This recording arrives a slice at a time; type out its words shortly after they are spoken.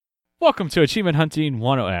Welcome to Achievement Hunting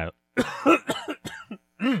 101.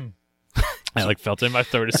 I felt it in my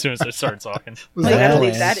throat as soon as I started talking. I gotta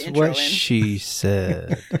leave that That's intro what in. she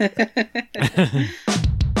said.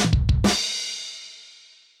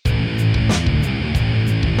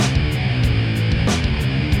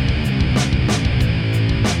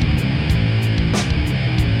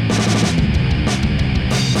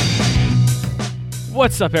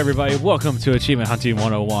 What's up, everybody? Welcome to Achievement Hunting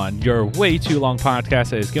 101, your way too long podcast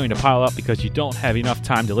that is going to pile up because you don't have enough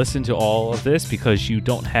time to listen to all of this because you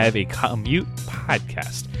don't have a commute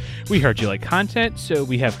podcast. We heard you like content, so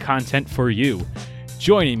we have content for you.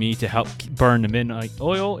 Joining me to help burn the midnight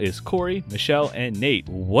oil is Corey, Michelle, and Nate.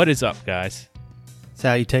 What is up, guys?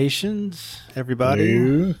 Salutations,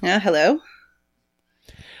 everybody. Hello.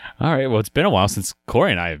 All right, well, it's been a while since Corey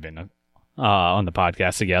and I have been on the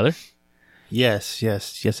podcast together. Yes,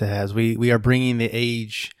 it has. We are bringing the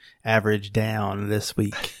age average down this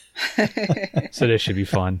week. So this should be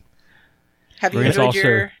fun. Have you It's enjoyed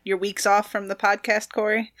also- your weeks off from the podcast,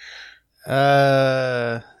 Corey?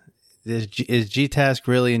 Is G-Task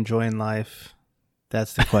really enjoying life?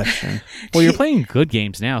 That's the question. Well, you're playing good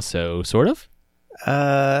games now, so sort of.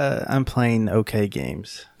 I'm playing okay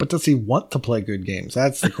games. But does he want to play good games?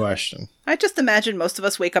 That's the question. I just imagine most of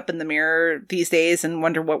us wake up in the mirror these days and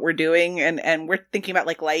wonder what we're doing, and we're thinking about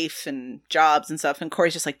like life and jobs and stuff, and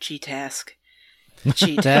Corey's just like, G-Task.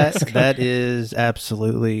 G-Task. That is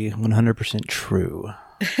absolutely 100% true.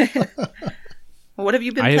 What have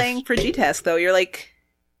you been playing for G-Task, though? You're like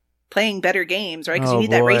playing better games, right? Because you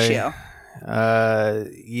need that ratio.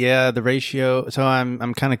 Yeah, the ratio. So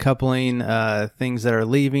I'm kind of coupling things that are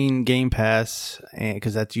leaving Game Pass,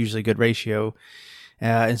 because that's usually a good ratio,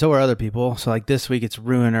 and so are other people. So like this week it's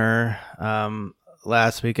Ruiner.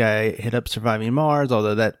 Last week I hit up Surviving Mars,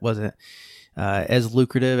 although that wasn't as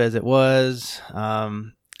lucrative as it was.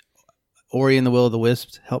 Ori and the Will of the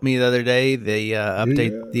Wisps helped me the other day. They the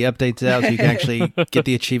updates out so you can actually get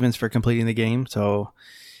the achievements for completing the game. So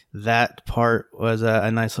that part was a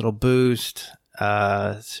nice little boost.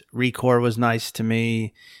 Recore was nice to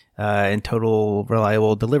me, and Total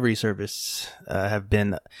Reliable Delivery Service have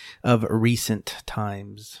been of recent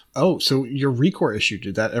times. Oh, so your Recore issue,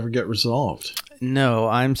 did that ever get resolved? No,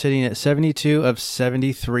 I'm sitting at 72 of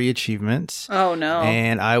 73 achievements. Oh, no.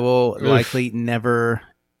 And I will likely never,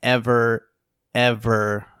 ever,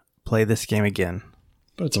 ever play this game again.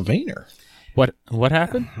 But it's a Vayner. What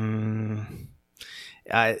happened?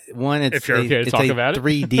 It's If you're okay to talk about it.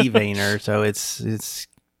 3D Vayner, so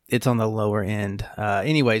it's on the lower end.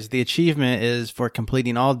 Anyways, the achievement is for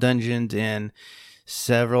completing all dungeons in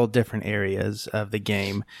several different areas of the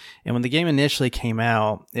game. And when the game initially came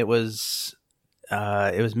out, it was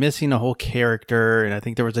missing a whole character, and I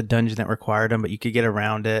think there was a dungeon that required them, but you could get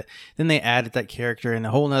around it. Then they added that character in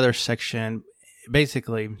a whole nother section.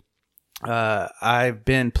 Basically, I've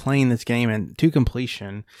been playing this game to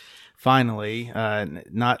completion. Finally,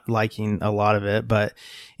 not liking a lot of it, but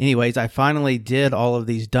anyways, I finally did all of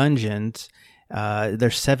these dungeons.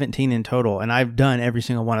 There's 17 in total, and I've done every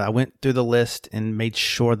single one. I went through the list and made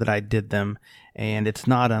sure that I did them, and it's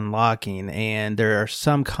not unlocking. And there are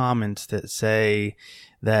some comments that say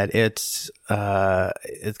that it's kind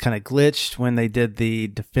of glitched when they did the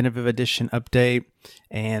Definitive Edition update,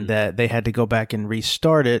 and that they had to go back and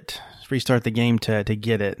restart the game to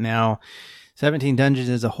get it. Now, 17 dungeons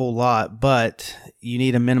is a whole lot, but you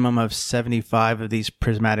need a minimum of 75 of these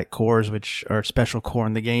prismatic cores, which are special core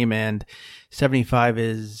in the game, and 75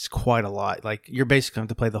 is quite a lot. Like, you're basically going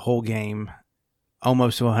to have to play the whole game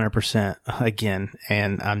almost to 100% again,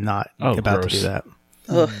 and I'm not about gross. to do that.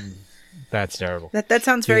 Ugh. That's terrible. That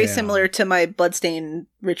sounds very similar to my Bloodstain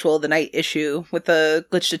Ritual of the Night issue with the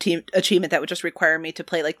glitched achievement that would just require me to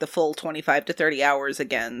play like the full 25 to 30 hours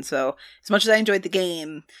again. So as much as I enjoyed the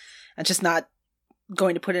game, I'm just not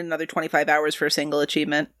going to put in another 25 hours for a single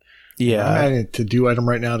achievement. Yeah. I'm adding a to-do item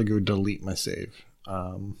right now to go delete my save.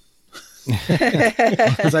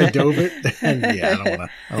 Because I dove it, and I don't want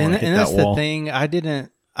to hit And that's that wall. the thing.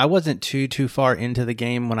 I wasn't too far into the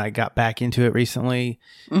game when I got back into it recently.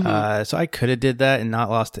 Mm-hmm. So I could have did that and not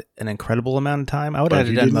lost an incredible amount of time. I would But have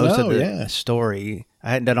you done didn't most of know, the story.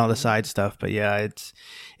 I hadn't done all the side stuff, but yeah, it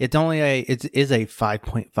is a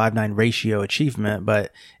 5.59 ratio achievement,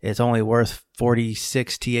 but it's only worth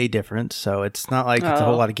 46 TA difference. So it's not like it's a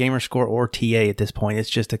whole lot of gamer score or TA at this point. It's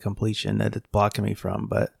just a completion that it's blocking me from.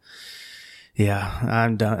 But yeah,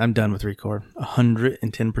 I'm done with Record.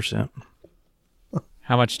 110%.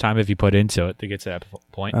 How much time have you put into it to get to that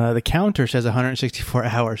point? The counter says 164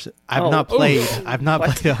 hours. I've not played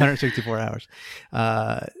 164 hours.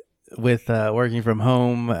 with working from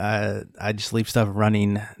home, I just leave stuff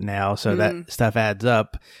running now, so that stuff adds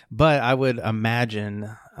up. But I would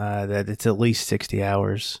imagine that it's at least 60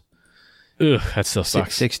 hours. Ugh, that still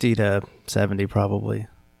sucks. 60 to 70 probably.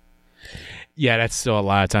 Yeah, that's still a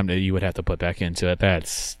lot of time that you would have to put back into it.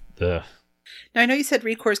 That's the... Now, I know you said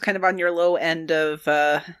ReCore is kind of on your low end of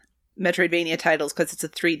Metroidvania titles because it's a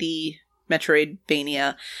 3D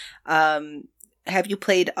Metroidvania. Have you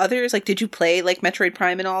played others? Like, did you play like Metroid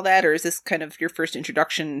Prime and all that, or is this kind of your first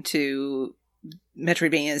introduction to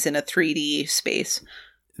Metroidvanias in a 3D space?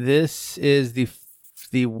 This is the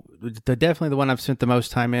definitely the one I've spent the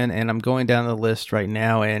most time in, and I'm going down the list right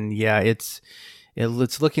now, and yeah, it's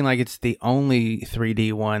looking like it's the only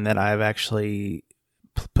 3D one that I've actually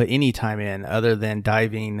put any time in, other than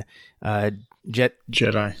diving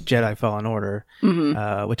Jedi Fallen Order,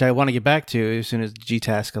 which I want to get back to as soon as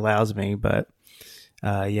G-Task allows me. But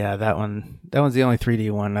yeah, that one's the only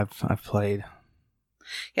 3D one I've played.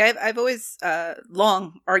 Yeah, I've always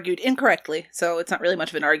long argued incorrectly, so it's not really much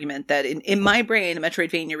of an argument, that in my brain, a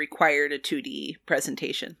Metroidvania required a 2D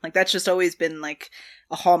presentation. Like, that's just always been like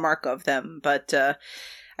a hallmark of them. But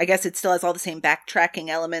I guess it still has all the same backtracking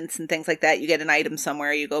elements and things like that. You get an item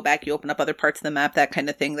somewhere, you go back, you open up other parts of the map, that kind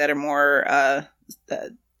of thing, that are more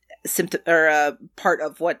part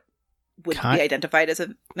of what would be identified as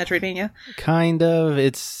a Metroidvania. Kind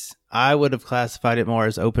of. I would have classified it more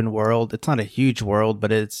as open world. It's not a huge world,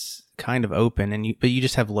 but it's kind of open, but you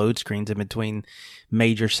just have load screens in between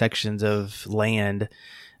major sections of land.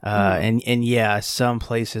 And yeah, some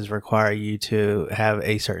places require you to have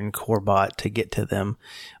a certain core bot to get to them,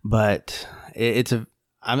 but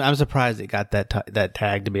I'm surprised it got that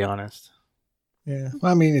tag, to be honest. Yeah,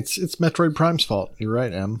 well, I mean, it's Metroid Prime's fault. You're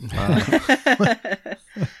right, Em.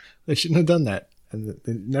 They shouldn't have done that, and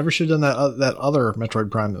they never should have done that other Metroid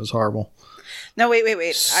Prime that was horrible. No, wait.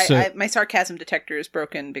 My sarcasm detector is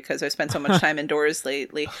broken because I've spent so much time indoors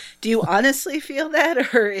lately. Do you honestly feel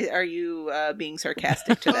that, or are you being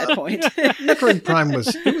sarcastic to that point? Metroid Prime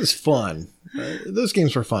was fun. Those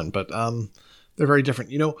games were fun, but they're very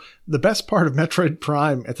different. You know, the best part of Metroid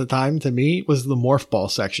Prime at the time to me was the Morph Ball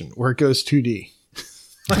section where it goes 2D.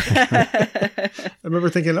 I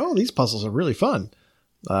remember thinking, oh, these puzzles are really fun.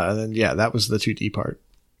 And then, yeah, that was the 2D part.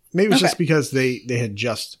 Maybe it was just because they had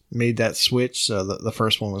just made that switch. So the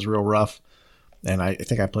first one was real rough. And I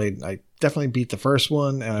think I definitely beat the first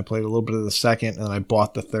one, and I played a little bit of the second, and I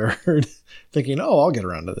bought the third thinking, oh, I'll get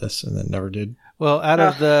around to this, and then never did. Well, out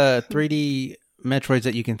of the 3D Metroids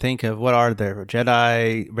that you can think of, what are there?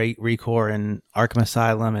 Jedi, ReCore, and Arkham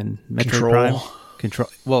Asylum, and Metroid Prime? Control.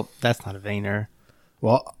 Well, that's not a Vayner.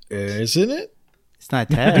 Well, isn't it? It's not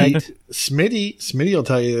tagged. Smitty will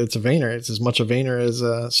tell you it's a Vayner. It's as much a Vayner as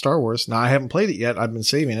Star Wars. Now, I haven't played it yet. I've been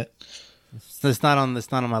saving it. It's not on my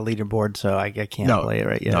leaderboard, so I can't play it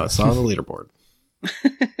right yet. No, it's not on the leaderboard.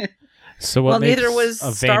 So what makes neither was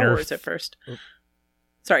a Star Vayner Wars at first.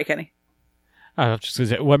 Sorry, Kenny. I was just gonna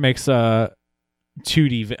say, what makes 2D?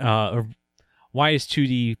 Why is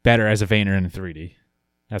 2D better as a Vayner than 3D?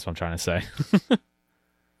 That's what I'm trying to say.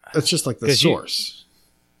 It's just like the source.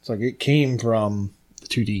 It's like it came from the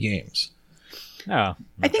 2D games. Oh, okay.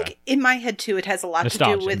 I think in my head too, it has a lot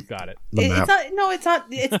Nostalgia. to do with. Got it. It's not. No, it's not.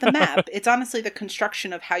 It's the map. It's honestly the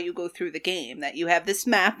construction of how you go through the game. That you have this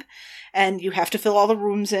map, and you have to fill all the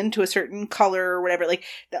rooms in to a certain color or whatever. Like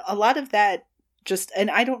a lot of that. And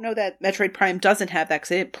I don't know that Metroid Prime doesn't have that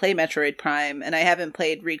because I didn't play Metroid Prime, and I haven't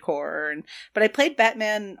played ReCore, but I played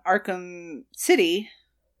Batman Arkham City.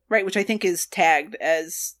 Right, which I think is tagged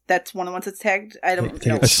as... That's one of the ones that's tagged? I don't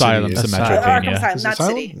know. Asylum's a Metroidvania. Arkham Asylum, not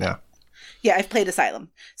Asylum? City. Yeah. Yeah, I've played Asylum.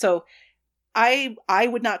 So I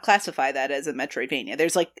would not classify that as a Metroidvania.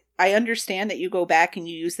 There's like... I understand that you go back and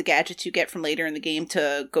you use the gadgets you get from later in the game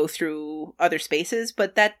to go through other spaces,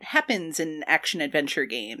 but that happens in action-adventure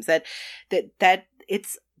games. That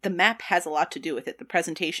it's... The map has a lot to do with it, the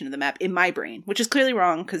presentation of the map in my brain, which is clearly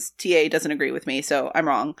wrong because TA doesn't agree with me, so I'm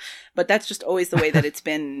wrong. But that's just always the way that it's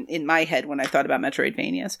been in my head when I thought about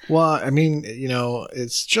Metroidvanias. Well, I mean,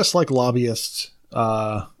 it's just like lobbyists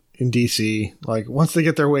in DC. Like, once they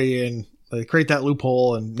get their way in, they create that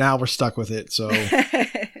loophole, and now we're stuck with it. So,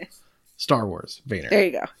 Star Wars, Vayner. There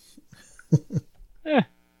you go.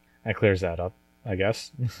 That clears that up, I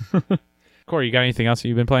guess. Corey, you got anything else that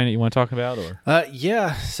you've been playing that you want to talk about? Or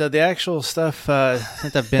yeah, so the actual stuff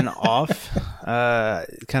since I've been off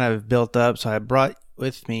kind of built up, so I brought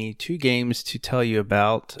with me 2 games to tell you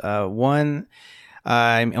about. One,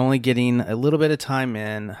 I'm only getting a little bit of time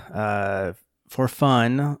in for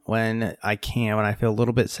fun when I feel a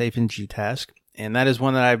little bit safe in G-Task, and that is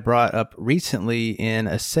one that I brought up recently in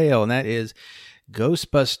a sale, and that is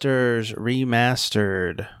Ghostbusters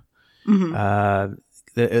Remastered. Mm-hmm.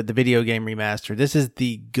 The video game remastered. This is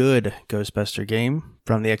the good Ghostbuster game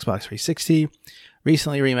from the Xbox 360.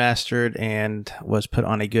 Recently remastered and was put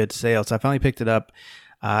on a good sale. So I finally picked it up.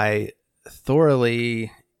 I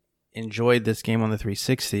thoroughly enjoyed this game on the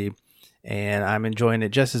 360, and I'm enjoying it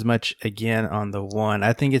just as much again on the One.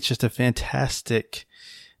 I think it's just a fantastic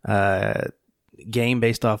game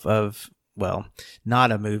based off of, well,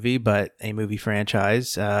 not a movie, but a movie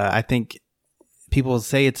franchise. I think people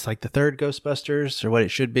say it's like the third Ghostbusters or what it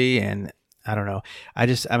should be, and I don't know.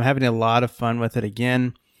 I'm having a lot of fun with it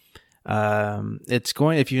again.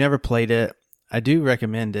 If you've never played it, I do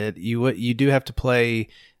recommend it. You do have to play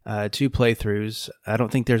 2 playthroughs. I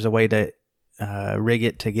don't think there's a way to rig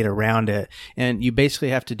it to get around it, and you basically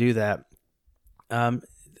have to do that.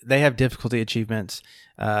 They have difficulty achievements,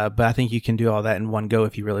 but I think you can do all that in one go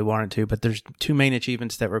if you really wanted to. But there's 2 main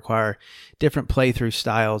achievements that require different playthrough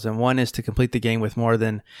styles, and one is to complete the game with more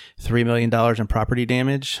than $3 million in property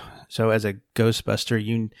damage. So as a Ghostbuster,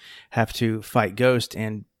 you have to fight ghosts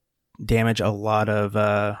and damage a lot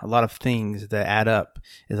of things that add up.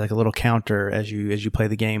 It's like a little counter as you play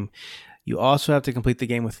the game. You also have to complete the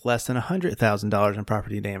game with less than $100,000 in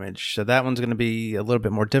property damage. So that one's going to be a little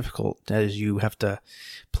bit more difficult as you have to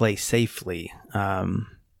play safely.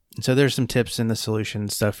 So there's some tips in the solution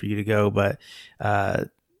stuff for you to go. But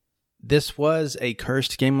this was a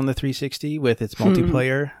cursed game on the 360 with its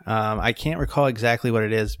multiplayer. I can't recall exactly what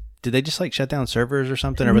it is. Did they just like shut down servers or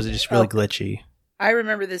something, or was it just really glitchy? I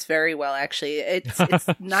remember this very well, actually. It's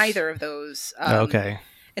neither of those. Okay.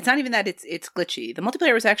 It's not even that it's glitchy. The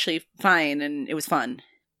multiplayer was actually fine and it was fun.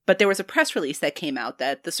 But there was a press release that came out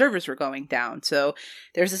that the servers were going down. So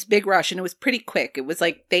there's this big rush, and it was pretty quick. It was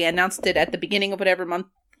like they announced it at the beginning of whatever month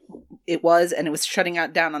it was, and it was shutting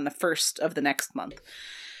out down on the 1st of the next month.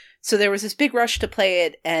 So there was this big rush to play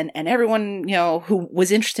it, and everyone, who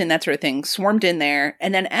was interested in that sort of thing swarmed in there.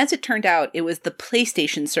 And then as it turned out, it was the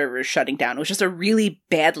PlayStation servers shutting down. It was just a really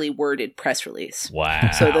badly worded press release.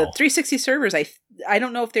 Wow. So the 360 servers, I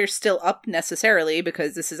don't know if they're still up necessarily,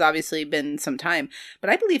 because this has obviously been some time,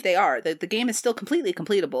 but I believe they are. The game is still completely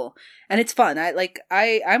completable, and it's fun.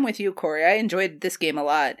 I'm with you, Corey. I enjoyed this game a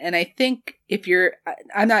lot. And I think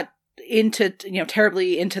I'm not into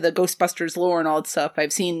terribly into the Ghostbusters lore and all that stuff.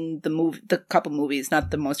 I've seen the couple movies,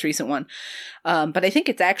 not the most recent one, but I think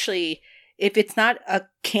it's actually, if it's not a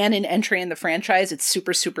canon entry in the franchise, it's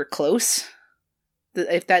super super close,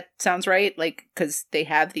 if that sounds right, like, because they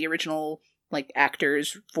have the original like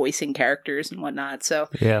actors voicing characters and whatnot, so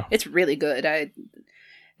yeah, it's really good. I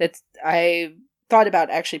thought about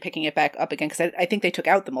actually picking it back up again, because I think they took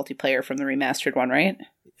out the multiplayer from the remastered one, right?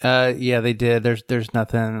 Yeah, they did. There's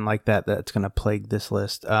nothing like that's going to plague this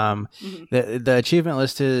list. The achievement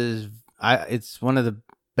list it's one of the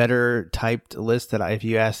better typed lists that if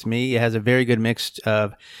you ask me, it has a very good mix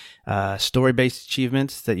of story-based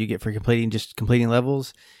achievements that you get for completing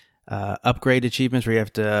levels, upgrade achievements where you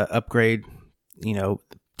have to upgrade,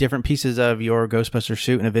 different pieces of your Ghostbuster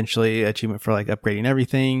suit, and eventually achievement for like upgrading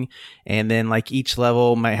everything. And then like each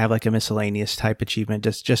level might have like a miscellaneous type achievement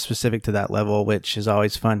just specific to that level, which is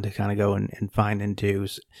always fun to kind of go and find and do.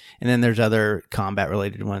 And then there's other combat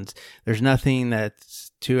related ones. There's nothing that's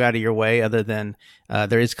too out of your way other than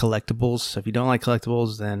there is collectibles. So if you don't like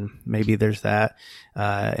collectibles, then maybe there's that.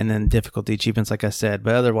 And then difficulty achievements, like I said,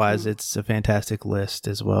 but otherwise it's a fantastic list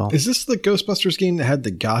as well. Is this the Ghostbusters game that had the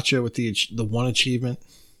gotcha with the one achievement?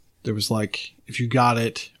 There was like, if you got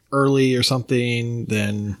it early or something,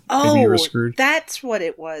 then maybe you were screwed. That's what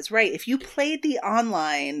it was, right? If you played the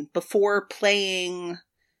online before playing,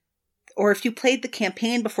 or if you played the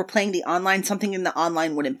campaign before playing the online, something in the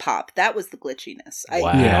online wouldn't pop. That was the glitchiness.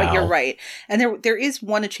 Wow. You're right. And there is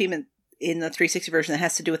one achievement in the 360 version that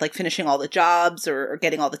has to do with like finishing all the jobs or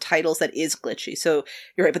getting all the titles that is glitchy. So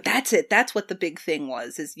you're right, but that's it. That's what the big thing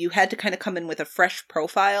was, is you had to kind of come in with a fresh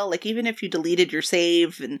profile. Like even if you deleted your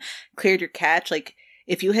save and cleared your cache, like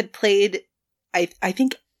if you had played, I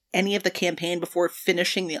think any of the campaign before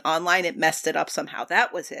finishing the online, it messed it up somehow.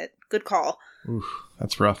 That was it. Good call. Oof,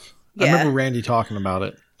 that's rough. Yeah. I remember Randy talking about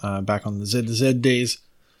it back on the Z days.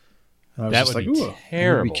 I was that just would like, be ooh,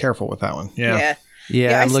 terrible. be careful with that one.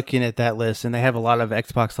 Yeah, I'm looking at that list, and they have a lot of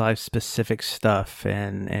Xbox Live specific stuff,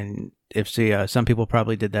 and if some people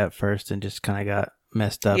probably did that first and just kind of got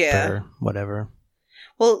messed up or whatever.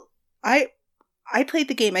 Well, I played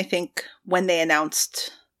the game, I think, when they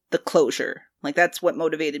announced the closure. Like that's what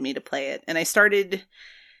motivated me to play it, and I started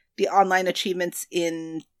the online achievements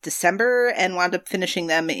in December and wound up finishing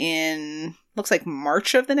them in, looks like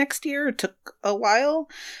March of the next year. It took a while.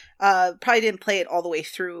 Probably didn't play it all the way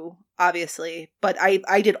through, obviously, but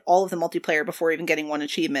I did all of the multiplayer before even getting one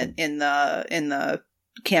achievement in the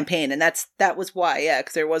campaign, and that was why, yeah,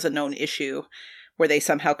 because there was a known issue where they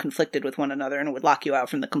somehow conflicted with one another and it would lock you out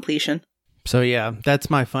from the completion. So yeah,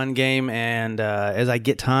 that's my fun game, and as I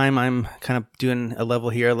get time, I'm kind of doing a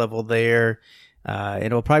level here, a level there.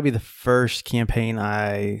 It'll probably be the first campaign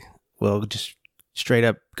I will just straight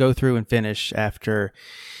up go through and finish after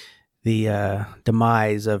the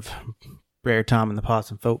demise of Brer Tom and the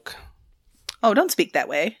Possum Folk. Oh, don't speak that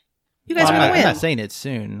way. You guys are going to I'm win. not saying it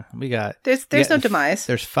soon. There's no demise.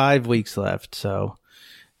 There's 5 weeks left, so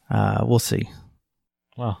we'll see.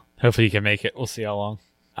 Well, hopefully you can make it. We'll see how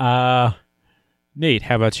long. Nate,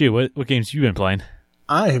 how about you? What games you been playing?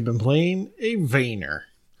 I have been playing a Vayner.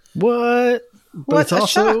 What? But What it's a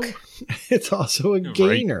also shock. it's also a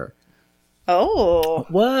gainer. Oh.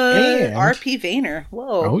 What? And, RP Vayner.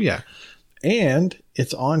 Whoa. oh yeah. And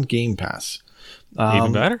it's on Game Pass.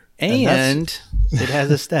 Even better? And it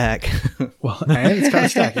has a stack. Well, and it's got a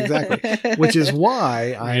stack, exactly. Which is why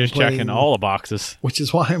You're I'm just checking all the boxes. Which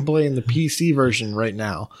is why I'm playing the PC version right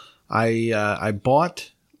now. I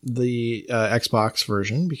bought the Xbox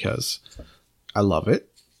version because I love it.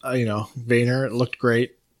 Vayner, it looked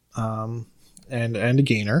great, and a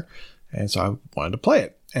gainer, and so I wanted to play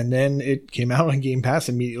it. And then it came out on Game Pass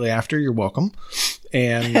immediately after. You're welcome.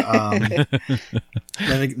 And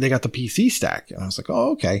then they got the PC stack, and I was like,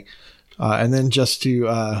 oh, okay. And then just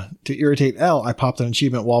to irritate L, I popped an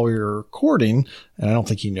achievement while we were recording, and I don't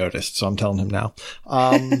think he noticed, so I'm telling him now.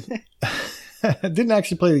 I didn't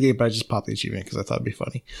actually play the game, but I just popped the achievement because I thought it'd be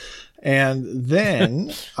funny. And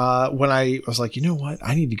then when I was like, you know what?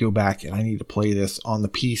 I need to go back and I need to play this on the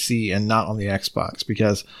PC and not on the Xbox,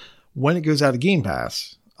 because when it goes out of Game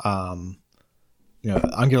Pass, I'm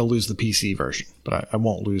going to lose the PC version, but I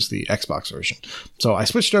won't lose the Xbox version. So I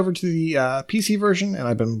switched over to the PC version, and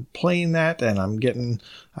I've been playing that, and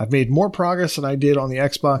I've made more progress than I did on the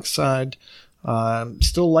Xbox side.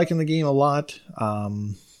 Still liking the game a lot.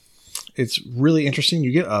 It's really interesting.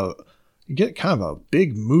 You get kind of a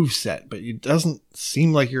big move set, but it doesn't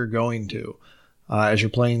seem like you're going to as you're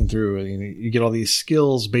playing through. You get all these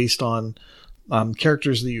skills based on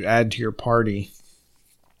characters that you add to your party.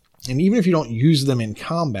 And even if you don't use them in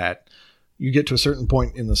combat, you get to a certain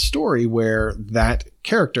point in the story where that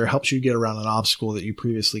character helps you get around an obstacle that you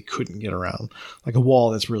previously couldn't get around, like a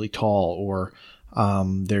wall that's really tall, or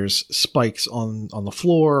there's spikes on the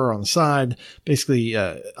floor or on the side, basically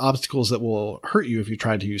obstacles that will hurt you if you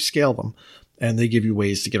try to scale them, and they give you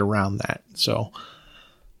ways to get around that. So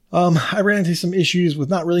I ran into some issues with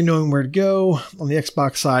not really knowing where to go on the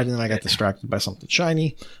Xbox side, and then I got distracted by something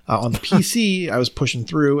shiny. On the PC, I was pushing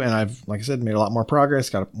through, and I've, like I said, made a lot more progress,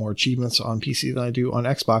 got more achievements on PC than I do on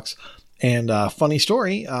Xbox. And funny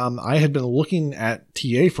story, I had been looking at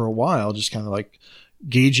TA for a while, just kind of like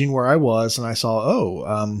gauging where I was, and I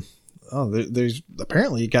saw, there's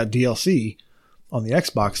apparently got DLC on the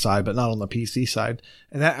Xbox side, but not on the PC side.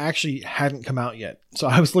 And that actually hadn't come out yet. So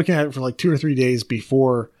I was looking at it for like 2 or 3 days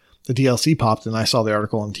before the DLC popped, and I saw the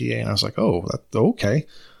article on TA, and I was like, oh, okay.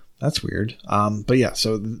 That's weird. But yeah,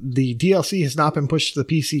 so the DLC has not been pushed to the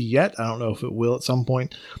PC yet. I don't know if it will at some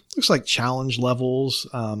point. Looks like challenge levels.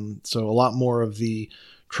 So a lot more of the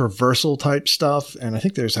traversal type stuff. And I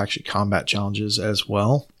think there's actually combat challenges as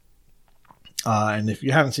well. And if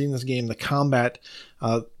you haven't seen this game, the combat,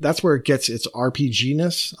 that's where it gets its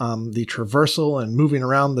RPG-ness. The traversal and moving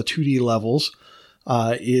around the 2D levels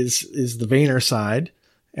is the Vayner side.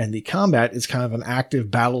 And the combat is kind of an active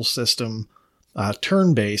battle system,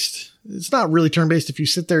 turn-based. It's not really turn-based. If you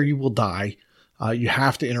sit there, you will die. You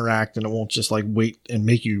have to interact, and it won't just like wait and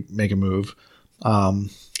make you make a move.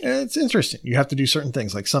 It's interesting. You have to do certain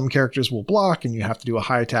things. Like some characters will block, and you have to do a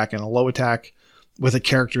high attack and a low attack with a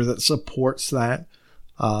character that supports that.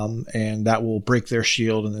 And that will break their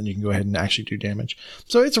shield, and then you can go ahead and actually do damage.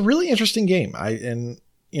 So it's a really interesting game.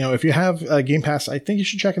 If you have Game Pass, I think you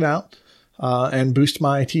should check it out. And boost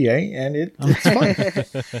my TA, and it's fun.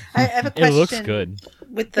 I have a question. It looks good.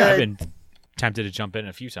 I've been tempted to jump in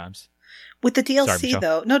a few times. With the DLC, Sorry,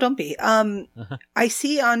 though, no, don't be. I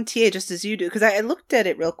see on TA, just as you do, because I looked at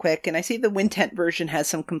it real quick, and I see the Wintent version has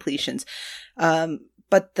some completions.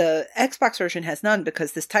 But the Xbox version has none,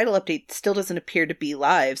 because this title update still doesn't appear to be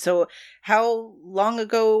live. So how long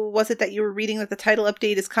ago was it that you were reading that the title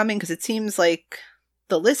update is coming? Because it seems like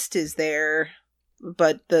the list is there,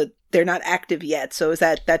 but they're not active yet. So is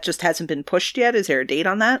that just hasn't been pushed yet? Is there a date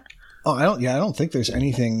on that? Oh, I don't think there's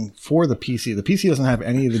anything for the PC. The PC doesn't have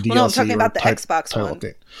any of the DLC. Well, no, I'm talking about the Xbox title one.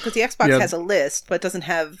 update. Because the Xbox has a list, but doesn't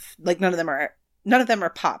have, like, none of them are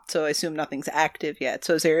popped, so I assume nothing's active yet.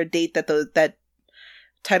 So is there a date that that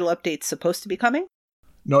title update's supposed to be coming?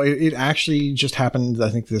 No, it actually just happened, I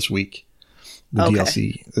think, this week. The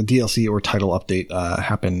DLC or title update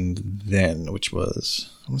happened then, which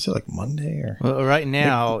was, I want to say like Monday or... Well, right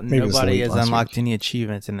now, maybe nobody has unlocked any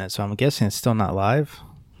achievements in it, so I'm guessing it's still not live.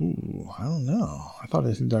 Ooh, I don't know. I thought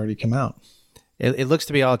it had already come out. It looks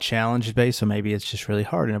to be all challenge based, so maybe it's just really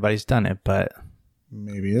hard and nobody's done it, but...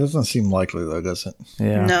 Maybe. It doesn't seem likely, though, does it?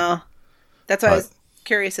 Yeah. No. That's why I was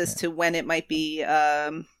curious as to when it might be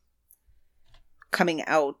coming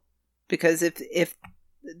out. Because if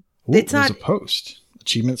it's not... There's a post.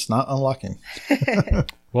 Achievements not unlocking.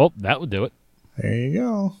 Well, that would do it. There you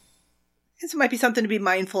go. This might be something to be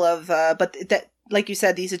mindful of, but that, like you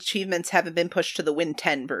said, these achievements haven't been pushed to the Win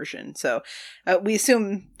 10 version. So we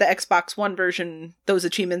assume the Xbox One version, those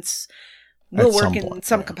achievements will work in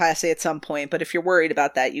some capacity at some point. But if you're worried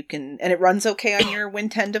about that, you can... And it runs okay on your Win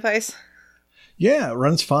 10 device? Yeah, it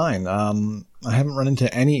runs fine. I haven't run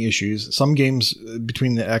into any issues. Some games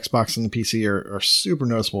between the Xbox and the PC are super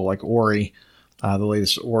noticeable, like Ori. The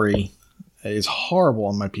latest Ori is horrible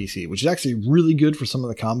on my PC, which is actually really good for some of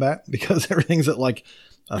the combat because everything's at like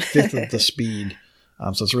a fifth of the speed.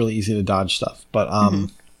 So it's really easy to dodge stuff. But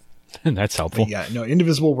that's helpful. Yeah, no,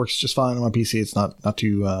 Indivisible works just fine on my PC. It's not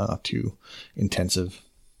too intensive.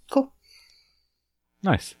 Cool.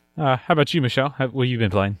 Nice. How about you, Michelle? What have you been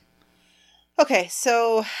playing? Okay,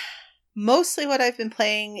 so mostly what I've been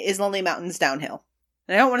playing is Lonely Mountains Downhill.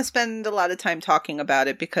 And I don't want to spend a lot of time talking about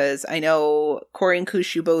it because I know Corey and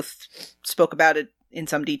Kush, you both spoke about it in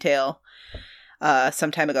some detail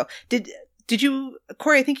some time ago. Did you,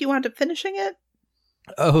 Corey, I think you wound up finishing it?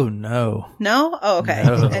 Oh, no. No? Oh, okay.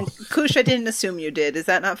 No. And Kush, I didn't assume you did. Is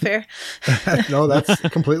that not fair? No, that's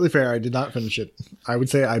completely fair. I did not finish it. I would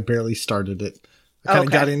say I barely started it. I kind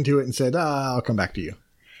of got into it and said, I'll come back to you.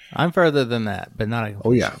 I'm further than that, but not...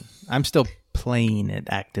 Oh, yeah. I'm still playing it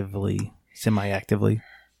actively, semi-actively.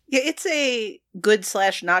 Yeah, it's a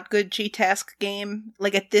good/not good G-Task game.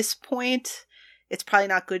 Like, at this point, it's probably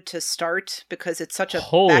not good to start because it's such a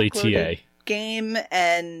backloaded game,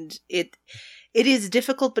 and it is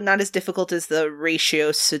difficult, but not as difficult as the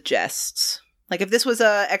ratio suggests. Like, if this was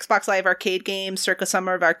a Xbox Live Arcade game circa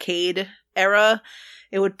Summer of Arcade era,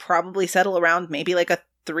 it would probably settle around maybe like a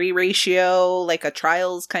 3 ratio, like a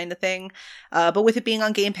Trials kind of thing. But with it being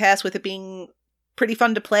on Game Pass, with it being pretty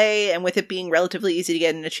fun to play, and with it being relatively easy to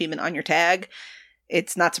get an achievement on your tag,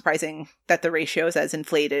 it's not surprising that the ratio is as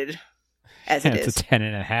inflated as it is. It's a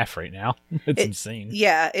 10.5 right now. It's insane.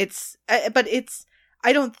 Yeah, but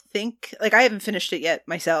I don't think, like, I haven't finished it yet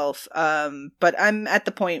myself, but I'm at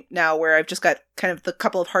the point now where I've just got kind of the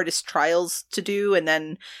couple of hardest trials to do, and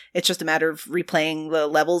then it's just a matter of replaying the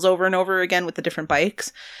levels over and over again with the different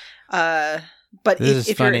bikes. But this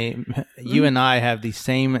is funny. You and I have the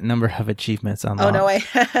same number of achievements unlocked. Oh,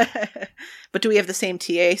 no, but do we have the same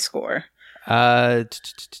TA score?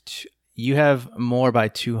 You have more by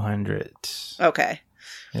 200. Okay.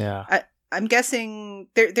 Yeah. I'm guessing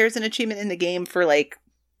there's an achievement in the game for, like,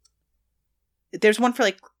 there's one for,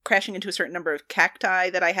 like, crashing into a certain number of cacti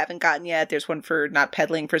that I haven't gotten yet. There's one for not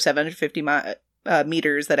pedaling for 750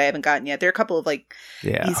 meters that I haven't gotten yet. There are a couple of, like,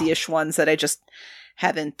 easy-ish ones that I just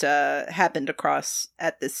haven't happened across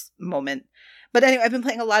at this moment. But anyway, I've been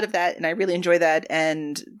playing a lot of that, and I really enjoy that.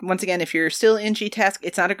 And once again, if you're still in G-Task,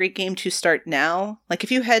 it's not a great game to start now. Like,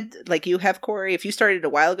 if you had, like you have, Corey, if you started a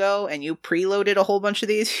while ago and you preloaded a whole bunch of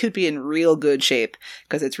these, you'd be in real good shape.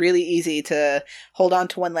 Because it's really easy to hold on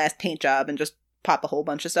to one last paint job and just pop a whole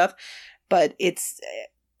bunch of stuff. But it's...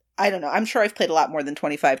 I don't know. I'm sure I've played a lot more than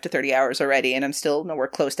 25 to 30 hours already, and I'm still nowhere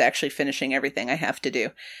close to actually finishing everything I have to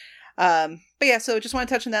do. But yeah, so just want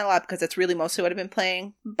to touch on that a lot because that's really mostly what I've been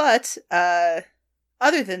playing. But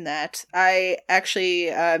other than that,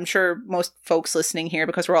 I'm sure most folks listening here,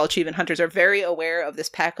 because we're all achievement hunters, are very aware of this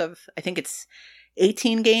pack of, I think it's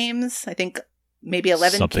 18 games. I think maybe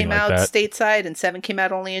 11 Something came like out that. stateside and 7 came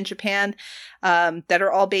out only in Japan. That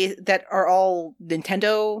are all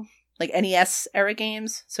Nintendo, like NES era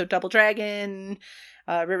games. So Double Dragon,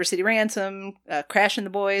 River City Ransom, Crash and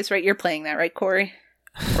the Boys, right? You're playing that, right, Corey?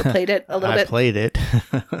 Or played it a little bit? I played it.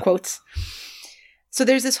 Quotes. So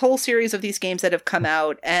there's this whole series of these games that have come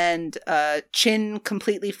out, and Chin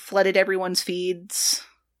completely flooded everyone's feeds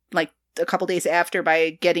like a couple days after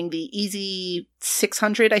by getting the easy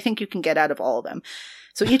 600 I think you can get out of all of them.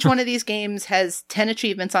 So each one of these games has 10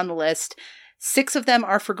 achievements on the list. 6 of them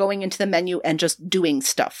are for going into the menu and just doing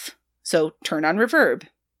stuff. So turn on reverb,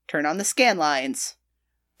 turn on the scan lines,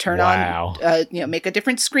 turn Wow. on, make a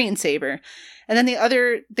different screensaver. And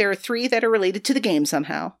then there are 3 that are related to the game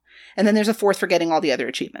somehow. And then there's a 4th for getting all the other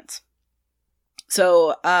achievements.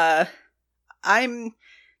 So, I'm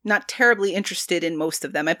not terribly interested in most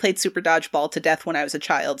of them. I played Super Dodgeball to death when I was a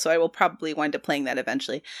child, so I will probably wind up playing that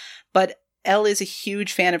eventually. But Elle is a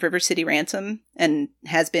huge fan of River City Ransom and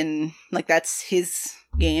has been, like, that's his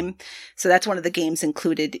game. So that's one of the games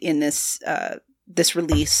included in this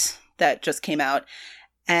release that just came out.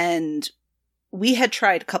 And we had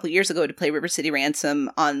tried a couple years ago to play River City Ransom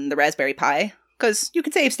on the Raspberry Pi, because you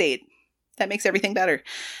can save state. That makes everything better.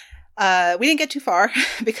 We didn't get too far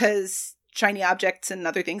because shiny objects and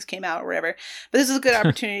other things came out or whatever. But this is a good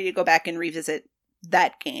opportunity to go back and revisit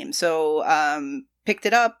that game. So picked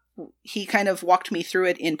it up. He kind of walked me through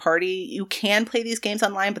it in party. You can play these games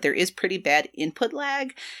online, but there is pretty bad input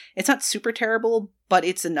lag. It's not super terrible, but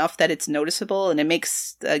it's enough that it's noticeable, and it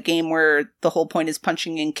makes a game where the whole point is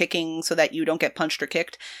punching and kicking so that you don't get punched or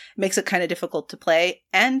kicked. It makes it kind of difficult to play,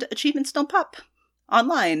 and achievements don't pop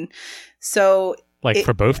online. So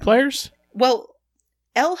For both players? Well,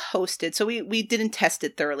 Elle hosted, so we didn't test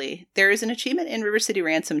it thoroughly. There is an achievement in River City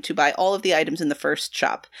Ransom to buy all of the items in the first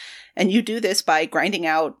shop. And you do this by grinding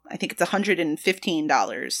out, I think it's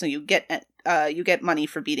 $115. So you get money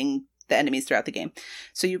for beating the enemies throughout the game.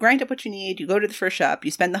 So you grind up what you need, you go to the first shop,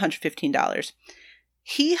 you spend the $115.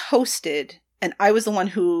 He hosted, and I was the one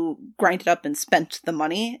who grinded up and spent the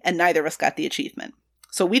money, and neither of us got the achievement.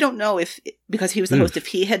 So we don't know if, because he was the host, if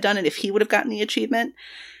he had done it, if he would have gotten the achievement.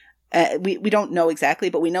 We don't know exactly,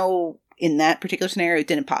 but we know in that particular scenario it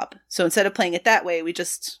didn't pop. So instead of playing it that way, we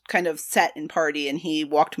just kind of sat in party and he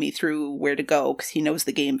walked me through where to go because he knows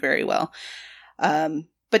the game very well.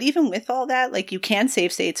 But even with all that, like, you can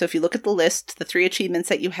save state. So if you look at the list, the 3 achievements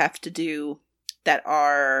that you have to do that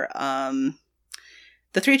are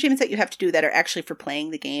actually for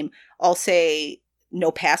playing the game, I'll say no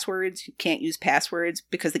passwords. You can't use passwords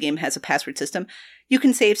because the game has a password system. You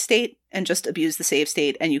can save state and just abuse the save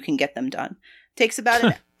state and you can get them done. Takes about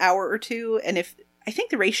an hour or 2. And I think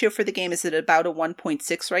the ratio for the game is at about a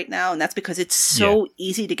 1.6 right now. And that's because it's so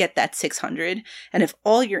easy to get that 600. And if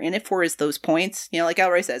all you're in it for is those points, like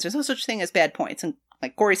Elroy says, there's no such thing as bad points. And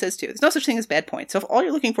like Corey says too, there's no such thing as bad points. So if all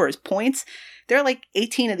you're looking for is points, there are like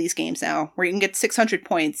 18 of these games now where you can get 600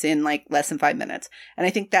 points in like less than 5 minutes. And I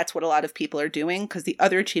think that's what a lot of people are doing because the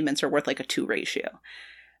other achievements are worth like a 2 ratio.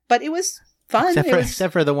 But it was fun.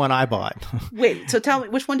 Except for the one I bought. Wait, so tell me,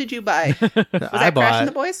 which one did you buy? Was that Crash and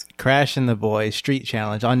the Boys? Crash and the Boys Street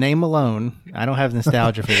Challenge. On name alone, I don't have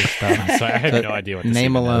nostalgia for this stuff. So I have no idea what this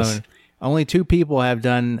name alone is. Only 2 people have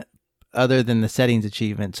done other than the settings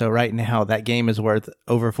achievement. So right now that game is worth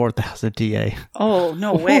over 4,000 TA. Oh,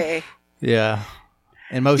 no way. Yeah.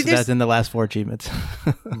 And most of that's in the last 4 achievements.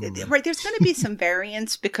 Right, there's going to be some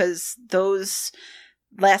variance because those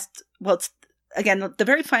again, the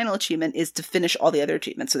very final achievement is to finish all the other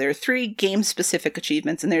achievements. So there are 3 game-specific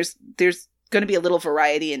achievements, and there's going to be a little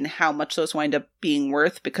variety in how much those wind up being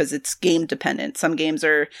worth because it's game-dependent. Some games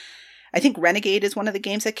are... I think Renegade is one of the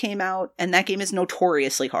games that came out, and that game is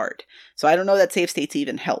notoriously hard. So I don't know that save states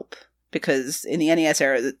even help, because in the NES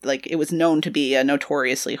era, like, it was known to be a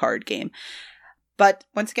notoriously hard game. But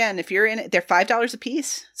once again, if you're in it, they're $5 a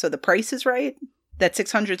piece, so the price is right. That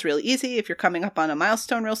 600 is really easy. If you're coming up on a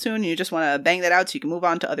milestone real soon and you just want to bang that out so you can move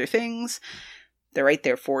on to other things, they're right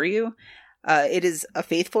there for you. It is a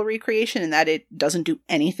faithful recreation in that it doesn't do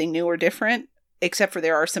anything new or different, except for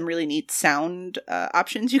there are some really neat sound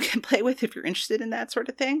options you can play with if you're interested in that sort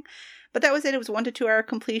of thing. But that was it. It was 1 to 2 hour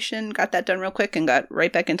completion. Got that done real quick and got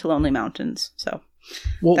right back into Lonely Mountains. So,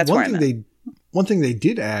 that's one thing they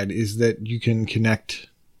did add is that you can connect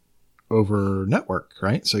over network,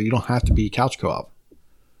 right? So you don't have to be couch co-op.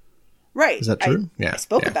 Right. Is that true? I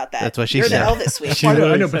spoke about that. That's what she You're said. You're the Elvis Suite.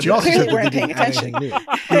 I know, but you also said Clearly they weren't didn't paying add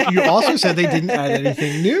anything new. You also said they didn't add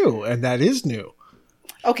anything new, and that is new.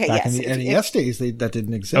 Okay, Back yes. in the NES days, that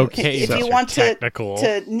didn't exist. Okay, if you want to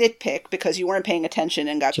nitpick because you weren't paying attention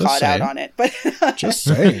and got caught out on it, but just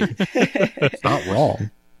saying, it's not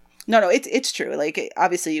wrong. No, it's true. Like,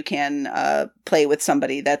 obviously, you can play with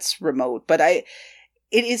somebody that's remote, but it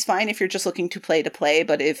is fine if you're just looking to play.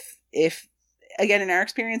 But if again, in our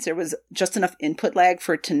experience, there was just enough input lag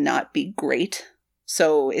for it to not be great.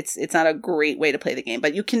 So it's not a great way to play the game,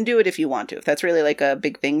 but you can do it if you want to. If that's really like a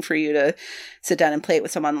big thing for you to sit down and play it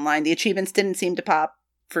with someone online. The achievements didn't seem to pop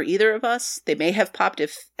for either of us. They may have popped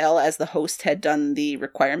if Elle, as the host, had done the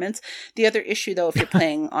requirements. The other issue, though, if you're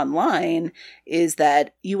playing online, is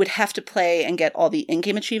that you would have to play and get all the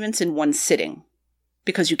in-game achievements in one sitting.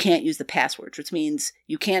 because you can't use the passwords, which means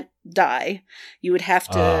you can't die. You would have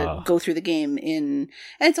to go through the game and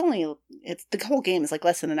the whole game is like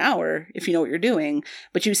less than an hour if you know what you're doing,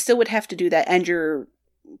 but you still would have to do that, and your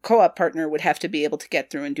co-op partner would have to be able to get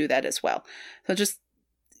through and do that as well. So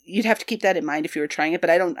you'd have to keep that in mind if you were trying it, but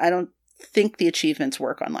I don't think the achievements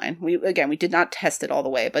work online. We did not test it all the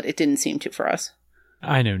way, but it didn't seem to for us.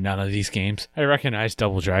 I know none of these games. I recognize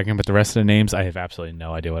Double Dragon, but the rest of the names, I have absolutely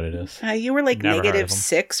no idea what it is. You were like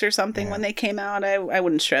 -6 or something when they came out. I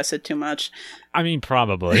wouldn't stress it too much. I mean,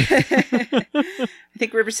 probably. I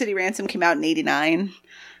think River City Ransom came out in 89.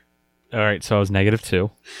 All right, so I was -2.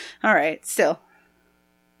 All right, still.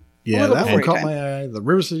 Yeah, that one caught my eye. The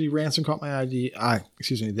River City Ransom caught my eye,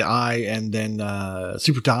 and then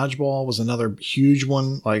Super Dodgeball was another huge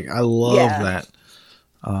one. Like, I love that.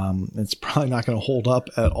 It's probably not going to hold up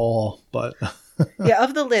at all, but yeah,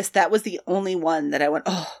 of the list, that was the only one that I went,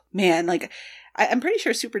 oh man, like I'm pretty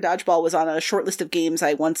sure Super Dodgeball was on a short list of games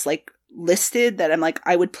I once like listed that I'm like,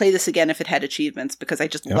 I would play this again if it had achievements, because I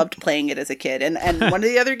just loved playing it as a kid. And one of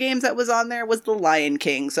the other games that was on there was The Lion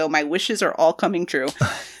King. So my wishes are all coming true.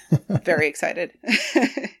 Very excited.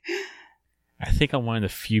 I think I'm one of the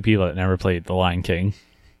few people that never played The Lion King.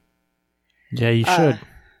 Yeah, you should.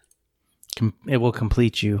 It will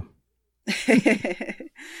complete you. It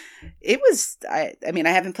was, I mean,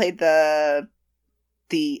 I haven't played the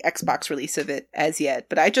Xbox release of it as yet,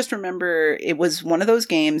 but I just remember it was one of those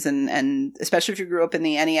games, and especially if you grew up in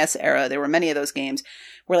the NES era, there were many of those games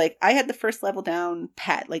where like I had the first level down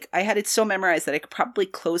pat. Like I had it so memorized that I could probably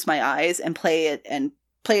close my eyes and play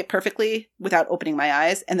it perfectly without opening my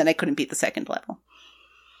eyes, and then I couldn't beat the second level.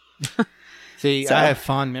 See, I have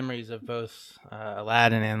fond memories of both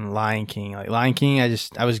Aladdin and Lion King. Like Lion King,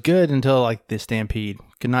 I was good until like the Stampede.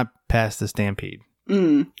 Could not pass the Stampede.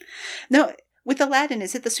 No, with Aladdin,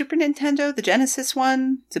 is it the Super Nintendo, the Genesis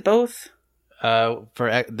one? Is it both?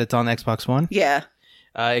 That's on Xbox One? Yeah.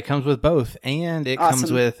 It comes with both, and it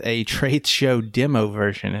comes with a trade show demo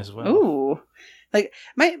version as well. Ooh. Like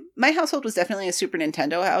my household was definitely a Super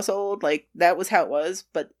Nintendo household. Like that was how it was,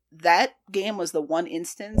 but that game was the one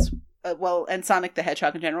instance, and Sonic the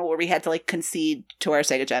Hedgehog in general, where we had to like concede to our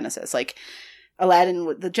Sega Genesis. Like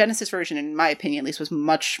Aladdin, the Genesis version, in my opinion at least, was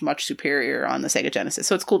much, much superior on the Sega Genesis.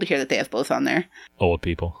 So it's cool to hear that they have both on there. Old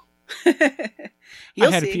people. I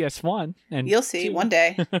had a PS1. And you'll see one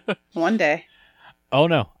day. One day. Oh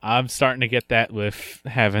no, I'm starting to get that with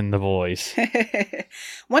having the boys.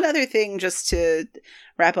 One other thing, just to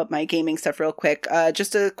wrap up my gaming stuff real quick,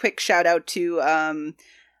 just a quick shout out to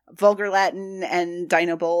Vulgar Latin and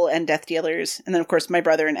Dino Bowl and Death Dealers, and then of course my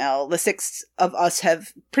brother and Elle. The 6 of us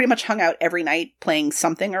have pretty much hung out every night playing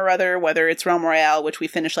something or other, whether it's Realm Royale, which we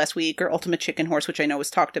finished last week, or Ultimate Chicken Horse, which I know was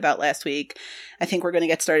talked about last week. I think we're going to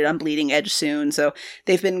get started on Bleeding Edge soon, so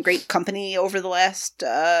they've been great company over the last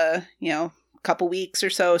couple weeks or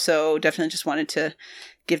so definitely just wanted to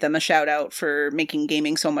give them a shout out for making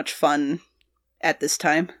gaming so much fun at this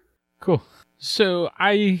time. Cool. So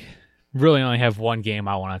I really only have one game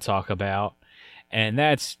I want to talk about, and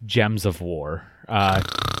that's Gems of War. Wow,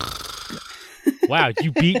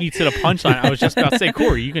 you beat me to the punchline. I was just about to say,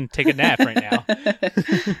 Corey, you can take a nap right now.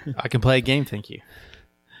 I can play a game, thank you.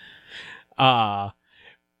 Well,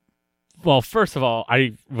 first of all,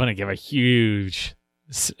 I want to give a huge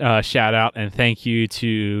shout out and thank you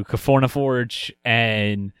to Cafornaforge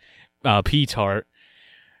and P-Tart.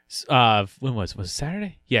 When was it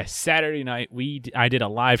Saturday? Yes, Saturday night I did a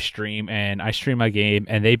live stream and I streamed my game,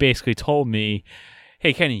 and they basically told me,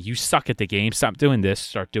 hey Kenny, you suck at the game, stop doing this,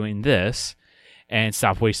 start doing this, and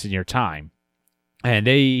stop wasting your time. And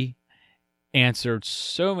they answered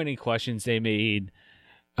so many questions. They made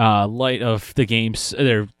light of the games.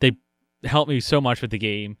 They helped me so much with the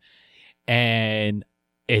game, and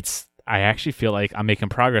I actually feel like I'm making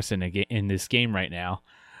progress in this game right now.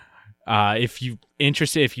 If you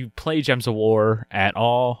play Gems of War at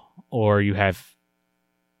all, or you have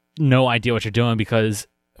no idea what you're doing, because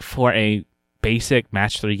for a basic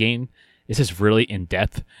match 3 game, this is really in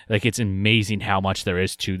depth. Like, it's amazing how much there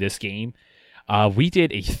is to this game. We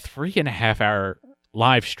did a 3.5 hour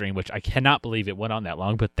live stream, which I cannot believe it went on that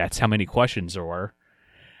long, but that's how many questions there were.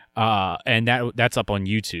 And that's up on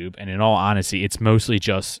YouTube. And in all honesty, it's mostly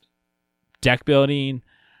just deck building.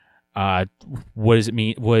 What does it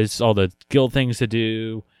mean? What is all the guild things to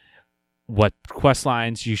do? What quest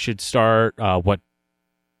lines you should start? What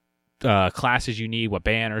classes you need? What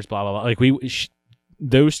banners? Blah blah blah. Like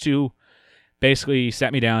those two basically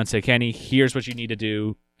sat me down and said, Kenny, here's what you need to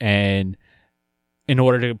do. And in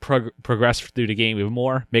order to progress through the game even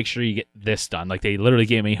more, make sure you get this done. Like, they literally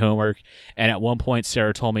gave me homework, and at one point,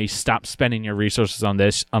 Sarah told me, stop spending your resources on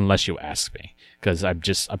this unless you ask me. Because I'm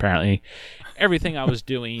just, apparently, everything I was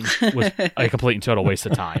doing was a complete and total waste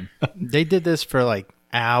of time. They did this for like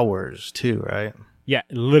hours too, right? Yeah,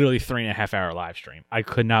 literally 3.5 hour live stream. I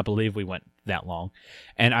could not believe we went that long.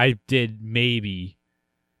 And I did maybe,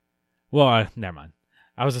 well, never mind.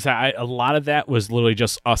 I was going to say, a lot of that was literally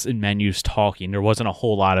just us in menus talking. There wasn't a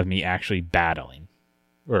whole lot of me actually battling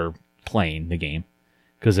or playing the game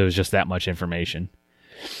because it was just that much information.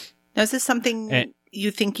 Now, is this something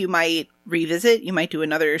you think you might revisit? You might do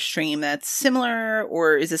another stream that's similar,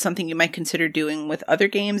 or is this something you might consider doing with other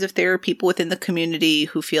games if there are people within the community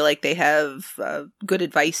who feel like they have good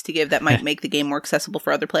advice to give that might make the game more accessible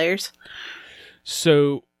for other players?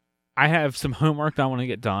 So I have some homework that I want to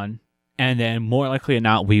get done. And then, more likely than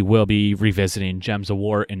not, we will be revisiting Gems of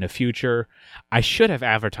War in the future. I should have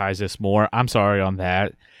advertised this more. I'm sorry on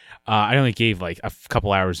that. I only gave like a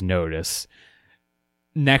couple hours notice.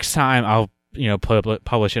 Next time, I'll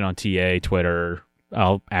publish it on TA, Twitter.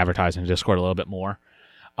 I'll advertise in Discord a little bit more.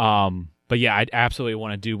 But yeah, I'd absolutely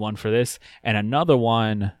want to do one for this. And another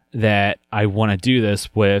one that I want to do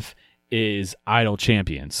this with is Idle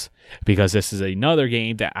Champions, because this is another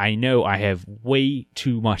game that I know I have way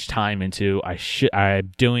too much time into.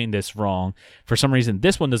 I'm doing this wrong. For some reason,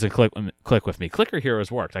 this one doesn't click with me. Clicker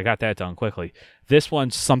Heroes worked. I got that done quickly. This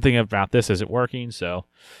one, something about this isn't working, so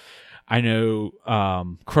I know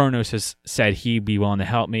Kronos has said he'd be willing to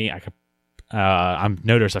help me. I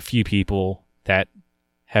know there's a few people that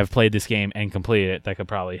have played this game and completed it that could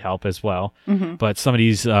probably help as well. Mm-hmm. But some of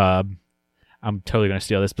these... I'm totally going to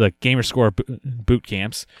steal this, but like gamer score boot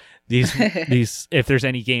camps, these if there's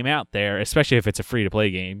any game out there, especially if it's a free to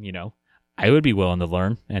play game, I would be willing to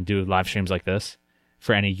learn and do live streams like this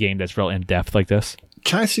for any game that's real in depth like this.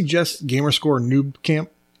 Can I suggest gamer score noob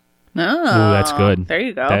camp? Oh, that's good. There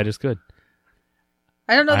you go. That is good.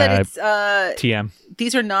 I don't know that it's TM.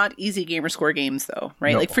 These are not easy gamer score games though,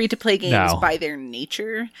 right? No. Like free to play games by their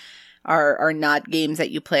nature are not games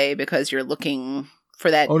that you play because you're looking for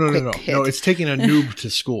that. Oh, no. Hit. No, it's taking a noob to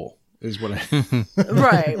school is what I...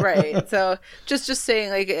 Right. So just saying,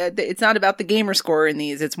 like, it's not about the gamer score in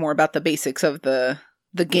these. It's more about the basics of the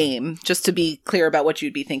game, just to be clear about what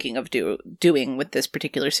you'd be thinking of doing with this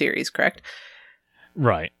particular series, correct?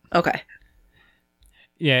 Right. Okay.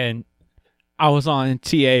 Yeah, and I was on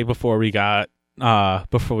TA before we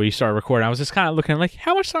started recording. I was just kind of looking like,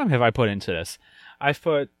 how much time have I put into this? I've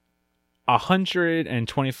put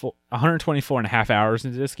 124 and a half hours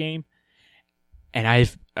into this game, and I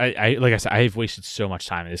like I said, I've wasted so much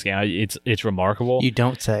time in this game. It's remarkable. You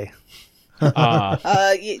don't say.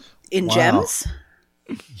 In Gems?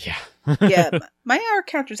 Yeah. Yeah, my hour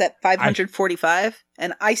counter's at 545,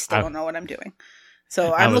 and I still don't know what I'm doing.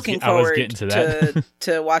 So I'm looking forward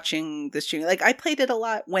to watching the stream. Like, I played it a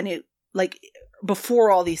lot when it, like, before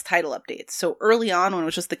all these title updates. So early on, when it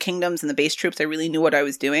was just the kingdoms and the base troops, I really knew what I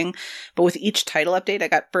was doing. But with each title update, I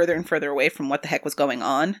got further and further away from what the heck was going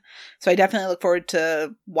on. So I definitely look forward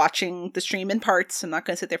to watching the stream in parts. I'm not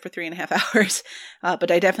going to sit there for 3.5 hours, but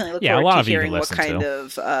I definitely look forward to hearing what kind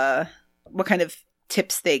of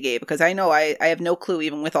tips they gave, because I know I have no clue,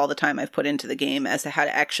 even with all the time I've put into the game, as to how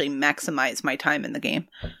to actually maximize my time in the game.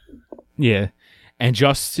 Yeah, and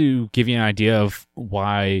just to give you an idea of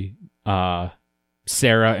why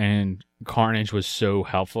Sarah and Carnage was so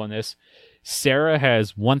helpful in this, Sarah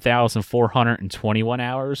has 1,421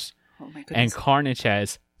 hours, and Carnage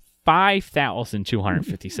has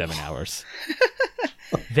 5,257 hours.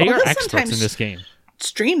 They are experts in this game.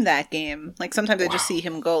 Stream that game. Like, sometimes I just see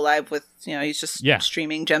him go live with, he's just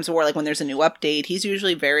streaming Gems of War. Like, when there's a new update, he's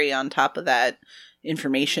usually very on top of that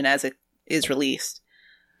information as it is released.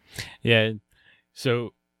 Yeah.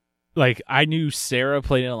 So, like, I knew Sarah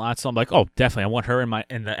played it a lot, so I'm like, oh, definitely, I want her in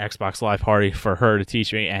the Xbox Live party for her to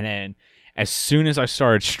teach me. And then as soon as I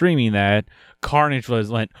started streaming that, Carnage was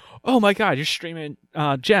like, oh my god, you're streaming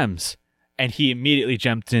Gems. And he immediately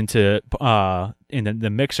jumped into in the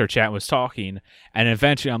Mixer chat and was talking. And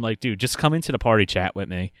eventually I'm like, dude, just come into the party chat with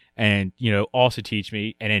me and, also teach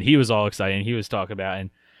me. And then he was all excited and he was talking about, and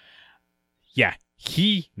yeah,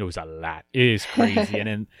 he knows a lot. It is crazy. And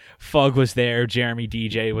then Fug was there. Jeremy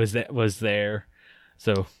DJ was there.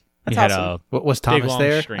 So that's had awesome. Was Thomas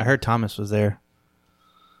there? Stream. I heard Thomas was there.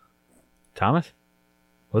 Thomas?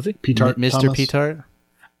 Was he? P-Tart, Mr. Thomas? P-Tart?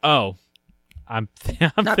 Oh. I'm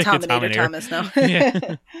not thinking Tominator Thomas, no.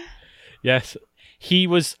 Yeah. Yes. He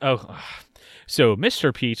was... Oh. So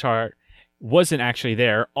Mr. P-Tart wasn't actually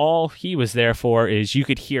there. All he was there for is you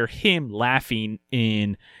could hear him laughing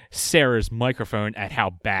in Sarah's microphone at how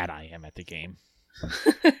bad I am at the game.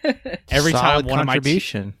 Every Solid time one of my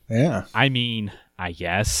contribution. Yeah. I mean, I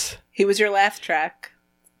guess. He was your laugh track.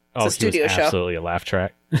 Oh, It's a studio he was show. absolutely a laugh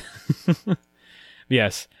track.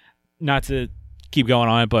 Yes, not to keep going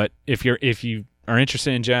on it, but if you are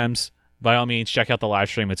interested in gems, by all means, check out the live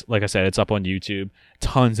stream. It's like I said, it's up on YouTube.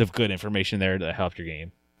 Tons of good information there to help your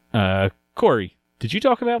game. Corey, did you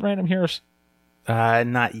talk about Random Heroes?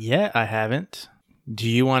 Not yet. I haven't. Do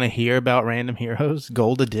you want to hear about Random Heroes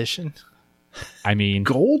Gold Edition? I mean,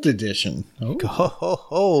 Gold edition. Oh.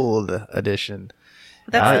 Gold Edition.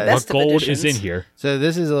 That's the what best of gold editions. is in here? So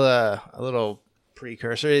this is a little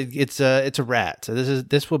precursor. It's a rat. So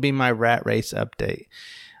this will be my rat race update.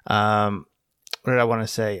 What did I want to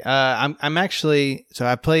say? I'm actually, so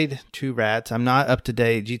I played 2 rats. I'm not up to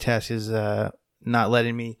date. GTASC is not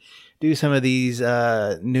letting me do some of these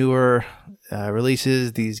newer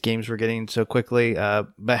releases. These games we're getting so quickly.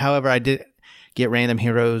 But however, I did get Random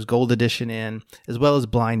Heroes Gold Edition in, as well as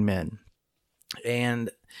Blind Men. And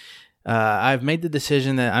I've made the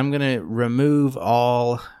decision that I'm going to remove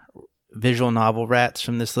all visual novel rats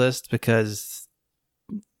from this list because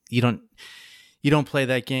you don't play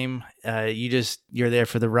that game. You're there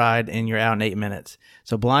for the ride and you're out in 8 minutes.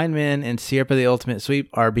 So Blind Men and Sierra the Ultimate Sweep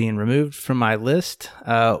are being removed from my list.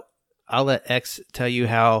 I'll let X tell you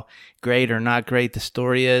how great or not great the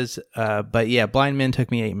story is. But yeah, Blind Men took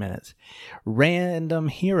me 8 minutes. Random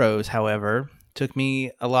Heroes, however, took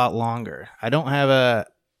me a lot longer. I don't have a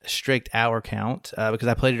strict hour count because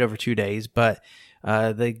I played it over 2 days, but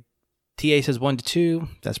the TA says 1 to 2.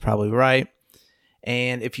 That's probably right.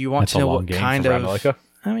 And if you want That's to know a long what game kind for of, Ravelica.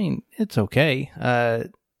 I mean, it's okay.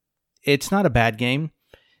 It's not a bad game.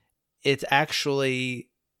 It's actually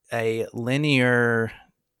a linear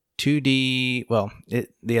 2D. Well,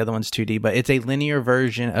 the other one's 2D, but it's a linear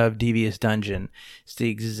version of Devious Dungeon. It's the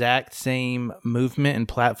exact same movement and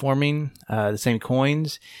platforming, the same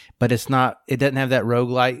coins, but it's not. It doesn't have that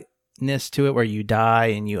roguelike-ness to it where you die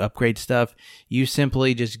and you upgrade stuff. You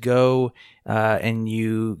simply just go and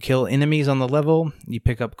you kill enemies on the level. You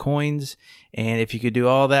pick up coins, and if you could do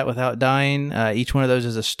all that without dying, each one of those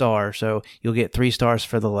is a star. So you'll get 3 stars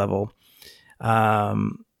for the level.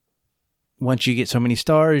 Once you get so many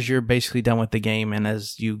stars, you're basically done with the game. And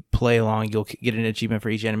as you play along, you'll get an achievement for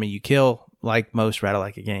each enemy you kill, like most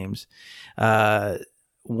Ratalaika games.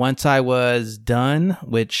 Once I was done,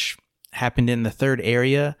 which happened in the 3rd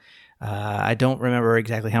area, I don't remember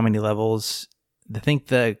exactly how many levels. I think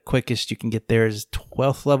the quickest you can get there is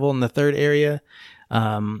 12th level in the 3rd area.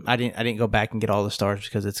 I didn't go back and get all the stars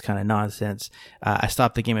because it's kind of nonsense. I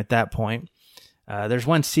stopped the game at that point. There's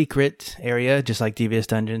one secret area, just like Devious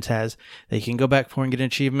Dungeons has, that you can go back for and get an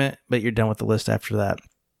achievement, but you're done with the list after that.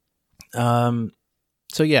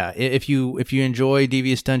 So yeah, if you enjoy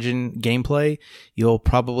Devious Dungeon gameplay, you'll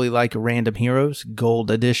probably like Random Heroes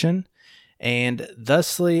Gold Edition. And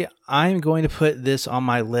thusly, I'm going to put this on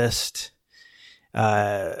my list,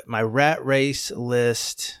 my rat race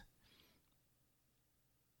list.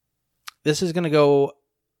 This is going to go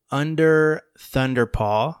under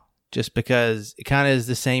Thunderpaw, just because it kind of is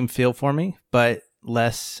the same feel for me, but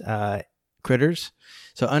less critters.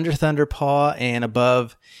 So under Thunderpaw and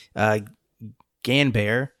above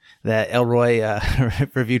Ganbear, that Elroy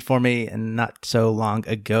reviewed for me not so long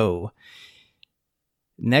ago.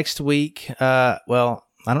 Next week, well,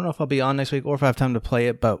 I don't know if I'll be on next week or if I have time to play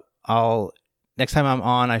it, but next time I'm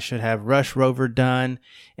on, I should have Rush Rover done,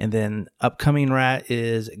 and then upcoming rat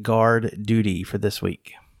is Guard Duty for this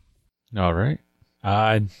week. All right.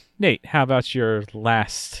 Nate, how about your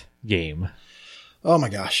last game? Oh my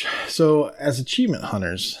gosh. So as achievement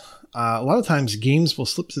hunters, a lot of times games will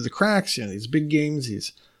slip through the cracks, these big games,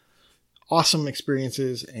 these awesome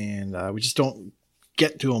experiences, and we just don't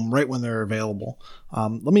get to them right when they're available.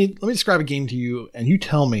 Let me describe a game to you, and you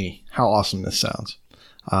tell me how awesome this sounds.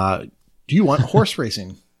 Do you want horse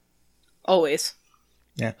racing? Always.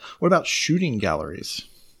 Yeah. What about shooting galleries?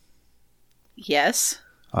 Yes.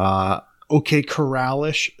 OK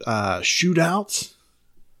Corralish shootouts.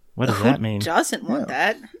 What does that mean? Doesn't want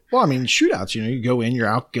that. Well, I mean, shootouts, you go in, you're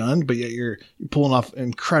outgunned, but yet you're pulling off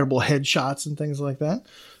incredible headshots and things like that.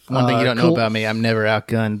 One thing you don't know about me, I'm never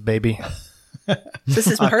outgunned, baby. This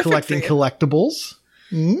is perfect collecting for you. collectibles.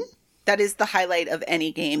 Mm-hmm. That is the highlight of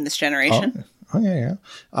any game this generation. Oh, yeah.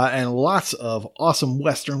 And lots of awesome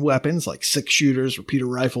Western weapons like 6-shooters, repeater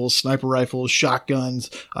rifles, sniper rifles, shotguns,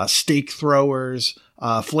 stake throwers,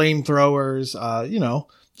 flamethrowers,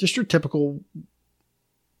 just your typical...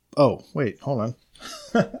 Oh, wait, hold on.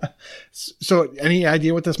 So any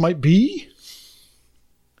idea what this might be?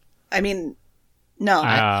 I mean, no.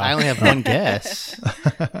 I only have one guess.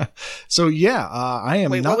 So yeah, I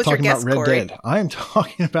am Wait, not what was your talking about guess, Red Corey? Dead. I am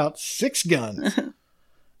talking about Six Guns.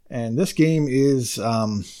 And this game is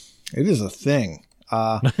it is a thing.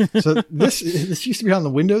 So this used to be on the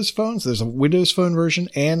Windows phones. There's a Windows Phone version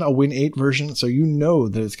and a Win 8 version, so you know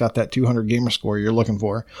that it's got that 200 gamer score you're looking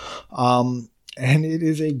for. And it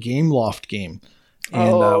is a Gameloft game.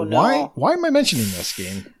 And no. why am I mentioning this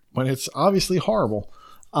game when it's obviously horrible?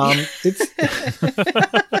 It's it's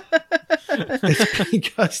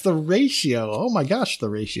because the ratio. Oh my gosh, the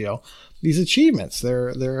ratio. These achievements,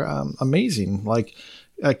 they're amazing. Like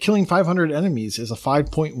killing 500 enemies is a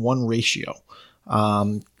 5.1 ratio.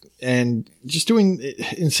 And just doing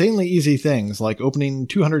insanely easy things like opening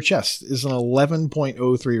 200 chests is an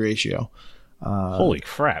 11.03 ratio. Holy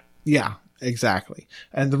crap. Yeah, exactly.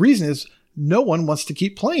 And the reason is no one wants to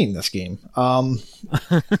keep playing this game.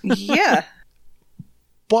 Yeah.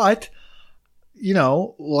 But, you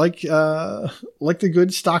know, like the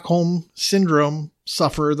good Stockholm Syndrome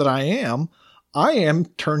sufferer that I am I'm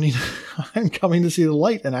coming to see the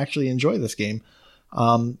light and actually enjoy this game.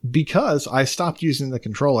 Because I stopped using the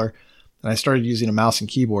controller and I started using a mouse and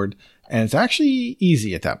keyboard, and it's actually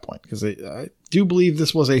easy at that point because I do believe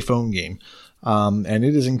this was a phone game. And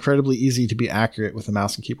it is incredibly easy to be accurate with a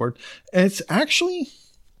mouse and keyboard. And it's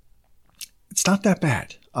not that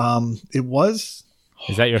bad. It was.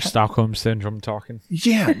 Is that your Stockholm Syndrome talking?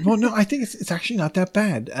 Yeah. Well, no, I think it's actually not that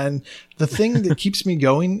bad. And the thing that keeps me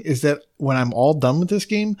going is that when I'm all done with this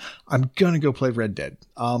game, I'm going to go play Red Dead.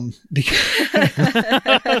 Because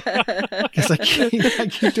I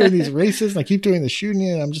keep doing these races and I keep doing the shooting,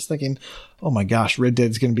 and I'm just thinking, oh my gosh, Red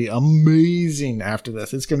Dead's going to be amazing after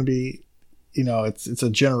this. It's going to be, it's a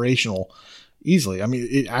generational, easily. I mean,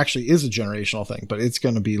 it actually is a generational thing, but it's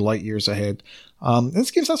going to be light years ahead. This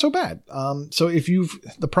game's not so bad. So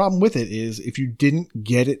the problem with it is if you didn't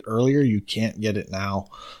get it earlier, you can't get it now.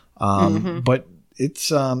 But it's,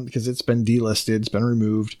 because it's been delisted, it's been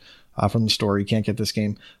removed, from the store. You can't get this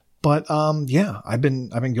game. But, yeah, I've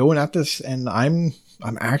been going at this and I'm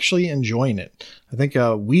actually enjoying it. I think,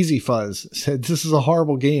 Wheezy Fuzz said, this is a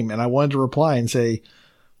horrible game. And I wanted to reply and say,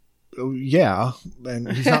 oh, yeah,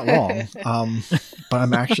 and he's not wrong. But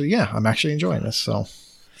I'm actually enjoying this. So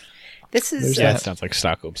it sounds like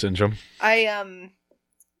Stockholm Syndrome. When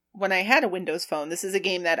I had a Windows phone, this is a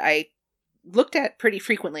game that I looked at pretty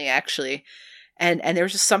frequently, actually, and there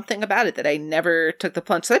was just something about it that I never took the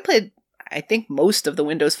plunge. So I played, I think, most of the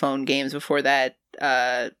Windows Phone games before that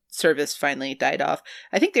service finally died off.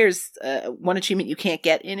 I think there's one achievement you can't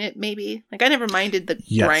get in it, maybe. Like, I never minded the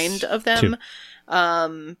grind of them.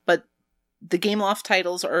 But the Gameloft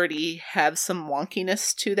titles already have some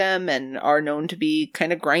wonkiness to them and are known to be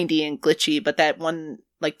kind of grindy and glitchy, but that one,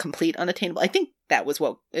 like, complete unattainable, I think that was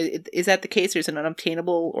is that the case? There's an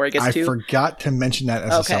unobtainable, or I guess two? I forgot to mention that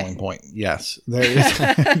as a selling point. Yes. There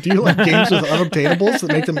is. Do you like games with unobtainables that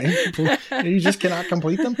make them incomplete? You just cannot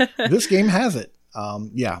complete them? This game has it.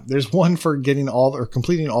 Yeah, there's one for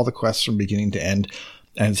completing all the quests from beginning to end,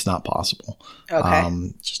 and it's not possible.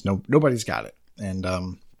 Okay. Just nobody's got it. And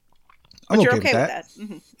I'm okay with that.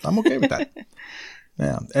 Mm-hmm. I'm okay with that.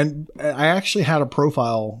 Yeah. And I actually had a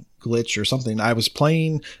profile glitch or something. I was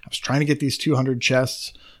trying to get these 200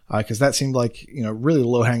 chests because that seemed like, really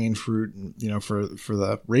low hanging fruit, for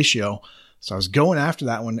the ratio. So I was going after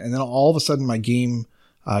that one. And then all of a sudden my game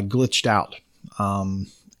glitched out.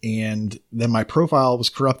 And then my profile was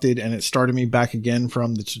corrupted and it started me back again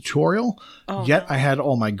from the tutorial. Yet I had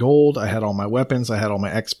all my gold, I had all my weapons, I had all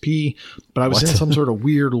my XP, but I was in some sort of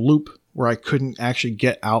weird loop where I couldn't actually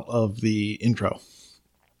get out of the intro.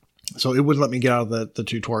 So it wouldn't let me get out of the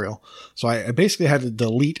tutorial. So I basically had to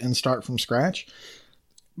delete and start from scratch.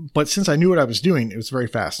 But since I knew what I was doing, it was very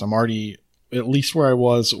fast. I'm already at least where I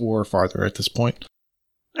was or farther at this point.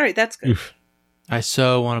 All right, that's good. Oof. I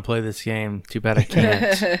so want to play this game. Too bad I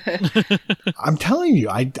can't. I'm telling you,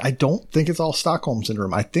 I don't think it's all Stockholm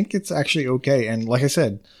Syndrome. I think it's actually okay. And like I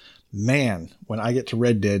said, man, when I get to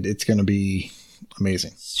Red Dead, it's going to be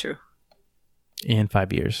amazing. It's true. In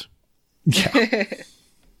 5 years. Yeah.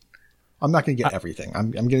 I'm not going to get everything.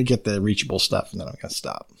 I'm going to get the reachable stuff, and then I'm going to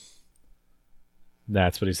stop.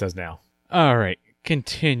 That's what he says now. All right,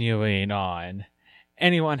 continuing on.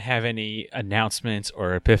 Anyone have any announcements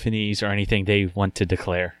or epiphanies or anything they want to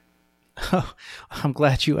declare? Oh, I'm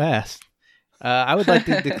glad you asked. I would like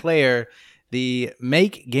to declare the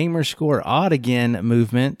Make Gamerscore Odd Again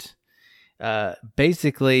movement.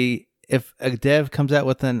 Basically, if a dev comes out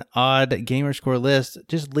with an odd Gamerscore list,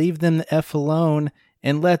 just leave them the F alone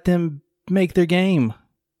and let them make their game.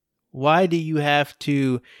 Why do you have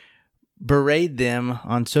to berate them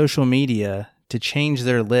on social media to change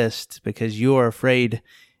their list because you are afraid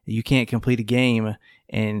you can't complete a game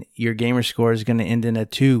and your gamer score is going to end in a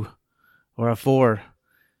 2 or a 4.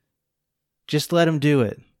 Just let them do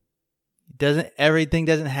it. Everything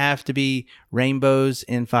doesn't have to be rainbows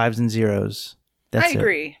and 5s and 0s. I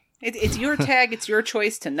agree. It's your tag. It's your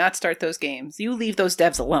choice to not start those games. You leave those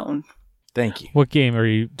devs alone. Thank you. What game are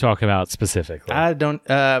you talking about specifically? I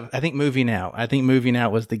think Moving Out. I think Moving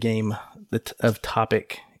Out was the game of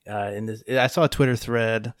topic. In this, I saw a Twitter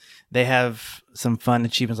thread. They have some fun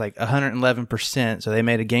achievements like 111%. So they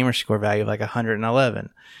made a gamer score value of like 111.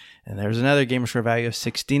 And there was another gamer score value of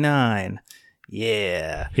 69.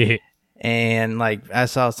 Yeah. And like I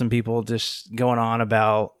saw some people just going on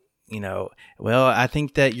about, well, I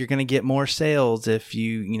think that you're going to get more sales if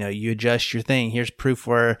you adjust your thing. Here's proof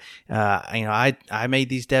where, I made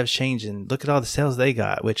these devs change and look at all the sales they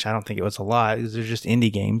got, which I don't think it was a lot because they're just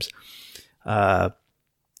indie games.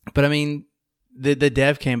 But I mean, the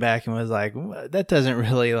dev came back and was like, that doesn't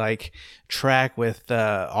really like track with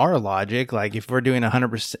our logic. Like if we're doing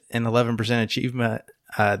 100% and 11% achievement,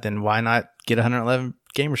 then why not get 111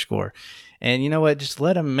 gamer score? And you know what? Just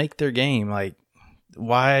let them make their game. Like,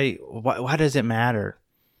 why does it matter?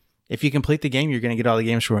 If you complete the game, you're going to get all the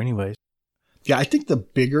gamer score anyways. Yeah, I think the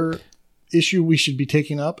bigger issue we should be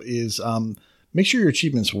taking up is make sure your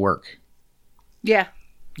achievements work. Yeah.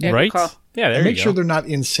 Right? Yeah, there you go. Make sure they're not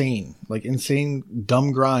insane, like insane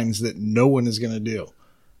dumb grinds that no one is going to do.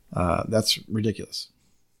 That's ridiculous.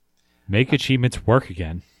 Make achievements work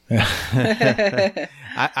again.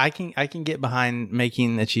 I can get behind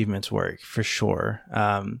making achievements work for sure.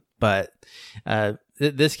 But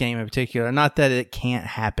this game in particular, not that it can't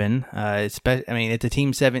happen. It's a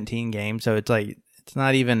Team 17 game, so it's like it's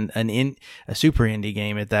not even a super indie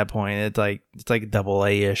game at that point. It's like double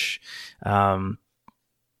A-ish.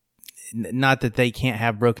 Not that they can't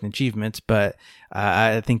have broken achievements, but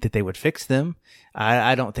I think that they would fix them.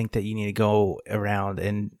 I don't think that you need to go around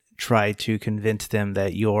and try to convince them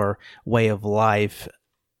that your way of life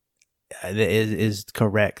is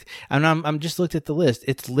correct. And I'm just looked at the list.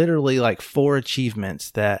 It's literally like 4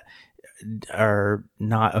 achievements that are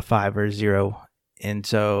not a 5 or 0. And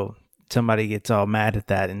so somebody gets all mad at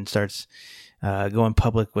that and starts going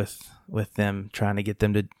public with them, trying to get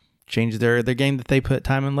them to change their game that they put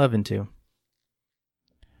time and love into.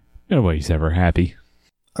 Nobody's ever happy.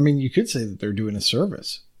 I mean, you could say that they're doing a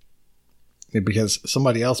service because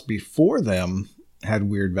somebody else before them had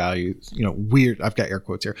weird values, I've got air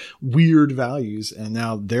quotes here, weird values. And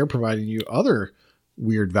now they're providing you other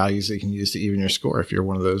weird values that you can use to even your score if you're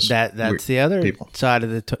one of those. That's the other people. Side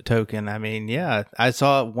of the token. I mean, yeah, I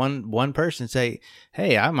saw one person say,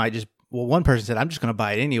 hey, one person said, I'm just going to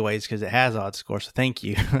buy it anyways because it has odd score, so thank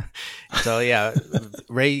you. So, yeah,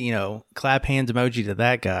 clap hands emoji to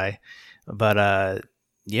that guy. But,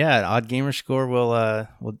 odd gamer score will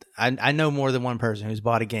I know more than one person who's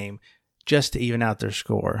bought a game just to even out their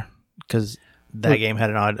score because that game had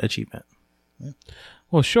an odd achievement. Yeah.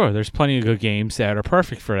 Well, sure, there's plenty of good games that are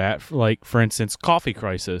perfect for that. Like, for instance, Coffee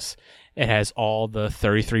Crisis. It has all the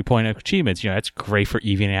 33-point achievements. That's great for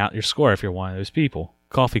evening out your score if you're one of those people.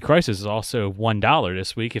 Coffee Crisis is also $1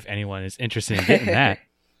 this week if anyone is interested in getting that.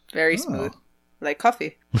 Very smooth. Like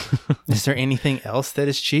coffee. Is there anything else that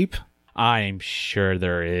is cheap? I'm sure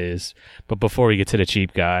there is. But before we get to the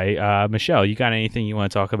cheap guy, Michelle, you got anything you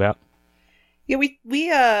want to talk about? Yeah, we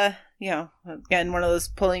again, one of those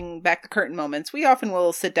pulling back the curtain moments. We often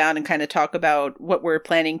will sit down and kind of talk about what we're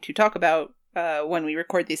planning to talk about when we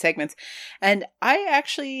record these segments. And I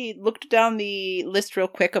actually looked down the list real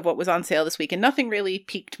quick of what was on sale this week, and nothing really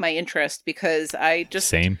piqued my interest because I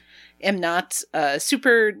just am not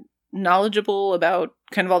super knowledgeable about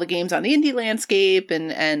kind of all the games on the indie landscape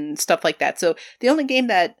and stuff like that. So the only game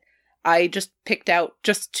that I just picked out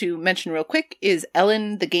just to mention real quick is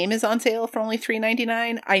Ellen. The game is on sale for only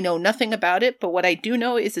 $3.99. I know nothing about it, but what I do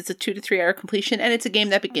know is it's a 2 to 3 hour completion, and it's a game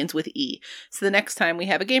that begins with E. So the next time we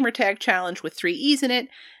have a gamer tag challenge with 3 E's in it,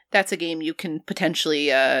 that's a game you can potentially,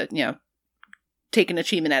 take an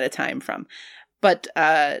achievement at a time from. But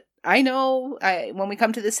I know when we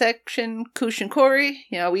come to this section, Kush and Corey,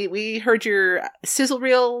 we heard your sizzle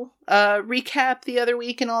reel recap the other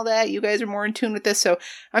week and all that. You guys are more in tune with this, so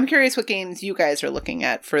I'm curious what games you guys are looking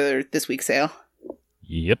at for this week's sale.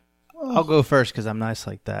 Yep. I'll go first because I'm nice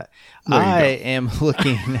like that. I am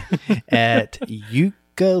looking at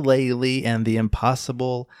Yooka-Laylee and the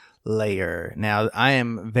Impossible Lair. Now, I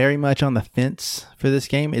am very much on the fence for this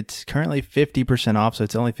game. It's currently 50% off, so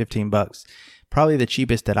it's only $15. Probably the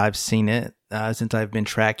cheapest that I've seen it since I've been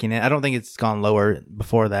tracking it. I don't think it's gone lower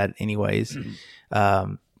before that anyways.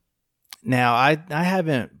 Now, I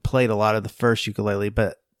haven't played a lot of the first ukulele,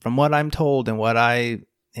 but from what I'm told and what I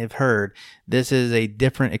have heard, this is a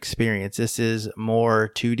different experience. This is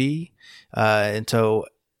more 2D. And so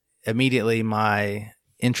immediately my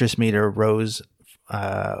interest meter rose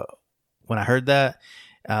when I heard that.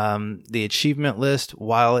 The achievement list,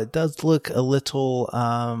 while it does look a little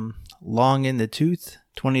long in the tooth,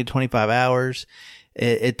 20 to 25 hours,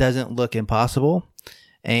 it doesn't look impossible.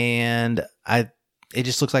 And it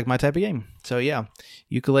just looks like my type of game. So yeah,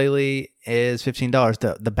 ukulele is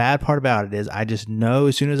 $15. The bad part about it is I just know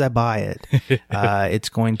as soon as I buy it, it's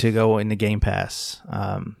going to go in the Game Pass.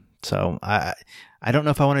 So I don't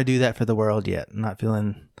know if I want to do that for the world yet. I'm not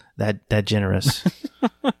feeling that generous.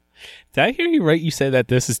 Did I hear you right? You said that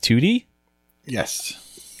this is 2D? Yes.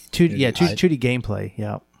 2D gameplay.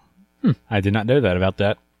 Yeah. I did not know that about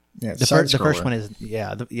that. Yeah, The first one is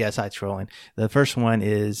side scrolling. The first one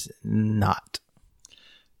is not.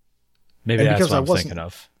 Maybe And that's because what I I'm wasn't- thinking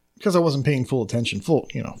of. Because I wasn't paying full attention, full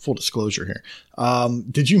disclosure here.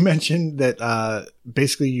 Did you mention that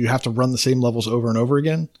basically you have to run the same levels over and over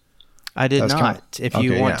again? I did That's not. kinda- If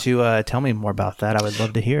you okay, want to tell me more about that, I would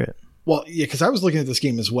love to hear it. Well, yeah, because I was looking at this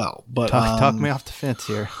game as well. But Talk me off the fence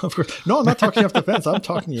here. Of course. No, I'm not talking you off the fence. I'm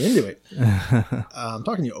talking you into it. I'm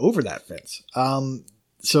talking you over that fence.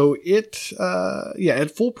 So it,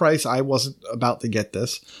 at full price, I wasn't about to get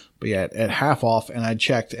this. But yeah, at half off, and I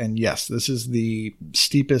checked, and yes, this is the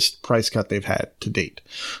steepest price cut they've had to date.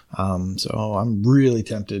 So I'm really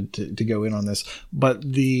tempted to go in on this. But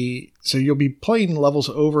so you'll be playing levels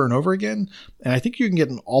over and over again, and I think you can get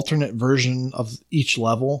an alternate version of each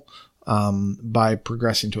level by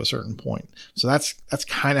progressing to a certain point. So that's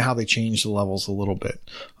kind of how they changed the levels a little bit.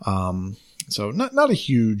 So not a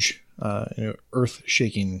huge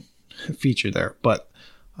earth-shaking feature there, but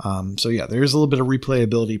so yeah, there's a little bit of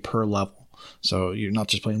replayability per level. So you're not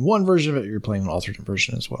just playing one version of it, you're playing an alternate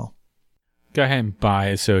version as well. Go ahead and buy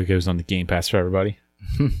it so it goes on the Game Pass for everybody.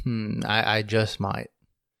 I just might.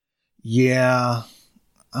 Yeah,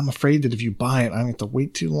 I'm afraid that if you buy it, I'm going to have to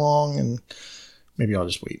wait too long, and maybe I'll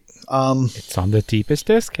just wait. It's on the deepest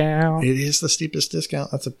discount. It is the steepest discount.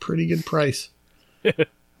 That's a pretty good price. I'm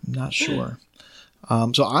not sure.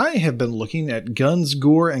 So I have been looking at Guns,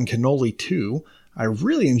 Gore, and Cannoli 2. I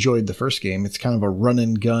really enjoyed the first game. It's kind of a run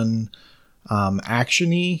and gun,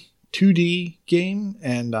 action-y 2D game,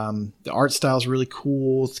 and the art style is really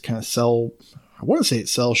cool. It's kind of I want to say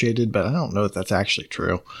it's cell shaded, but I don't know if that's actually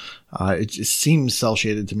true. It just seems cell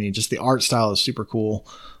shaded to me. Just the art style is super cool.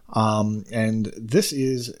 And this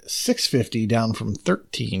is $6.50 down from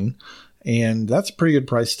 $13, and that's a pretty good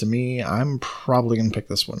price to me. I'm probably going to pick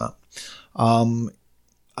this one up.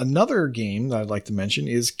 Another game that I'd like to mention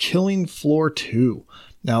is Killing Floor 2.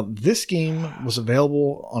 Now, this game was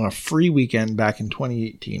available on a free weekend back in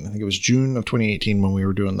 2018. I think it was June of 2018 when we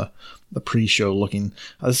were doing the pre-show looking.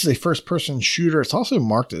 This is a first-person shooter. It's also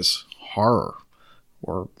marked as horror,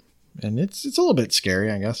 and it's a little bit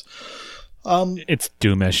scary, I guess. It's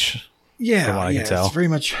Doomish. Yeah, I can tell. it's very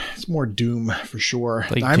much, it's more Doom for sure.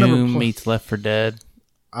 Like I Doom remember meets Left 4 Dead.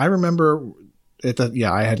 I remember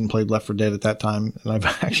I hadn't played Left 4 Dead at that time, and I've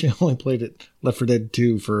actually only played Left 4 Dead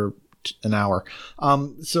 2 for an hour.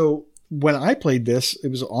 So when I played this, it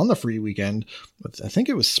was on the free weekend. I think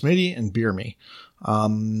it was Smitty and Beer Me.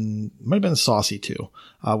 Might have been Saucy too.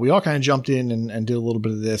 We all kind of jumped in and did a little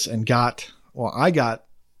bit of this and I got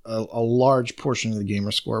a large portion of the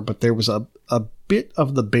gamer score, but there was a bit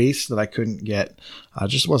of the base that I couldn't get.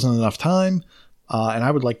 Just wasn't enough time. And I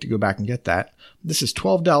would like to go back and get that. This is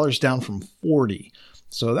 $12 down from $40.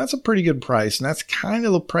 So that's a pretty good price. And that's kind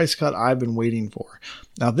of the price cut I've been waiting for.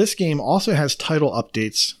 Now, this game also has title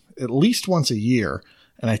updates at least once a year.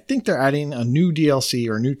 And I think they're adding a new DLC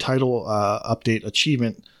or a new title update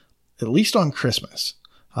achievement at least on Christmas.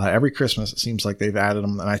 Every Christmas, it seems like they've added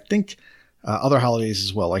them. And I think other holidays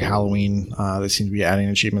as well, like Halloween, they seem to be adding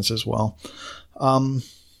achievements as well.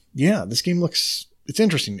 Yeah, this game it's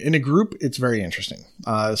interesting. In a group, it's very interesting.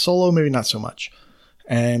 Solo, maybe not so much.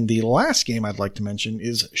 And the last game I'd like to mention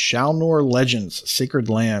is Shalnor Legends, Sacred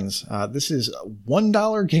Lands. This is a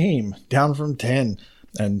 $1 game, down from 10.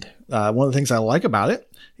 And one of the things I like about it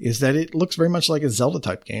is that it looks very much like a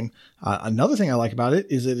Zelda-type game. Another thing I like about it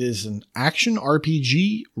is an action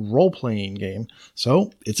RPG role-playing game.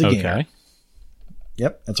 So it's a gainer.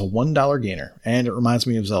 Yep, it's a $1 gainer. And it reminds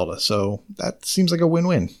me of Zelda. So that seems like a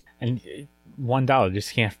win-win. And $1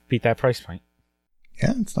 just can't beat that price point.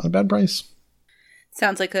 Yeah, it's not a bad price.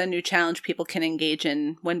 Sounds like a new challenge people can engage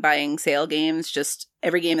in when buying sale games. Just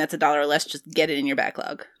every game that's $1 or less, just get it in your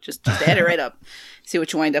backlog. Just add it right up. See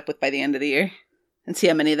what you wind up with by the end of the year. And see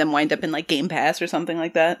how many of them wind up in like Game Pass or something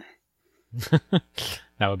like that.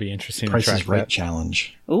 That would be interesting. Price to track is Right that.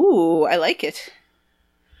 challenge. Ooh, I like it.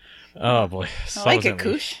 Oh boy, I like it,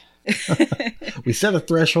 Koosh. We set a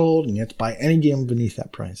threshold, and you have to buy any game beneath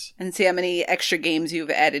that price. And see how many extra games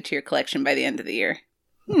you've added to your collection by the end of the year.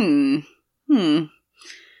 I don't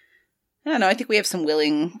know. I think we have some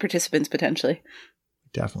willing participants potentially.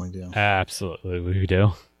 Definitely do. Absolutely, we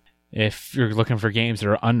do. If you're looking for games that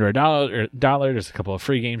are under $1, there's a couple of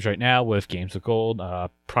free games right now with Games of Gold,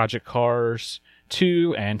 Project Cars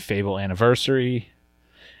 2, and Fable Anniversary.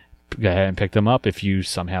 Go ahead and pick them up if you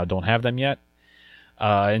somehow don't have them yet.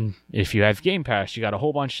 And if you have Game Pass, you got a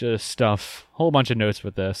whole bunch of stuff, whole bunch of notes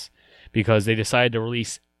with this, because they decided to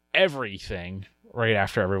release everything right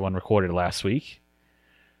after everyone recorded last week.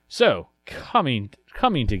 So, coming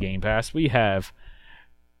to Game Pass, we have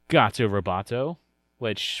Gato Roboto,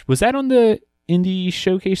 which, was that on the indie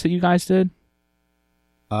showcase that you guys did?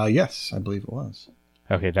 Yes, I believe it was.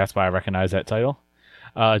 Okay, that's why I recognize that title.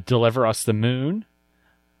 Deliver Us the Moon,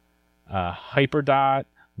 Hyperdot,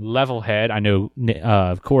 Levelhead. I know,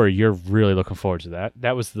 Corey, you're really looking forward to that.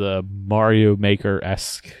 That was the Mario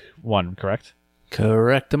Maker-esque one, correct?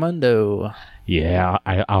 Correctamundo. Yeah,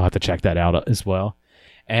 I'll have to check that out as well.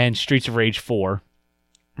 And Streets of Rage 4.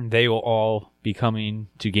 They will all be coming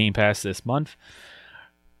to Game Pass this month.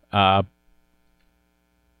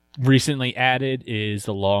 Recently added is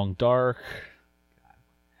The Long Dark,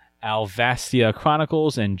 Alvastia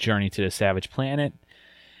Chronicles, and Journey to the Savage Planet.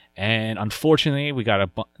 And unfortunately, we got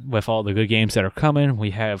with all the good games that are coming,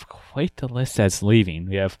 we have quite the list that's leaving.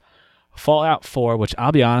 We have Fallout 4, which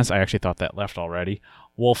I'll be honest, I actually thought that left already.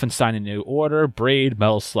 Wolfenstein: A New Order, Braid,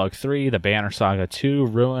 Metal Slug 3, The Banner Saga 2,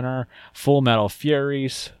 Ruiner, Full Metal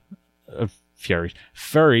Furries,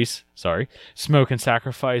 Smoke and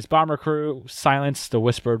Sacrifice, Bomber Crew, Silence, The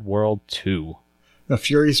Whispered World 2. The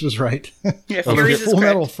Furies was right. Yeah, Furies is Full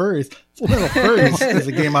correct. Metal Furries. Full Metal Furries is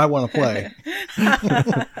a game I want to play.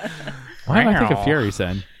 Why am I thinking Furies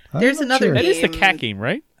then? There's I'm not another That game. is the cat game,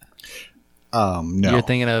 right? No. You're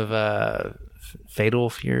thinking of Fatal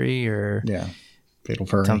Fury or Yeah. Fatal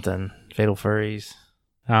Fury. something. Fatal Furries.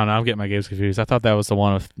 I don't know. I'm getting my games confused. I thought that was the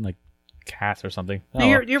one with like cats or something. No,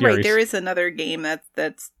 you're right. There is another game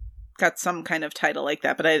that's got some kind of title like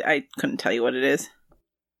that, but I couldn't tell you what it is.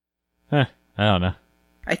 I don't know.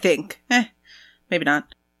 I think. Maybe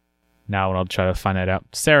not. Now I'll try to find that out.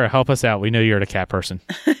 Sarah, help us out. We know you're the cat person.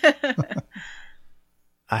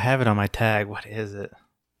 I have it on my tag. What is it?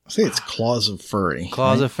 I say it's Claws of Furry.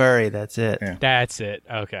 Claws right? of Furry. That's it. Yeah. That's it.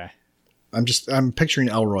 Okay. I'm picturing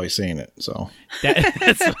Elroy saying it, so.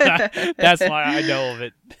 That's why I know of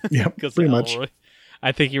it. Yep, pretty much.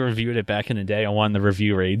 I think you reviewed it back in the day on one of the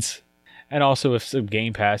review raids. And also with some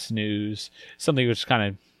Game Pass news, something which kind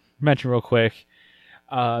of mentioned real quick.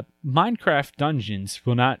 Minecraft Dungeons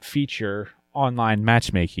will not feature online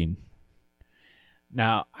matchmaking.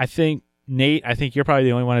 Now, I think, Nate, you're probably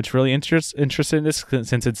the only one that's really interested in this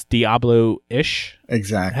since it's Diablo-ish.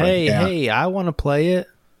 Exactly. Hey, I want to play it.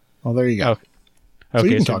 Oh, there you go. Okay, So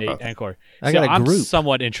you can so talk Nate about that. and Corey. I got a I'm group.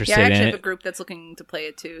 somewhat interested Yeah, I actually in have a it. group that's looking to play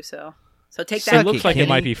it too, so take So It that. looks like it Kenny,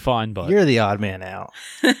 might be fun, but You're the odd man out.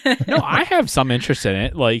 no, I have some interest in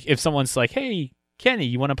it. Like if someone's like, "Hey, Kenny,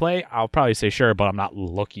 you want to play?" I'll probably say sure, but I'm not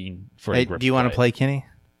looking for. Hey, a group do you want to play, Kenny?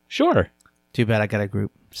 Sure. Too bad I got a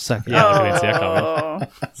group. Suck it. Yeah, I didn't see that coming.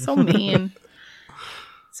 So mean.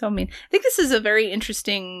 So mean. I think this is a very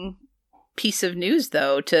interesting piece of news,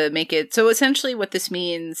 though, to make it. So essentially what this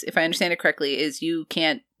means, if I understand it correctly, is you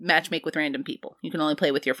can't matchmake with random people. You can only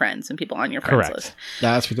play with your friends and people on your friends Correct. list.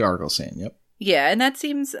 That's what the article's saying. Yep. Yeah, and that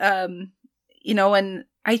seems, and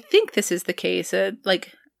I think this is the case.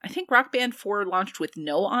 I think Rock Band 4 launched with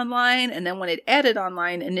no online, and then when it added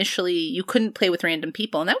online, initially you couldn't play with random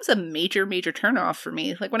people, and that was a major, major turnoff for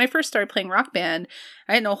me. Like when I first started playing Rock Band,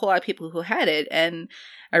 I didn't know a whole lot of people who had it, and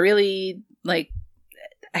I really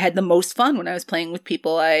I had the most fun when I was playing with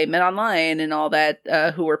people I met online and all that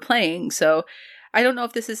who were playing. So I don't know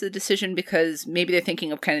if this is a decision because maybe they're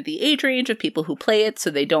thinking of kind of the age range of people who play it, so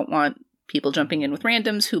they don't want people jumping in with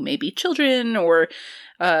randoms who may be children, or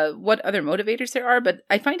what other motivators there are. But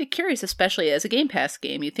I find it curious, especially as a Game Pass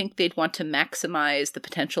game. You think they'd want to maximize the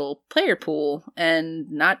potential player pool, and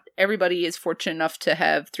not everybody is fortunate enough to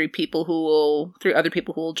have three other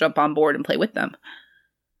people who will jump on board and play with them.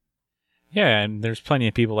 Yeah, and there's plenty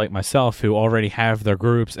of people like myself who already have their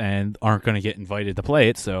groups and aren't going to get invited to play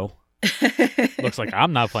it. So looks like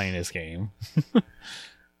I'm not playing this game.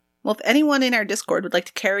 Well, if anyone in our Discord would like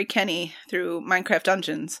to carry Kenny through Minecraft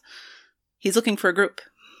Dungeons, he's looking for a group.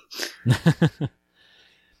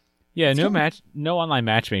 Yeah, no online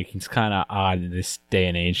matchmaking is kind of odd in this day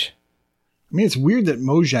and age. I mean, it's weird that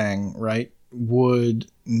Mojang, right, would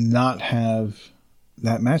not have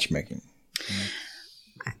that matchmaking.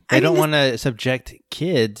 They don't want to subject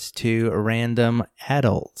kids to random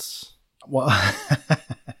adults. Well,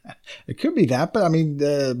 it could be that, but I mean,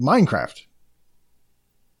 Minecraft,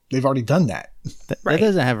 they've already done that. That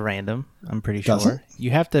doesn't have random, I'm pretty sure. Doesn't?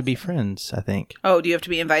 You have to be friends, I think. Oh, do you have to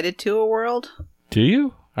be invited to a world? Do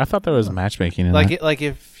you? I thought there was matchmaking in that. Like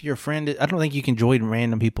if your friend, I don't think you can join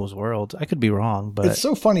random people's worlds. I could be wrong, but It's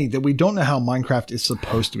so funny that we don't know how Minecraft is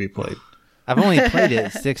supposed to be played. I've only played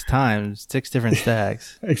it 6 times, 6 different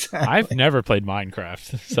stacks. Exactly. I've never played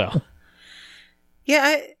Minecraft, so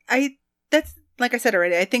Yeah, I that's like I said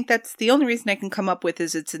already, I think that's the only reason I can come up with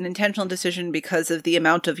is it's an intentional decision because of the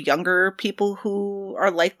amount of younger people who are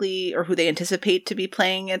likely or who they anticipate to be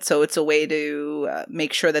playing it. So it's a way to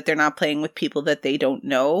make sure that they're not playing with people that they don't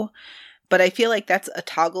know. But I feel like that's a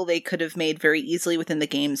toggle they could have made very easily within the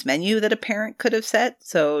game's menu that a parent could have set.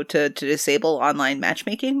 So to disable online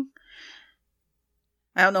matchmaking.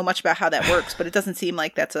 I don't know much about how that works, but it doesn't seem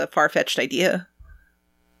like that's a far-fetched idea.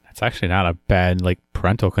 that's actually not a bad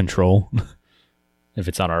parental control if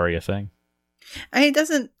it's not already a thing. It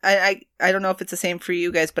doesn't. I don't know if it's the same for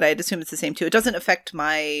you guys, but I'd assume it's the same too. It doesn't affect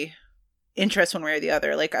my interest one way or the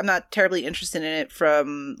other. Like, I'm not terribly interested in it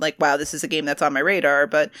from wow, this is a game that's on my radar,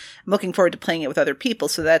 but I'm looking forward to playing it with other people.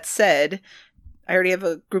 So that said, I already have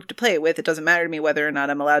a group to play it with. It doesn't matter to me whether or not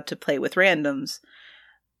I'm allowed to play with randoms.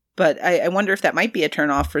 But I wonder if that might be a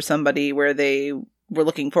turnoff for somebody where they were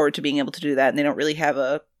looking forward to being able to do that and they don't really have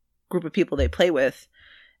a group of people they play with.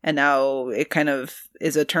 And now it kind of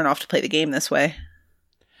is a turnoff to play the game this way.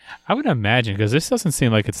 I would imagine, because this doesn't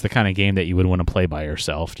seem like it's the kind of game that you would want to play by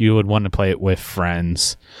yourself. You would want to play it with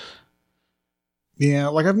friends. Yeah,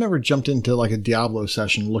 I've never jumped into a Diablo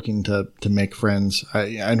session looking to make friends.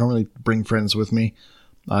 I normally bring friends with me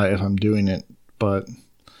if I'm doing it. But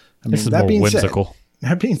I mean, This is more whimsical.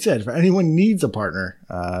 That being said, if anyone needs a partner,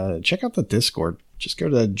 check out the Discord. Just go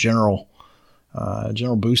to general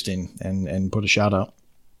boosting and put a shout out.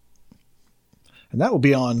 And that will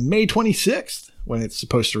be on May 26th when it's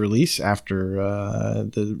supposed to release after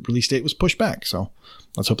the release date was pushed back. So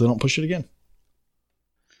let's hope they don't push it again.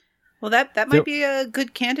 Well, that might be a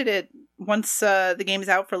good candidate once the game is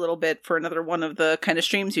out for a little bit for another one of the kind of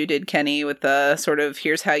streams you did, Kenny, with the sort of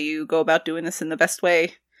here's how you go about doing this in the best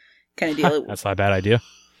way kind of deal. That's not a bad idea.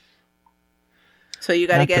 So you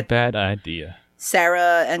got to get a bad idea.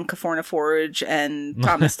 Sarah and Caforna Forge and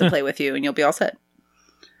Thomas to play with you, and you'll be all set.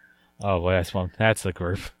 Oh, boy, that's the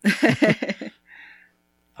group.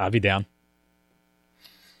 I'll be down.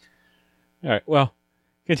 All right, well,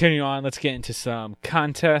 continue on. Let's get into some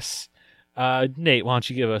contests. Nate, why don't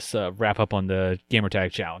you give us a wrap up on the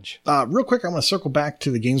Gamertag Challenge? Real quick, I'm going to circle back to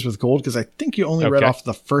the games with gold because I think you only read off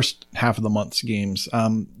the first half of the month's games.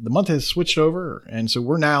 The month has switched over, and so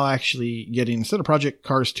we're now actually getting, instead of Project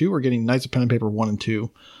Cars 2, we're getting Knights of Pen and Paper 1 and 2.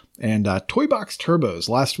 And Toy Box Turbos.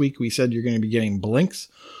 Last week we said you're going to be getting Blinks.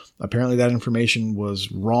 Apparently that information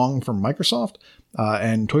was wrong from Microsoft.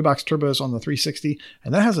 And Toy Box Turbos on the 360.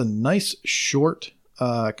 And that has a nice short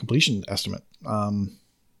completion estimate.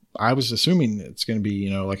 I was assuming it's going to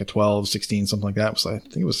be, a 12, 16, something like that. I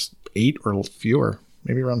think it was 8 or fewer,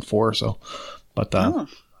 maybe around 4 or so. But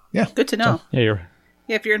yeah. Good to know. So, yeah,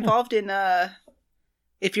 if you're involved in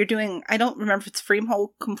if you're doing, I don't remember if it's Freemhole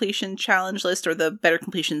Completion Challenge list or the Better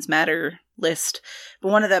Completions Matter list,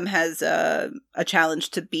 but one of them has a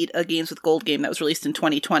challenge to beat a Games with Gold game that was released in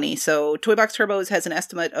 2020. So Toy Box Turbos has an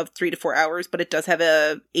estimate of 3 to 4 hours, but it does have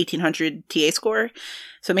a 1800 TA score.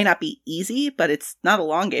 So it may not be easy, but it's not a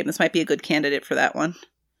long game. This might be a good candidate for that one.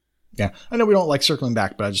 Yeah. I know we don't like circling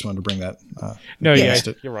back, but I just wanted to bring that.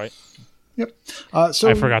 You're right. Yep. So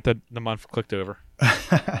I forgot that the month clicked over.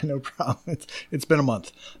 No problem. It's been a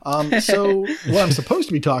month. So what I'm supposed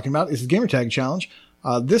to be talking about is the Gamertag Challenge.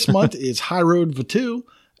 This month is High Road Vatu,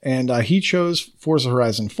 and he chose Forza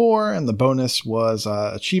Horizon 4, and the bonus was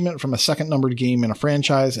achievement from a second numbered game in a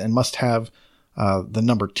franchise and must have the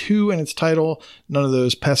number 2 in its title. None of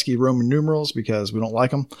those pesky Roman numerals because we don't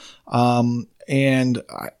like them.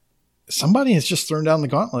 Somebody has just thrown down the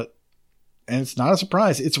gauntlet, and it's not a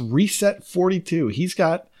surprise. It's Reset 42. He's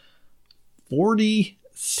got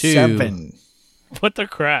 47. What the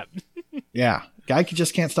crap? Yeah. Guy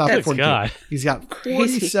just can't stop at 42. God. He's got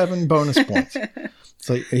 47 bonus points.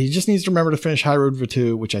 So he just needs to remember to finish High Road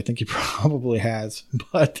Vatu, which I think he probably has.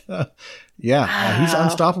 But he's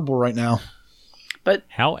unstoppable right now. But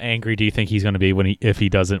how angry do you think he's going to be if he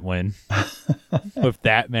doesn't win with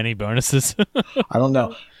that many bonuses? I don't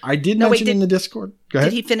know. I did mention in the Discord. Go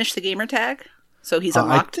ahead. Did he finish the gamer tag? So he's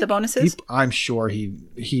unlocked the bonuses? I'm sure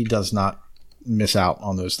he does not miss out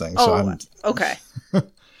on those things. Oh, okay.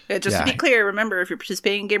 Just to Yeah. be clear, remember, if you're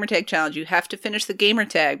participating in Gamertag Challenge, you have to finish the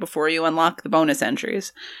Gamertag before you unlock the bonus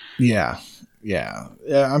entries. Yeah.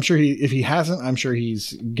 I'm sure if he hasn't, I'm sure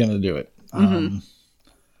he's gonna do it.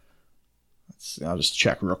 I'll just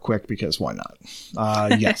check real quick because why not?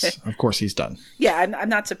 Yes, of course he's done. Yeah, I'm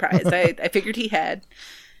not surprised. I figured he had.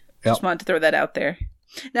 Just wanted to throw that out there.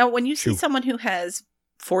 Now, when you see someone who has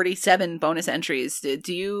 47 bonus entries,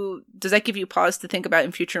 does that give you pause to think about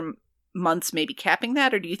in future months maybe capping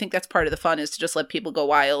that, or do you think that's part of the fun is to just let people go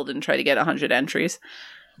wild and try to get 100 entries?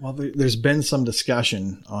 Well, there's been some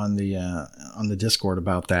discussion on the Discord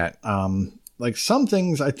about that. Like some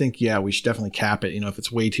things, I think, yeah, we should definitely cap it. if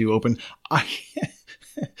it's way too open. I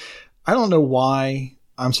don't know why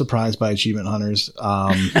I'm surprised by achievement hunters.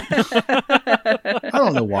 I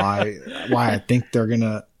don't know why I think they're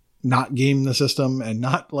gonna not game the system and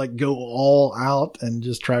not like go all out and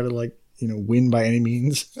just try to like win by any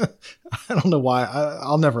means. I don't know why.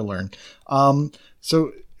 I'll never learn.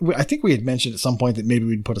 So I think we had mentioned at some point that maybe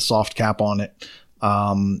we'd put a soft cap on it.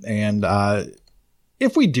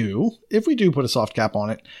 If we do put a soft cap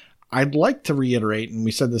on it, I'd like to reiterate, and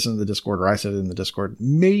we said this in the Discord, or I said it in the Discord,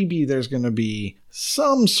 maybe there's going to be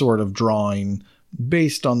some sort of drawing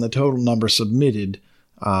based on the total number submitted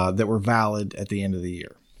that were valid at the end of the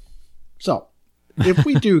year. So if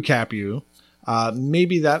we do cap you,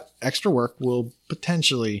 maybe that extra work will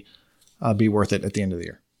potentially be worth it at the end of the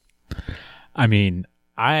year. I mean,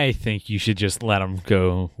 I think you should just let them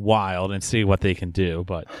go wild and see what they can do,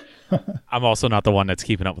 but I'm also not the one that's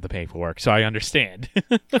keeping up with the paperwork, so I understand.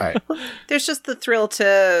 All right. There's just the thrill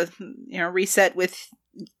to reset with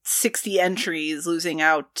 60 entries, losing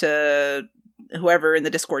out to whoever in the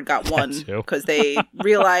Discord got one because they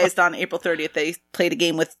realized on April 30th they played a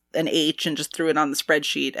game with an H and just threw it on the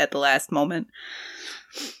spreadsheet at the last moment.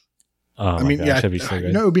 Oh, I mean, gosh, that'd be so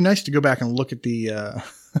good. it would be nice to go back and look at the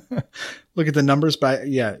numbers. But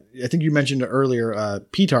yeah, I think you mentioned earlier,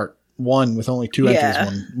 P-Tart won with only 2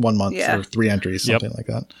 entries one month, or 3 entries, something like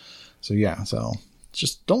that. So yeah,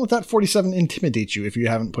 just don't let that 47 intimidate you if you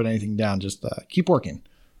haven't put anything down. Just keep working.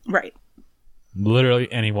 Right.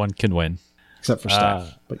 Literally anyone can win. Except for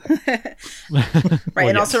staff. Right.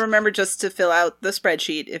 And also remember just to fill out the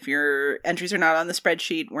spreadsheet. If your entries are not on the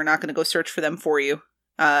spreadsheet, we're not going to go search for them for you.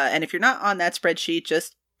 And if you're not on that spreadsheet,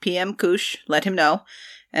 just PM Koosh, let him know.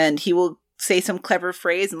 And he will say some clever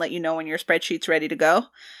phrase and let you know when your spreadsheet's ready to go.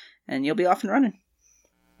 And you'll be off and running.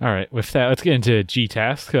 All right. With that, let's get into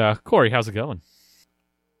G-Task. Corey, how's it going?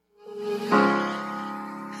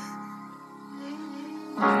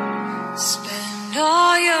 Spend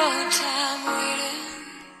all your time waiting.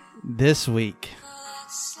 This week,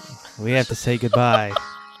 we have to say goodbye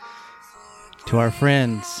to our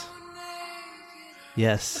friends.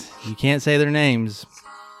 Yes, you can't say their names,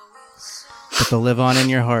 but they'll live on in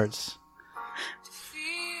your hearts.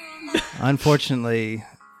 Unfortunately,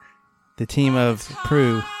 the team of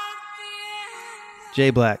Prue, J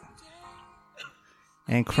Black,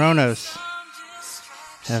 and Kronos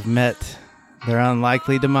have met their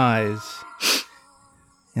unlikely demise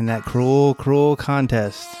in that cruel, cruel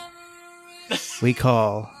contest we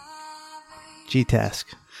call G-Task.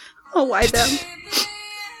 Oh, why them?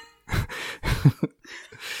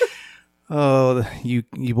 Oh, you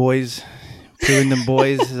boys, Prue and them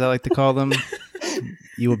boys, as I like to call them,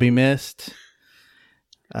 you will be missed.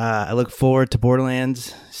 I look forward to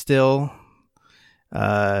Borderlands still.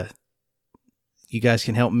 You guys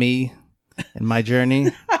can help me in my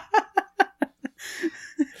journey.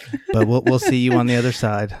 But we'll see you on the other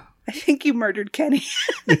side. I think you murdered Kenny.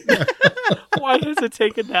 Why has it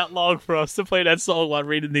taken that long for us to play that song while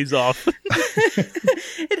reading these off?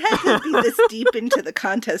 It had to be this deep into the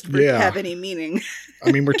contest for it to have any meaning.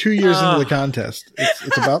 I mean, we're 2 years into the contest.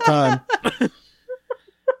 It's about time.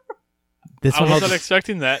 I wasn't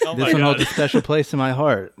expecting that. Oh this one holds a special place in my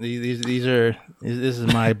heart. This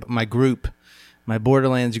is my group, my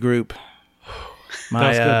Borderlands group,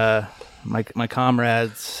 my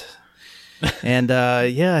comrades. And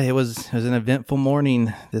it was an eventful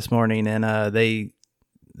morning this morning, and they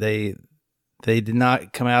did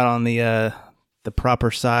not come out on the proper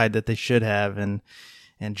side that they should have, and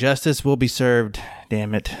justice will be served.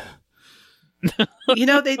 Damn it!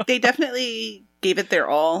 They definitely gave it their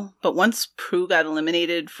all, but once Prue got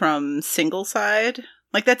eliminated from single side,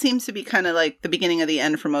 like that seems to be kind of like the beginning of the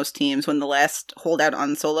end for most teams when the last holdout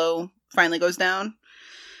on solo finally goes down.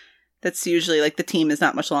 That's usually like the team is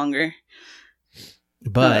not much longer.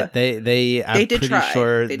 But I'm pretty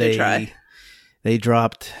sure they did try. They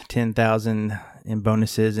dropped 10,000 in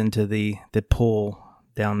bonuses into the pool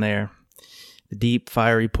down there the deep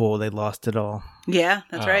fiery pool, they lost it all. Yeah,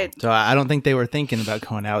 that's right. So I don't think they were thinking about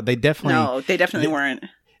going out. They definitely weren't.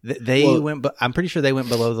 They went, but I'm pretty sure they went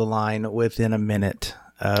below the line within a minute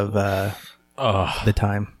of the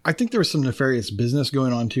time. I think there was some nefarious business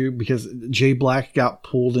going on too, because Jay Black got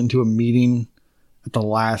pulled into a meeting at the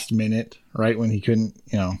last minute, right when he couldn't,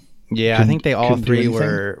 Yeah, I think they all three do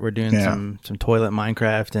were doing some toilet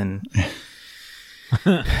Minecraft and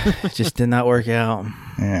it just did not work out.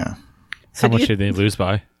 Yeah. How much did they lose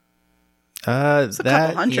by?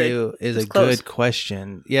 That hundred. is It's a close. good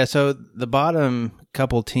question. Yeah, so the bottom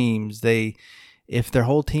couple teams, if their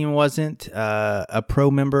whole team wasn't a pro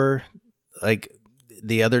member, like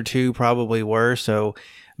the other two probably were. So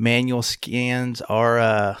manual scans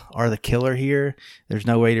are the killer here. There's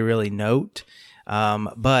no way to really note.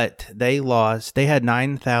 But they lost. They had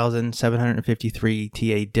 9,753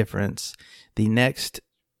 TA difference. The next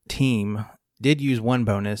team did use one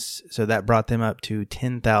bonus, so that brought them up to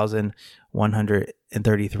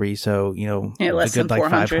 10,133. So, less than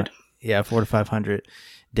 400. 400 to 500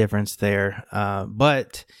 difference there.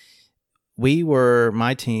 But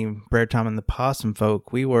my team, Brer Tom and the Possum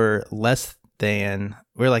Folk, we were like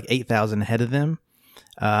 8,000 ahead of them.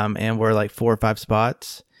 And we're like 4 or 5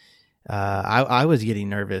 spots. I was getting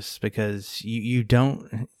nervous because you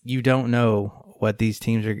don't know what these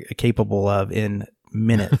teams are capable of in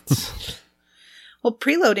minutes. Well,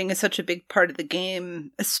 preloading is such a big part of the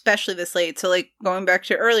game, especially this late. So, like, going back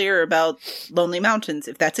to earlier about Lonely Mountains,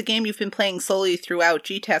 if that's a game you've been playing solely throughout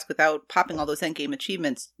G-Task without popping all those endgame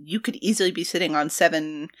achievements, you could easily be sitting on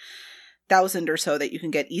 7,000 or so that you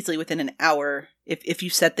can get easily within an hour if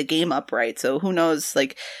you set the game up right. So who knows,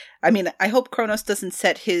 I hope Kronos doesn't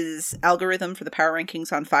set his algorithm for the power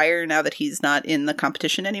rankings on fire now that he's not in the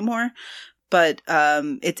competition anymore. But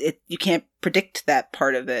you can't predict that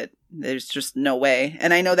part of it. There's just no way.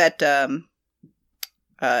 And I know that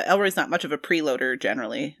Elroy's not much of a preloader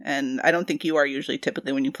generally, and I don't think you are usually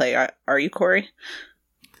typically when you play. Are you, Corey?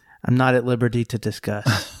 I'm not at liberty to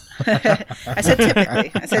discuss. I said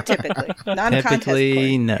typically. Non-contest.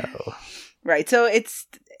 Typically, no. Right. So it's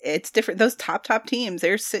different. Those top teams,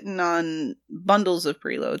 they're sitting on bundles of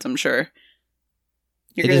preloads, I'm sure.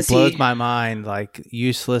 It just blows my mind, like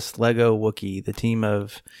useless Lego Wookiee, the team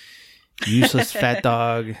of useless Fat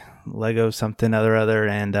Dog, Lego something other,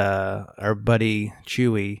 and our buddy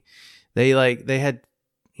Chewie. They had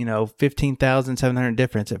 15,700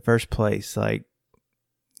 difference at first place. Like,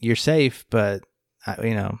 you're safe, but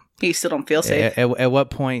you still don't feel safe. At what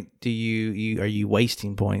point are you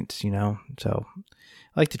wasting points? So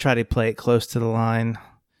I like to try to play it close to the line.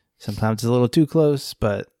 Sometimes it's a little too close,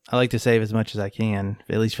 but I like to save as much as I can,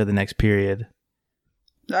 at least for the next period.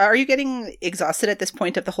 Are you getting exhausted at this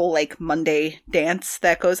point of the whole Monday dance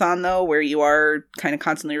that goes on though, where you are kind of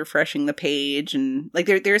constantly refreshing the page and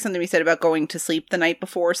there's something we said about going to sleep the night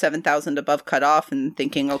before 7,000 above cutoff and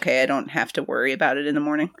thinking, okay, I don't have to worry about it in the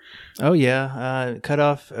morning. Oh yeah,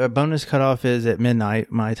 bonus cutoff is at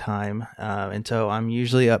midnight my time, and so I'm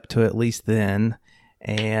usually up to at least then,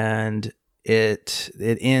 and it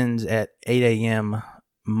ends at 8 a.m.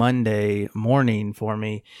 Monday morning for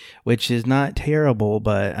me, which is not terrible,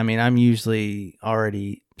 but I'm usually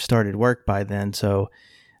already started work by then, so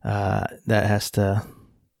that has to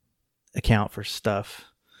account for stuff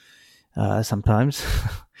sometimes.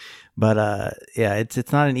 But yeah,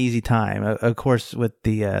 it's not an easy time. Of course, with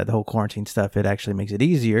the whole quarantine stuff, it actually makes it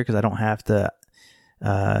easier because I don't have to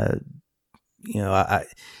I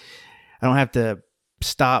don't have to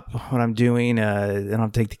stop what I'm doing. I don't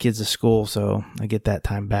have to take the kids to school, so I get that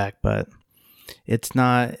time back. But it's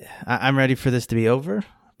not. I'm ready for this to be over,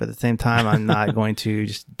 but at the same time, I'm not going to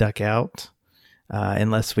just duck out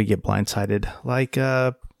unless we get blindsided, like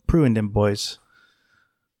Prue and them boys.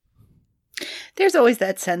 There's always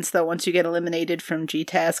that sense, though, once you get eliminated from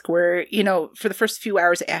G-Task where, for the first few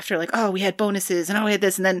hours after, we had bonuses and we had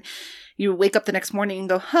this, and then you wake up the next morning and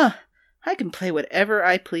go, I can play whatever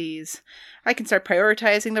I please. I can start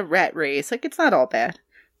prioritizing the rat race. It's not all bad.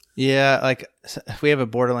 Yeah, we have a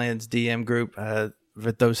Borderlands DM group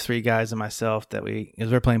with those 3 guys and myself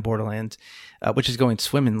because we're playing Borderlands, which is going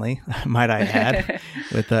swimmingly, might I add,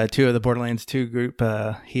 with 2 of the Borderlands 2 group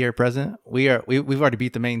here present. We've already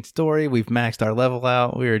beat the main story. We've maxed our level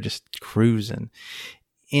out. We were just cruising.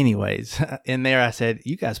 Anyways, in there I said,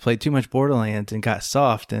 you guys played too much Borderlands and got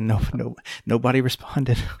soft, and nobody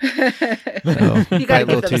responded. So, you got to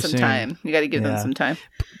give them some time. You got to give them some time.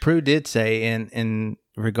 Prue did say in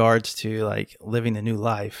regards to living a new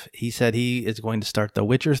life, he said he is going to start The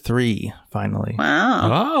Witcher 3 finally.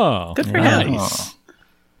 Wow. Oh, good for him. Nice.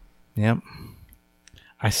 Yep.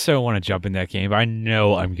 I so want to jump in that game, but I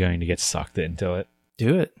know I'm going to get sucked into it.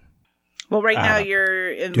 Do it. Well, right now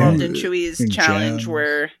you're involved in Dude, Chewy's in challenge Gems.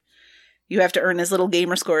 where you have to earn as little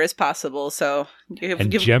gamer score as possible. So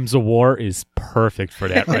And Gems of War is perfect for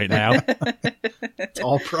that right now. It's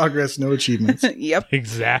all progress, no achievements. Yep.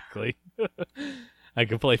 Exactly. I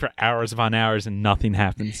could play for hours upon hours and nothing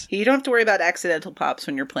happens. You don't have to worry about accidental pops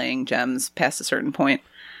when you're playing Gems past a certain point.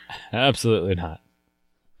 Absolutely not.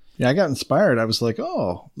 Yeah, I got inspired. I was like,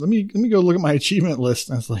 oh, let me go look at my achievement list.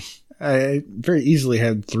 And I was like, I very easily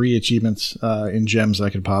had 3 achievements in Gems I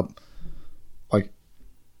could pop. Like,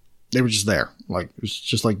 they were just there. Like, it was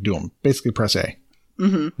just like do them. Basically, press A.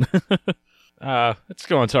 Mm-hmm. Let's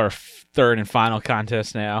go into our third and final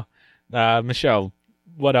contest now. Michelle,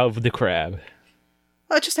 what of the crab?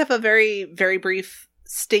 I'll just have a very, very brief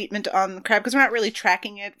statement on the crab because we're not really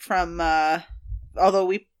tracking it from, although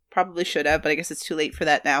we probably should have, but I guess it's too late for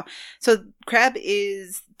that now. So crab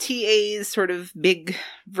is TA's sort of big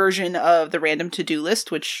version of the random to-do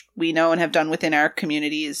list, which we know and have done within our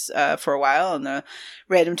communities for a while. And the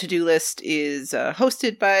random to-do list is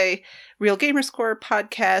hosted by Real Gamerscore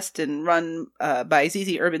podcast and run by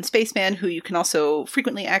ZZ Urban Spaceman, who you can also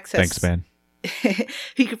frequently access. Thanks, man.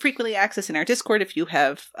 You can frequently access in our Discord if you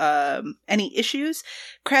have any issues.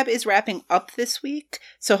 Crab is wrapping up this week,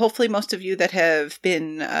 so hopefully most of you that have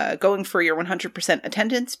been going for your 100%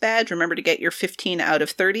 attendance badge, remember to get your 15 out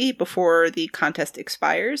of 30 before the contest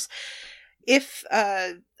expires. If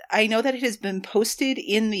I know that it has been posted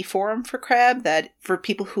in the forum for Crab that for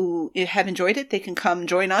people who have enjoyed it, they can come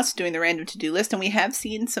join us doing the random to-do list. And we have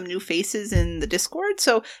seen some new faces in the Discord.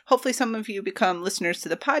 So hopefully some of you become listeners to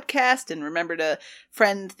the podcast and remember to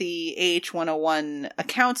friend the AH101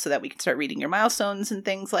 account so that we can start reading your milestones and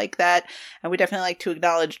things like that. And we definitely like to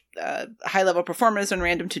acknowledge high-level performers on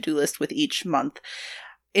random to-do list with each month.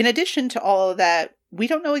 In addition to all of that, we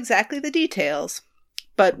don't know exactly the details,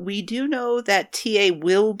 but we do know that TA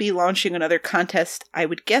will be launching another contest, I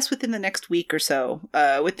would guess within the next week or so.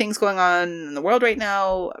 With things going on in the world right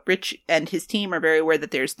now, Rich and his team are very aware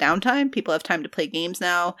that there's downtime. People have time to play games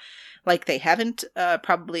now like they haven't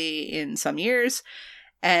probably in some years.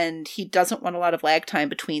 And he doesn't want a lot of lag time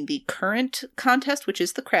between the current contest, which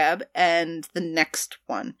is the crab, and the next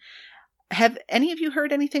one. Have any of you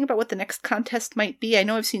heard anything about what the next contest might be? I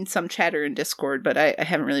know I've seen some chatter in Discord, but I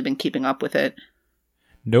haven't really been keeping up with it.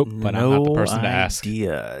 Nope, but I'm not the person to ask.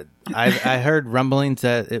 I heard rumblings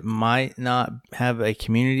that it might not have a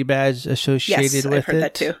community badge associated yes, with I've heard it.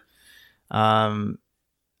 that too.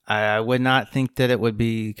 I would not think that it would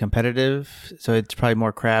be competitive, so it's probably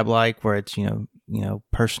more crab-like, where it's you know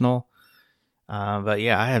personal. But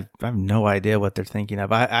yeah, I have no idea what they're thinking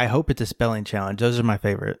of. I hope it's a spelling challenge. Those are my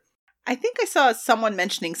favorite. I think I saw someone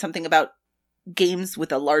mentioning something about games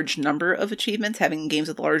with a large number of achievements, having games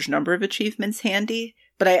with a large number of achievements handy,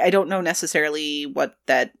 but I don't know necessarily what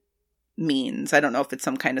that means. I don't know if it's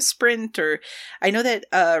some kind of sprint, or I know that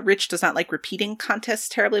Rich does not like repeating contests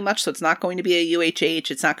terribly much, so it's not going to be a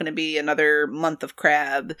UHH, it's not going to be another month of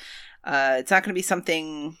crab, it's not going to be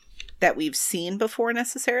something that we've seen before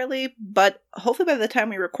necessarily, but hopefully by the time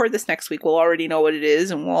we record this next week, we'll already know what it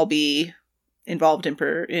is, and we'll all be involved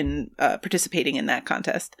in participating in that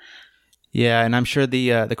contest. Yeah, and I'm sure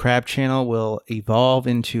the crab channel will evolve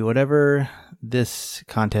into whatever this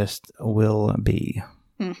contest will be.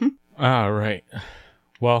 Mm-hmm. All right.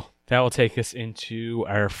 Well, that will take us into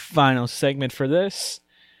our final segment for this.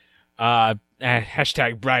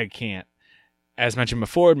 Hashtag Bride Can't. As mentioned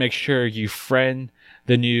before, make sure you friend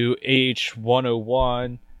the new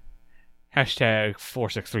AH101 hashtag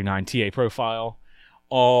 4639TA profile.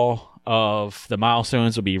 All of the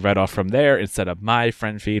milestones will be read off from there instead of my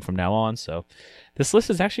friend feed from now on. So this list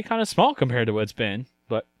is actually kind of small compared to what it's been,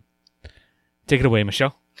 but take it away,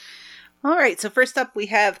 Michelle. All right, so first up we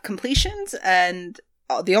have completions, and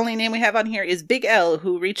the only name we have on here is Big L,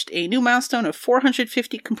 who reached a new milestone of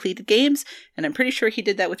 450 completed games, and I'm pretty sure he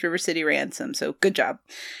did that with River City Ransom, so good job.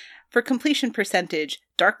 For completion percentage,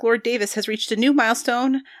 Dark Lord Davis has reached a new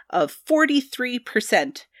milestone of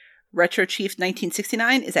 43%. Retro Chief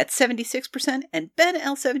 1969 is at 76%, and Ben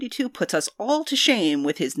L72 puts us all to shame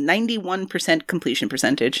with his 91% completion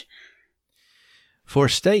percentage. For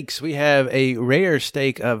stakes, we have a rare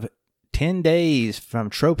stake of 10 days from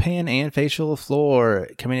Tropan and Facial Floor.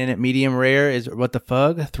 Coming in at medium rare is What the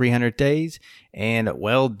Fug, 300 days, and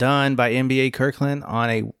Well Done by NBA Kirkland on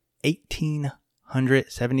a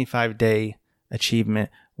 1,875-day achievement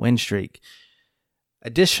win streak.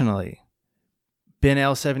 Additionally, Ben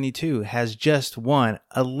L72 has just won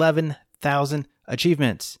 11,000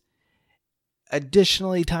 achievements.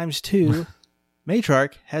 Additionally, times 2,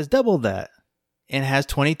 Matriarch has doubled that. and has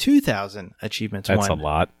 22,000 achievements That's won. a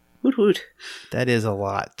lot. Woot woot. That is a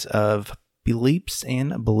lot of bleeps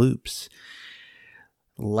and bloops.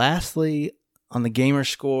 Lastly, on the gamer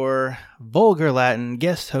score, Vulgar Latin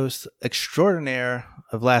guest host extraordinaire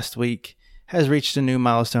of last week has reached a new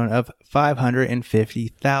milestone of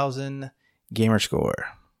 550,000 gamer score.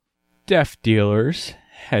 Deaf Dealers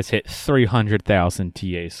has hit 300,000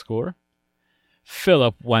 TA score.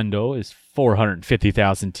 Philip Wendell is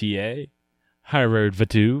 450,000 TA. High Road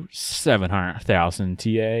Vatu, 700,000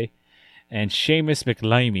 TA. And Seamus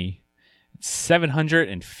McLamey,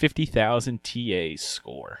 750,000 TA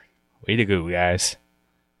score. Way to go, guys.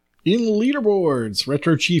 In leaderboards,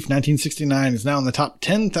 Retro Chief 1969 is now in the top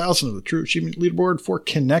 10,000 of the True Achievement leaderboard for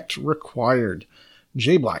Connect Required.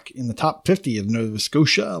 J Black in the top 50 of the Nova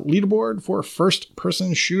Scotia leaderboard for First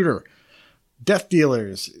Person Shooter. Death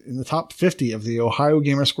Dealers in the top 50 of the Ohio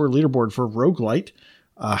Gamerscore leaderboard for Roguelite.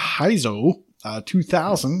 Heizo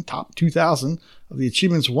 2000, top 2000 of the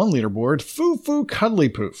Achievements 1 leaderboard. Foo Foo Cuddly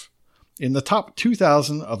Poof in the top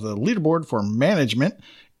 2000 of the leaderboard for Management.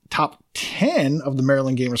 Top 10 of the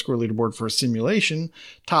Maryland Gamerscore leaderboard for Simulation,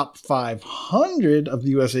 top 500 of the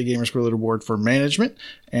USA Gamerscore leaderboard for Management,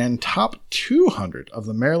 and top 200 of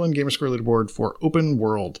the Maryland Gamerscore leaderboard for Open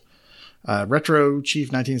World. Retro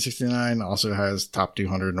Chief 1969 also has top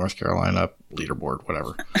 200 North Carolina leaderboard,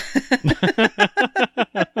 whatever.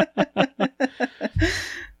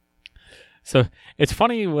 So it's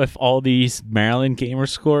funny with all these Maryland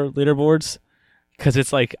Gamerscore leaderboards. Because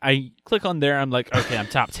it's like, I click on there, I'm like, okay, I'm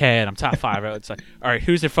top 10, I'm top 5. It's like, all right,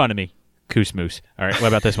 who's in front of me? Koos Moose. All right, what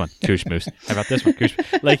about this one? Koos Moose. How about this one? Koos.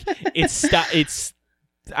 Like,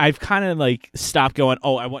 I've kind of like stopped going,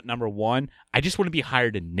 oh, I want number 1. I just want to be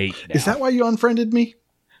higher than Nate now. Is that why you unfriended me?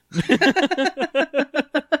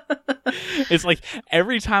 It's like,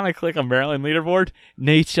 every time I click on Maryland leaderboard,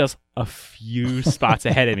 Nate's just a few spots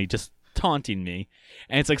ahead of me, just taunting me.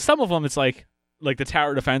 And it's like, some of them, it's like the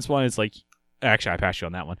tower defense one, it's like, actually, I passed you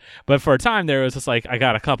on that one. But for a time there, it was just like, I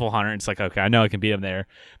got a couple hundred. It's like, okay, I know I can beat him there.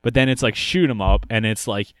 But then it's like, shoot him up, and it's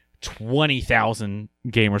like 20,000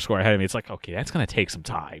 gamer score ahead of me. It's like, okay, that's going to take some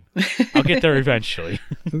time. I'll get there eventually.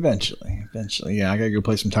 Eventually. Yeah, I got to go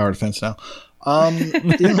play some tower defense now.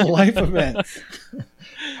 In life events,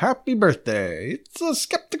 happy birthday. It's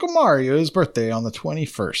Skeptical Mario's birthday on the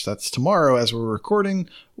 21st. That's tomorrow as we're recording,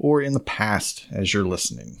 or in the past as you're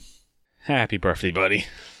listening. Happy birthday, buddy.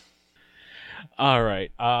 All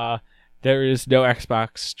right. There is no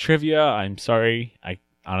Xbox trivia. I'm sorry. I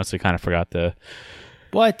honestly kind of forgot to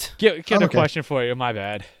get a question for you. My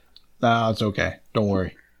bad. No, it's okay. Don't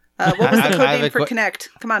worry. What was the code name for Connect?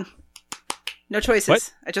 Come on. No choices.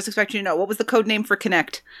 What? I just expect you to know. What was the code name for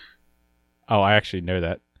Connect? Oh, I actually know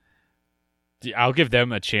that. I'll give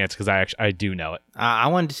them a chance because I do know it. I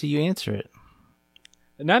wanted to see you answer it.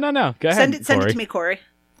 No. Go ahead. Send it to me, Corey.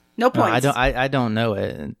 No points. No, I don't know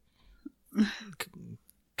it.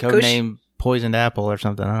 Codename Poisoned Apple or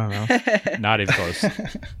something. I don't know. Not even close.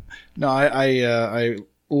 No, I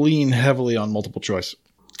lean heavily on multiple choice.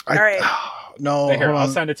 All right. No, Here, hold on. I'll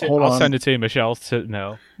send it to you, Michelle, to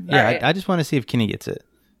know. Yeah, Right. I just want to see if Kenny gets it.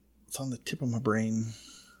 It's on the tip of my brain.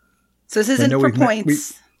 So this isn't for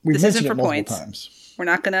points. We've This mentioned isn't it for multiple points. times. We're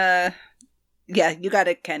not gonna. Yeah, you got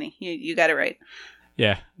it, Kenny. You got it right.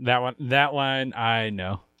 Yeah, that one I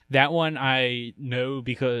know. That one I know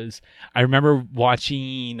because I remember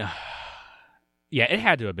watching. Yeah, it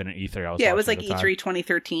had to have been an E3. It was like watching at the E3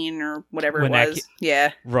 2013 or whatever When it that was.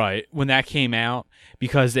 Yeah. Right, when that came out,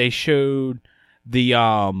 because they showed the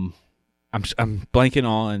I'm blanking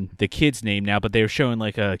on the kid's name now, but they were showing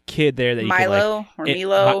like a kid there that you Milo could, like,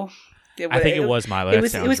 Milo. I think it was Milo. It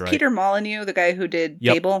was right. Peter Molyneux, the guy who did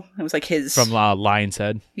Yep. Fable. It was like his From Lion's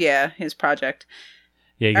Head. Yeah, his project.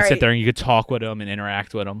 Yeah, you All could sit right. there and you could talk with him and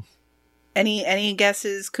interact with him. Any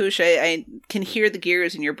guesses, Kush? I can hear the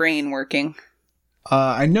gears in your brain working.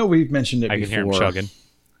 I know we've mentioned it I can before. hear him chugging.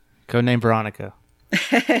 Codename Veronica.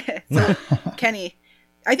 So, Kenny,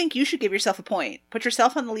 I think you should give yourself a point. Put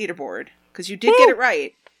yourself on the leaderboard because you did get it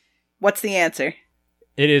right. What's the answer?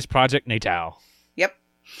 It is Project Natal. Yep.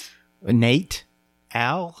 Nate?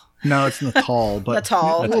 Al? No, it's Natal, but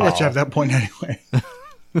Natal. we'll let you have that point anyway.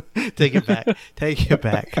 Take it back. Take it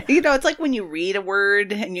back. You know, it's like when you read a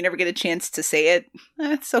word and you never get a chance to say it.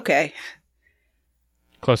 It's okay.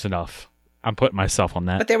 Close enough. I'm putting myself on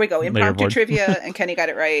that. But there we go. Impromptu leaderboard. trivia, and Kenny got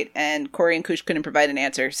it right, and Corey and Kush couldn't provide an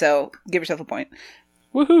answer. So give yourself a point.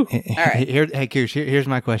 Woohoo! All right. Hey, Kirsch, here's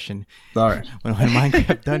my question. All right. When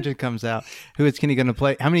Minecraft Dungeon comes out, who is Kenny going to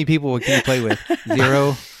play? How many people will Kenny play with?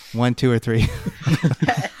 0, 1, 2, or 3?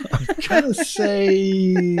 I'm going to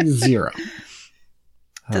say 0.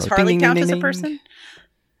 Does Oh, Harley ding, count ding, as a ding, person? ding.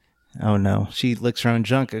 Oh no, she licks her own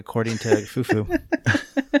junk according to Fufu.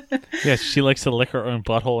 Yeah, she likes to lick her own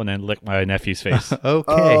butthole and then lick my nephew's face. Okay.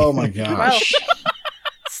 Oh my gosh. Well,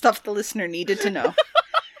 stuff the listener needed to know.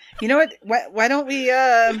 You know what? Why don't we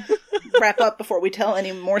wrap up before we tell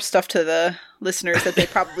any more stuff to the listeners that they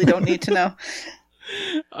probably don't need to know?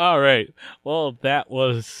 All right. Well, that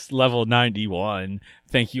was level 91.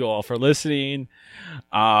 Thank you all for listening.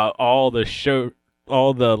 All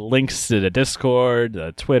the links to the Discord,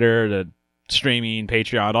 the Twitter, the streaming,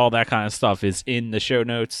 Patreon, all that kind of stuff is in the show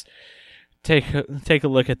notes. Take a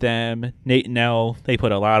look at them. Nate and Elle, they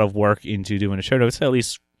put a lot of work into doing the show notes. So at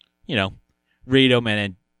least, read them and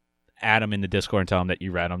then add them in the Discord and tell them that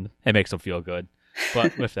you read them. It makes them feel good.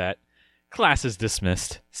 But with that, class is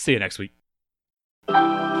dismissed. See you next week.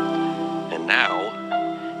 And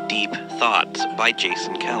now, Deep Thoughts by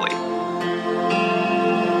Jason Kelly.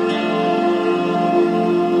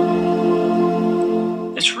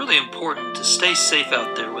 It's really important to stay safe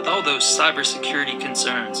out there with all those cybersecurity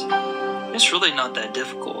concerns. It's really not that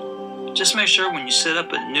difficult. Just make sure when you set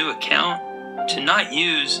up a new account to not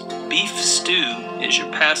use beef stew as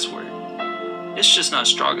your password. It's just not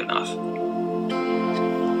strong enough.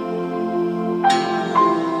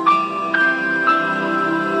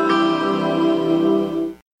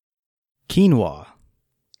 Quinoa,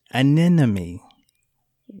 anemone,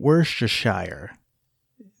 Worcestershire.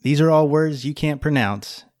 These are all words you can't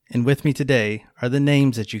pronounce, and with me today are the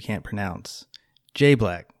names that you can't pronounce. J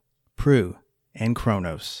Black, Prue, and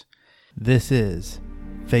Kronos. This is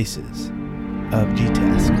Faces of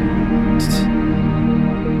G-Task.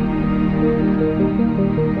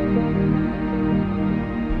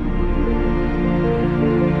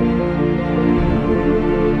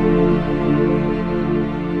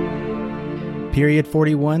 Period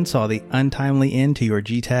 41 saw the untimely end to your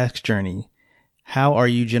G-Task journey. How are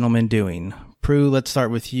you gentlemen doing? Prue, let's start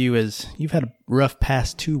with you, as you've had a rough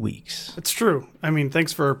past 2 weeks. It's true. I mean,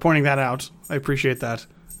 thanks for pointing that out. I appreciate that.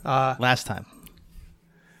 Last time.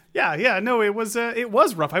 Yeah. No, it was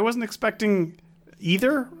rough. I wasn't expecting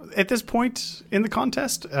either at this point in the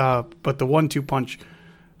contest, but the 1-2 punch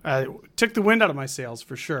took the wind out of my sails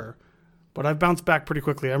for sure. But I've bounced back pretty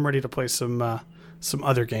quickly. I'm ready to play some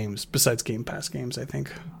other games besides Game Pass games, I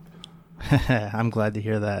think. I'm glad to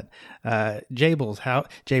hear that. Jay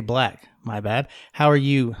Black, my bad. How are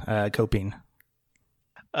you coping?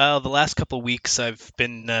 The last couple of weeks I've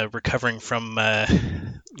been recovering from a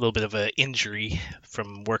little bit of an injury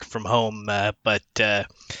from work from home, but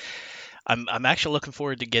I'm actually looking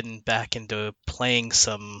forward to getting back into playing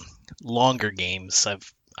some longer games.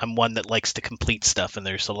 I'm one that likes to complete stuff, and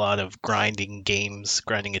there's a lot of grinding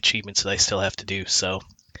achievements that I still have to do, so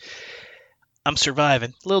I'm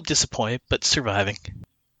surviving. A little disappointed, but surviving.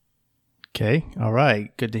 Okay, all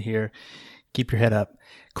right. Good to hear. Keep your head up.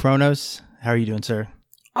 Kronos, how are you doing, sir?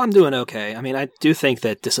 I'm doing okay. I mean, I do think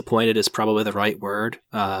that disappointed is probably the right word.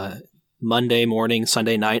 Monday morning,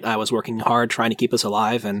 Sunday night, I was working hard trying to keep us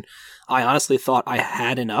alive, and I honestly thought I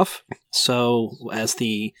had enough. So as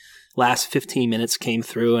the last 15 minutes came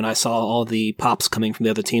through and I saw all the pops coming from the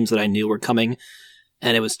other teams that I knew were coming,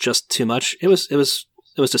 and it was just too much, it was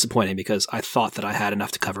disappointing because I thought that I had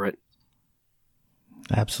enough to cover it.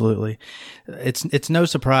 Absolutely. It's no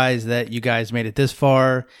surprise that you guys made it this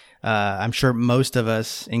far. I'm sure most of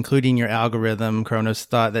us, including your algorithm, Kronos,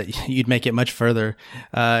 thought that you'd make it much further.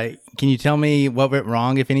 Can you tell me what went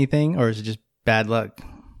wrong, if anything, or is it just bad luck?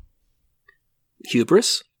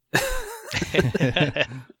 Hubris?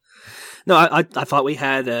 No, I thought we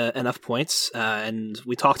had enough points, and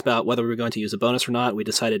we talked about whether we were going to use a bonus or not. We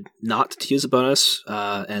decided not to use a bonus,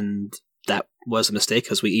 and that was a mistake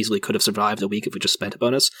because we easily could have survived a week if we just spent a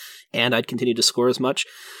bonus, and I'd continued to score as much.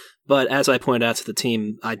 But as I pointed out to the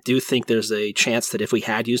team, I do think there's a chance that if we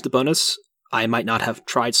had used a bonus, I might not have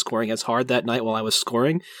tried scoring as hard that night while I was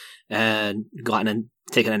scoring and gotten and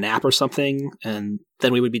taken a nap or something, and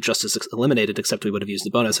then we would be just as eliminated, except we would have used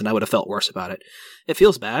the bonus, and I would have felt worse about it. It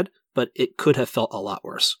feels bad, but it could have felt a lot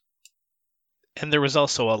worse. And there was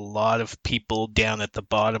also a lot of people down at the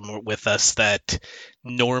bottom with us that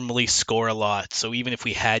normally score a lot. So even if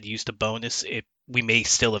we had used a bonus, we may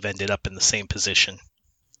still have ended up in the same position.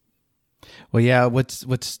 Well, yeah,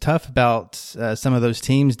 what's tough about some of those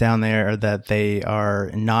teams down there are that they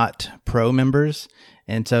are not pro members.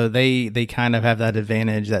 And so they kind of have that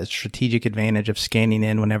advantage, that strategic advantage of scanning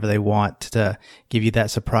in whenever they want to give you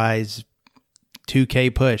that surprise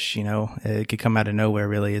 2K push. It could come out of nowhere,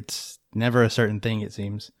 really. It's never a certain thing, it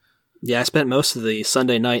seems. Yeah, I spent most of the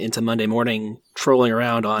Sunday night into Monday morning trolling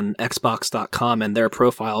around on Xbox.com and their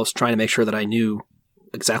profiles, trying to make sure that I knew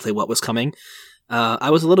exactly what was coming. I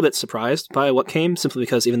was a little bit surprised by what came, simply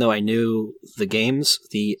because even though I knew the games,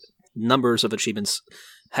 the numbers of achievements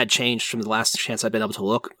had changed from the last chance I'd been able to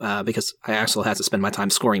look, because I actually had to spend my time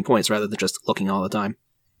scoring points rather than just looking all the time.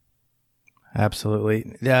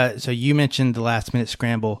 Absolutely. So you mentioned the last minute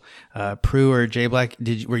scramble. Prue or J Black,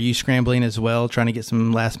 were you scrambling as well, trying to get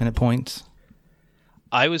some last minute points?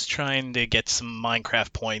 I was trying to get some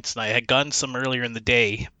Minecraft points, and I had gotten some earlier in the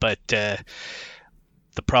day, but the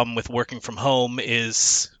problem with working from home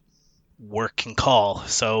is work can call.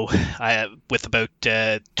 So with about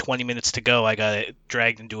 20 minutes to go, I got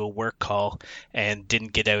dragged into a work call and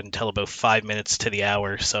didn't get out until about 5 minutes to the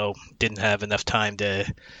hour, so didn't have enough time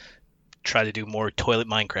to try to do more toilet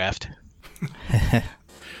Minecraft.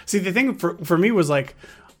 See, the thing for me was like,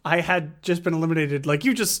 I had just been eliminated, like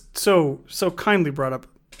you just so kindly brought up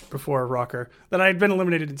before, Rocker, that I had been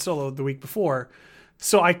eliminated in solo the week before.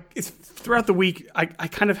 So throughout the week, I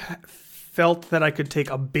kind of felt that I could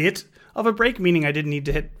take a bit of a break, meaning I didn't need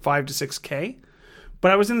to hit 5 to 6K.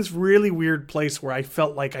 But I was in this really weird place where I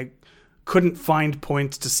felt like I couldn't find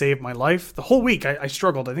points to save my life. The whole week I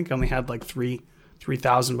struggled. I think I only had like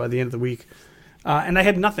 3,000 by the end of the week. And I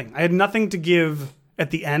had nothing. I had nothing to give at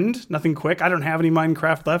the end, nothing quick. I don't have any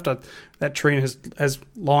Minecraft left. That train has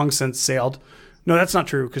long since sailed. No, that's not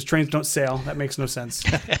true, because trains don't sail. That makes no sense.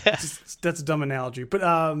 That's a dumb analogy. But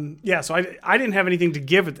yeah, so I didn't have anything to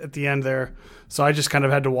give at the end there, so I just kind of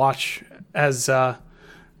had to watch as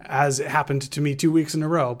it happened to me 2 weeks in a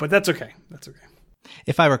row. But that's okay. That's okay.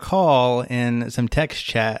 If I recall in some text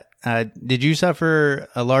chat, did you suffer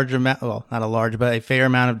a large amount, well, not a large, but a fair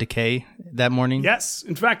amount of decay that morning? Yes.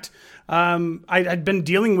 In fact, I'd been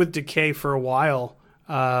dealing with decay for a while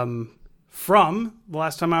from the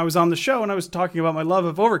last time I was on the show, and I was talking about my love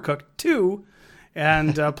of Overcooked 2,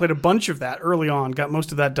 and played a bunch of that early on, got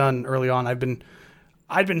most of that done early on. I'd been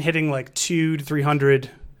hitting like 200 to 300,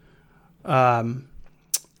 I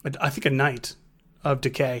think a night of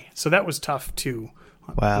decay. So that was tough too.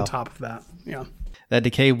 Wow. On top of that. Yeah. That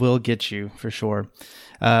decay will get you for sure.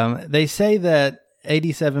 They say that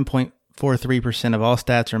 87.43% of all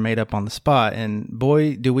stats are made up on the spot, and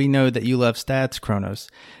boy, do we know that you love stats, Kronos.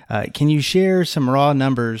 Can you share some raw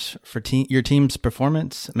numbers for your team's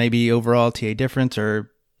performance? Maybe overall TA difference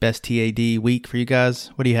or best TAD week for you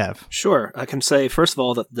guys? What do you have? Sure. I can say, first of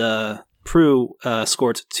all, that the Prue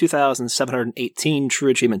scored 2,718 true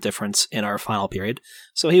achievement difference in our final period.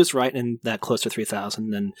 So he was right in that close to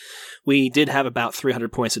 3,000. And we did have about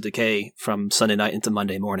 300 points of decay from Sunday night into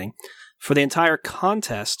Monday morning. For the entire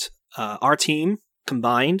contest, our team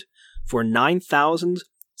combined for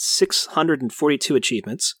 9,642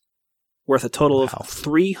 achievements, worth a total of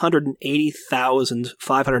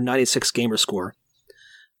 380,596 gamer score.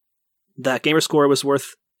 That gamer score was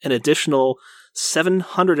worth an additional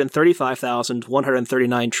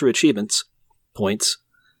 735,139 true achievements points,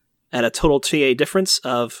 at a total TA difference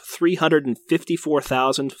of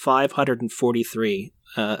 354,543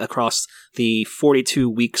 across the 42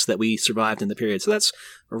 weeks that we survived in the period. So that's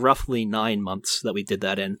roughly 9 months that we did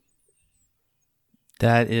that in.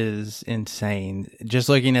 That is insane. Just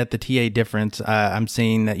looking at the TA difference, I'm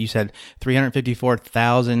seeing that you said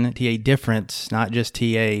 354,000 TA difference, not just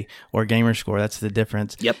TA or gamer score. That's the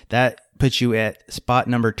difference. Yep. That puts you at spot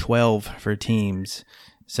number 12 for teams.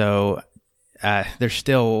 So there's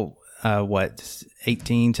still,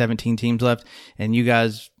 18, 17 teams left, and you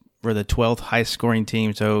guys were the 12th highest scoring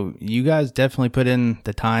team. So you guys definitely put in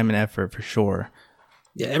the time and effort for sure.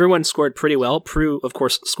 Yeah, everyone scored pretty well. Prue, of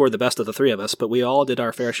course, scored the best of the three of us, but we all did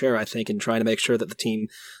our fair share, I think, in trying to make sure that the team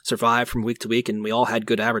survived from week to week, and we all had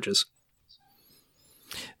good averages.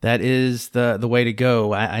 That is the way to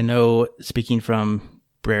go. I know, speaking from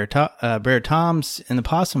Brer Tom's and the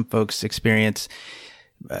Possum folks' experience,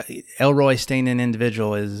 Elroy staying in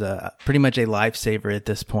individual is pretty much a lifesaver at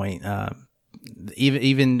this point.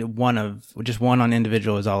 Even one on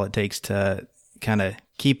individual is all it takes to kind of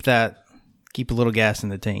keep a little gas in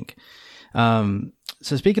the tank. So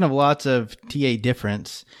speaking of lots of TA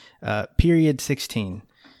difference, period 16.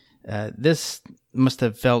 This must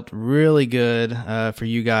have felt really good for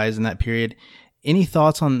you guys in that period. Any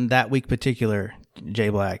thoughts on that week particular, J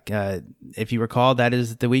Black? If you recall, that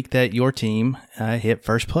is the week that your team hit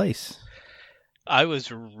first place. I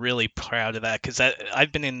was really proud of that because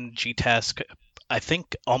I've been in GTASC, I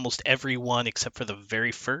think, almost every one except for the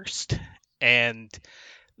very first. And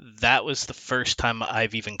that was the first time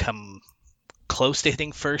I've even come close to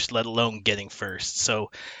hitting first, let alone getting first. So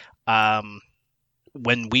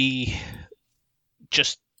when we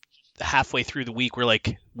just halfway through the week, we're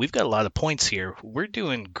like, we've got a lot of points here. We're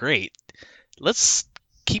doing great. Let's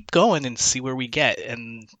keep going and see where we get.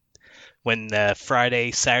 And when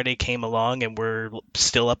Friday, Saturday came along and we're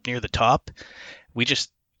still up near the top, we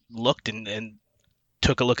just looked and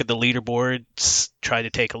took a look at the leaderboards, tried to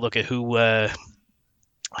take a look at who our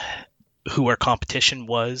competition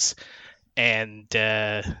was, and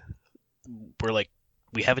we're like,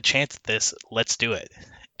 we have a chance at this. Let's do it.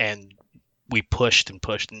 And we pushed and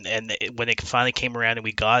pushed, and when it finally came around and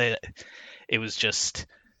we got it, it was just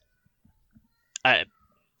I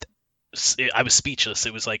was speechless.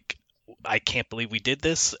 It was like, I can't believe we did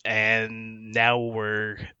this, and now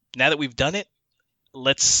that we've done it,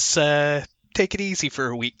 let's take it easy for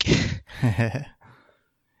a week.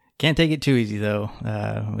 Can't take it too easy, though.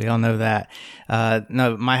 We all know that.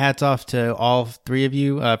 No, my hat's off to all three of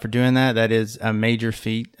you for doing that. That is a major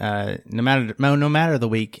feat. No matter the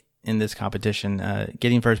week in this competition,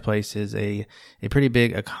 getting first place is a pretty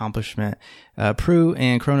big accomplishment. Prue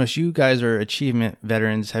and Kronos, you guys are achievement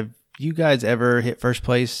veterans. Have you guys ever hit first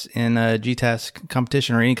place in a GTAS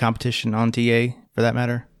competition or any competition on TA for that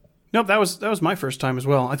matter? Nope, that was my first time as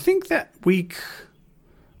well. I think that week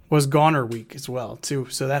was Goner week as well too,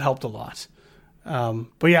 so that helped a lot.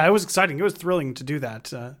 But yeah, it was exciting. It was thrilling to do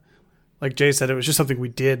that. Like Jay said, it was just something we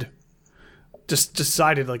did, just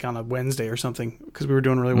decided like on a Wednesday or something because we were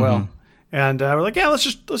doing really well, and we're like, yeah, let's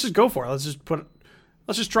just go for it. Let's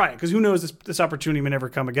just try it because who knows, this opportunity may never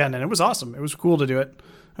come again. And it was awesome. It was cool to do it.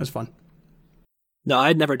 It was fun. No,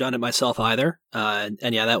 I'd never done it myself either. And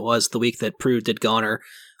yeah, that was the week that Prue did Goner.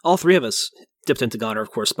 All three of us dipped into Goner, of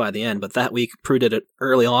course, by the end, but that week Prue did it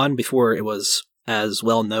early on before it was as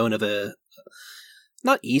well known of a,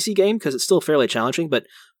 not easy game because it's still fairly challenging, but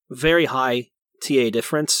very high TA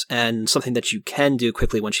difference and something that you can do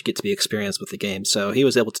quickly once you get to be experienced with the game. So he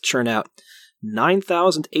was able to churn out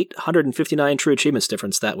 9,859 true achievements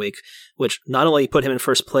difference that week, which not only put him in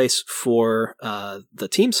first place for the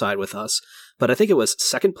team side with us, but I think it was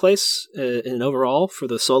second place in overall for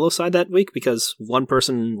the solo side that week because one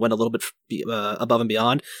person went a little bit above and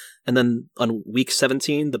beyond. And then on week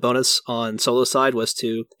 17, the bonus on solo side was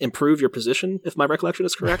to improve your position, if my recollection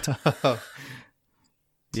is correct.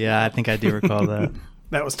 Yeah, I think I do recall that.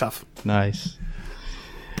 That was tough. Nice.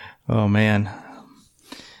 Oh, man.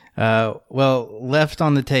 Well, left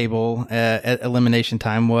on the table at elimination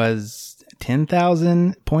time was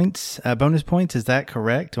 10,000 points, bonus points. Is that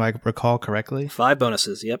correct? Do I recall correctly? 5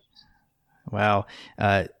 bonuses, yep. Wow.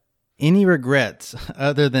 Any regrets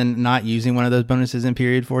other than not using one of those bonuses in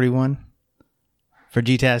period 41 for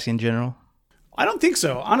GTASC in general? I don't think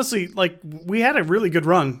so. Honestly, like, we had a really good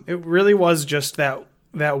run. It really was just that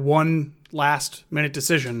one last minute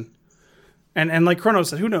decision. And like Kronos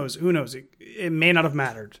said, who knows? It may not have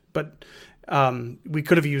mattered, but we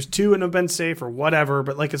could have used 2 and have been safe or whatever.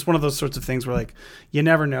 But like, it's one of those sorts of things where like, you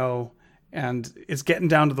never know. And it's getting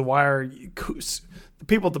down to the wire. The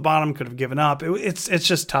people at the bottom could have given up. It's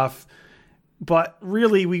just tough. But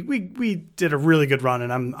really, we did a really good run,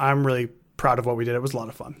 and I'm really proud of what we did. It was a lot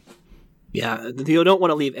of fun. Yeah, you don't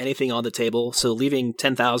want to leave anything on the table. So leaving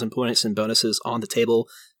 10,000 points and bonuses on the table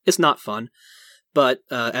is not fun. But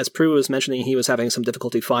as Prue was mentioning, he was having some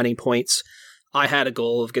difficulty finding points. I had a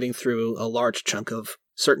goal of getting through a large chunk of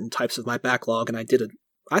certain types of my backlog, and I did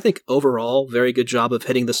I think overall, very good job of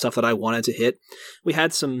hitting the stuff that I wanted to hit. We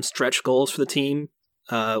had some stretch goals for the team.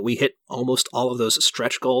 We hit almost all of those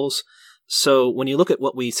stretch goals. So when you look at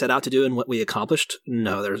what we set out to do and what we accomplished,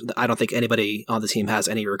 no, I don't think anybody on the team has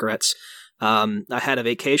any regrets. I had a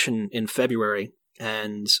vacation in February,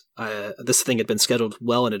 and this thing had been scheduled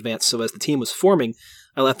well in advance. So as the team was forming,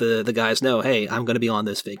 I let the guys know, hey, I'm going to be on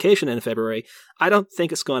this vacation in February. I don't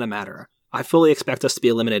think it's going to matter. I fully expect us to be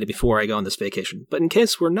eliminated before I go on this vacation. But in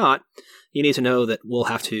case we're not, you need to know that we'll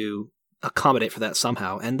have to accommodate for that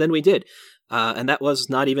somehow. And then we did. And that was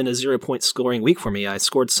not even a 0-point scoring week for me. I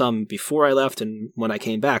scored some before I left and when I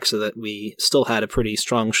came back, so that we still had a pretty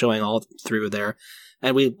strong showing all through there.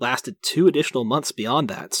 And we lasted 2 additional months beyond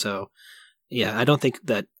that. So, yeah, I don't think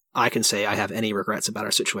that I can say I have any regrets about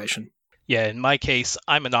our situation. Yeah, in my case,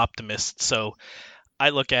 I'm an optimist. So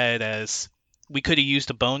I look at it as we could have used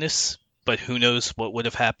a bonus, but who knows what would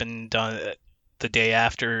have happened on the day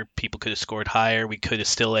after. People could have scored higher. We could have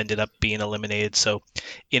still ended up being eliminated. So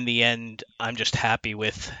in the end, I'm just happy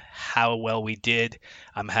with how well we did.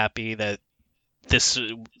 I'm happy that this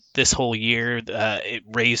whole year, it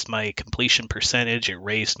raised my completion percentage. It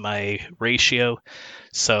raised my ratio.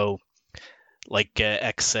 So like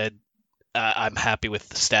X said, I'm happy with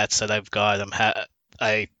the stats that I've got.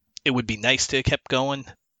 It would be nice to have kept going,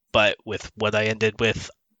 but with what I ended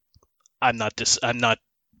with, I'm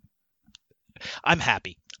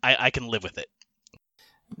happy. I can live with it.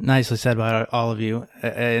 Nicely said by all of you,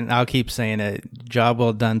 and I'll keep saying it. Job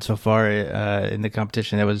well done so far in the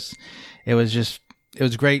competition. It was a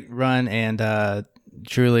great run, and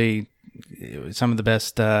truly it was some of the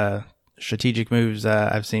best strategic moves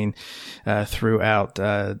I've seen throughout,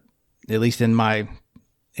 at least in my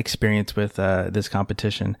experience with this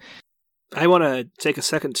competition. I want to take a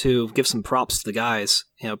second to give some props to the guys.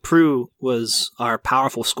 Prue was our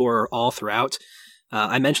powerful scorer all throughout.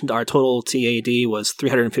 I mentioned our total TAD was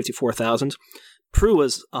 354,000. Prue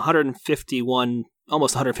was 151,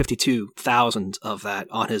 almost 152,000 of that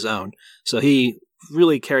on his own. So he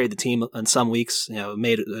really carried the team in some weeks.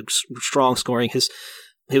 Made a strong scoring.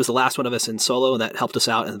 He was the last one of us in solo, and that helped us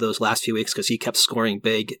out in those last few weeks because he kept scoring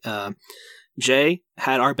big. Jay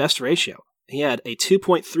had our best ratio. He had a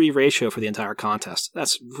 2.3 ratio for the entire contest.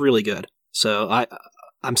 That's really good. So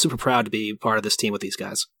I'm super proud to be part of this team with these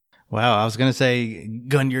guys. Wow, I was going to say,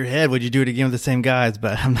 gun to your head, would you do it again with the same guys?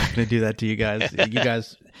 But I'm not going to do that to you guys. You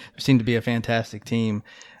guys seem to be a fantastic team.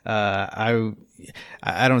 I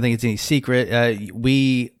don't think it's any secret.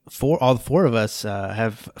 All four of us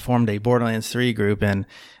have formed a Borderlands 3 group, and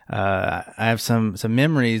I have some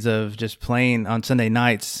memories of just playing on Sunday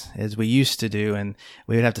nights as we used to do, and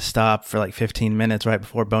we would have to stop for like 15 minutes right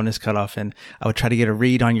before bonus cutoff, and I would try to get a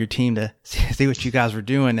read on your team to see what you guys were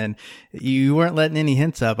doing, and you weren't letting any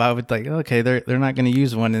hints up. I would like, okay, they're not going to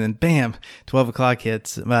use one, and then bam, 12 o'clock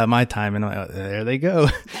hits my time, and I'm like, there they go.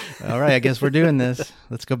 All right, I guess we're doing this.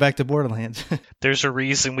 Let's go back to Borderlands. There's a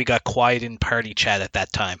reason we got quiet in party chat at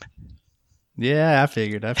that time. Yeah, I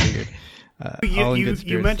figured.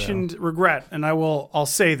 You mentioned regret, and I'll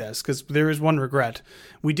say this because there is one regret.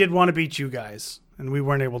 We did want to beat you guys, and we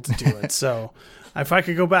weren't able to do it. So if I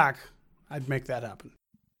could go back, I'd make that happen.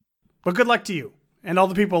 But good luck to you and all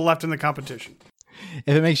the people left in the competition.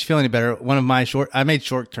 If it makes you feel any better, I made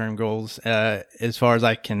short-term goals as far as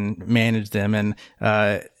I can manage them, and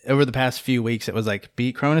over the past few weeks, it was like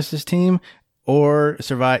beat Cronus' team or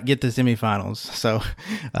get the semifinals. So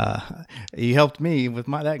you helped me with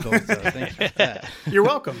that goal. So thank you for that. You're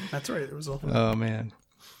welcome. That's right. It was all fun. Oh man.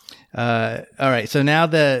 All right. So now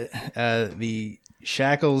that the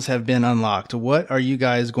shackles have been unlocked, what are you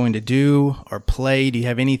guys going to do or play? Do you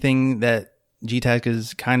have anything that GTAC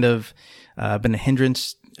has kind of been a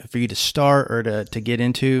hindrance for you to start or to get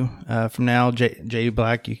into from now? J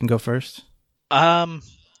Black, you can go first.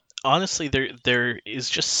 Honestly, there is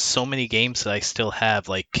just so many games that I still have.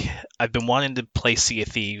 Like, I've been wanting to play Sea of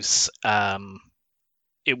Thieves.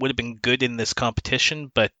 It would have been good in this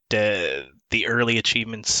competition, but the early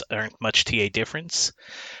achievements aren't much TA difference.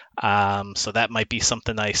 So that might be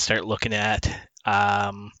something I start looking at.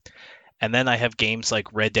 And then I have games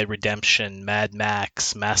like Red Dead Redemption, Mad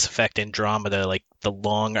Max, Mass Effect Andromeda, like the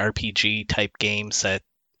long RPG type games that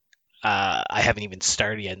I haven't even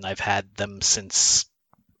started yet, and I've had them since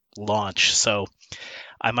launch, so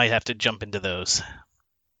I might have to jump into those.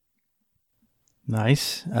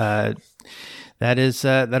 Nice. Those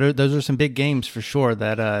are some big games for sure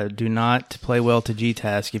that do not play well to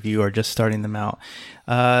GTASC if you are just starting them out.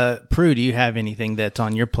 Prue, do you have anything that's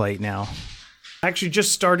on your plate now? I actually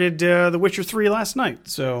just started The Witcher 3 last night,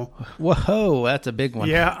 so... Whoa, that's a big one.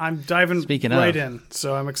 Yeah, I'm diving right in,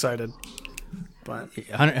 so I'm excited. But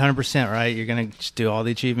 100%, right? You're gonna just do all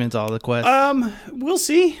the achievements, all the quests. We'll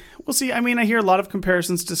see. I mean, I hear a lot of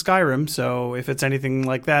comparisons to Skyrim, so if it's anything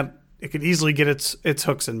like that, it could easily get its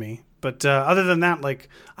hooks in me. But other than that, like,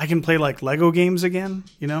 I can play like Lego games again,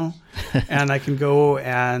 and I can go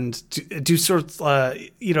and do start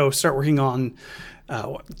working on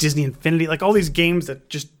Disney Infinity, like all these games that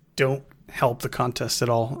just don't help the contest at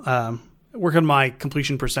all. Work on my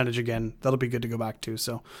completion percentage again. That'll be good to go back to.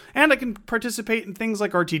 So, and I can participate in things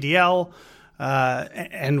like RTDL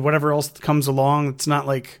and whatever else comes along. It's not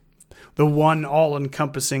like the one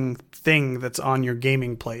all-encompassing thing that's on your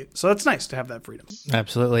gaming plate. So that's nice to have that freedom.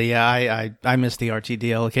 Absolutely, yeah. I miss the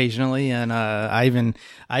RTDL occasionally, and I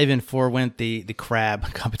even forewent the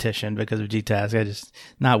crab competition because of GTASC. I just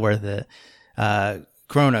not worth it.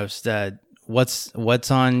 Kronos,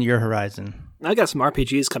 what's on your horizon? I got some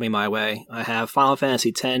RPGs coming my way. I have Final Fantasy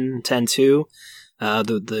X, 10-2.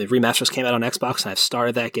 The remasters came out on Xbox, and I've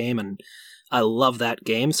started that game, and I love that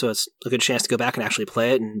game, so it's a good chance to go back and actually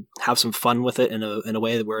play it and have some fun with it in a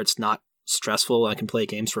way where it's not stressful. I can play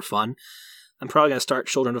games for fun. I'm probably going to start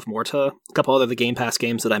Children of Morta, a couple other Game Pass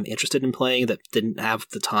games that I'm interested in playing that didn't have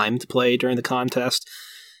the time to play during the contest.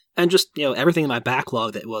 And just, everything in my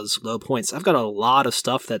backlog that was low points. I've got a lot of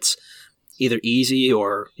stuff that's either easy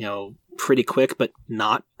or, pretty quick, but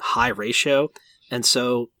not high ratio. And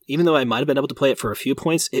so, even though I might have been able to play it for a few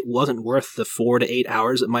points, it wasn't worth the 4 to 8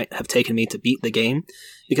 hours it might have taken me to beat the game.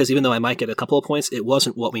 Because even though I might get a couple of points, it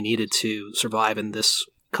wasn't what we needed to survive in this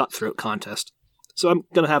cutthroat contest. So I'm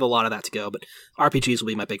going to have a lot of that to go, but RPGs will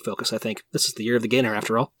be my big focus, I think. This is the year of the gainer,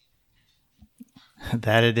 after all.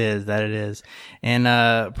 That it is.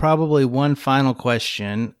 And probably one final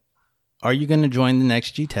question. Are you going to join the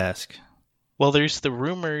next G-Task? Well, there's the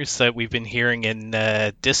rumors that we've been hearing in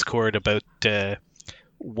Discord about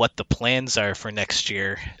what the plans are for next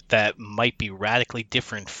year that might be radically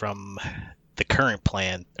different from the current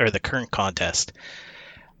plan or the current contest.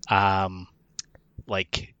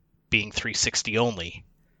 Like being 360 only.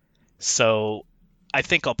 So I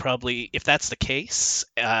think I'll probably, if that's the case,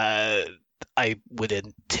 I would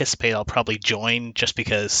anticipate I'll probably join just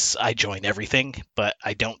because I join everything, but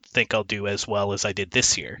I don't think I'll do as well as I did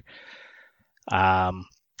this year.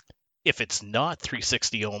 If it's not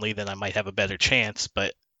 360 only, then I might have a better chance,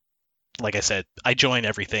 but like I said, I join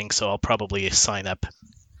everything, so I'll probably sign up.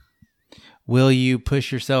 Will you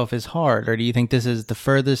push yourself as hard, or do you think this is the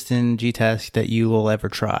furthest in G-Task that you will ever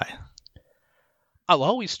try? I'll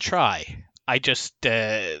always try. I just,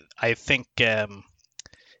 I think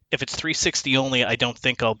if it's 360 only, I don't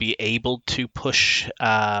think I'll be able to push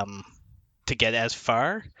to get as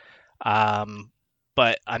far.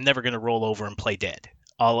 But I'm never going to roll over and play dead.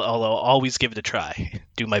 I'll always give it a try.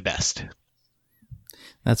 Do my best.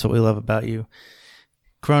 That's what we love about you.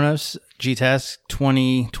 Chronos, G-Task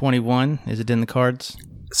 2021, is it in the cards?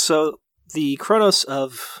 So the Chronos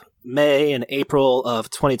of May and April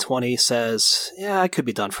of 2020 says, yeah, I could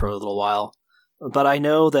be done for a little while. But I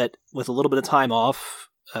know that with a little bit of time off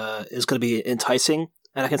is going to be enticing.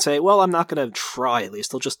 And I can say, well, I'm not going to try at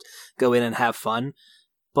least. I'll just go in and have fun.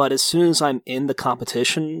 But as soon as I'm in the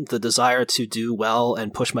competition, the desire to do well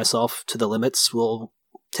and push myself to the limits will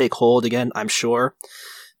take hold again, I'm sure.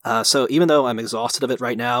 So even though I'm exhausted of it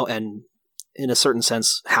right now and in a certain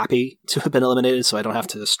sense happy to have been eliminated so I don't have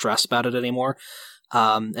to stress about it anymore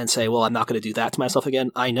and say, well, I'm not going to do that to myself again,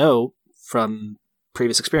 I know from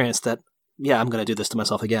previous experience that, yeah, I'm going to do this to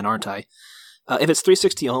myself again, aren't I? If it's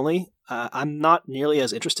 360 only, I'm not nearly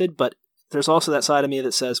as interested, but there's also that side of me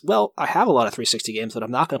that says, well, I have a lot of 360 games that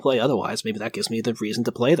I'm not going to play otherwise. Maybe that gives me the reason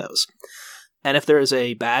to play those. And if there is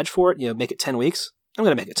a badge for it, make it 10 weeks, I'm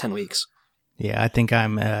going to make it 10 weeks. Yeah, I think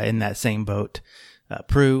I'm in that same boat.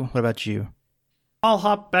 Prue, what about you? I'll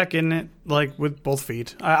hop back in it with both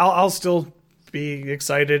feet. I'll still be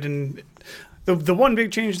excited. And the one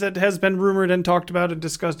big change that has been rumored and talked about and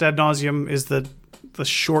discussed ad nauseum is the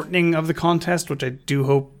shortening of the contest, which I do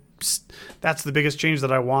hope that's the biggest change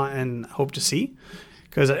that I want and hope to see.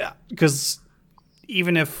 Because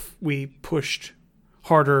even if we pushed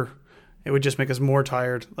harder, it would just make us more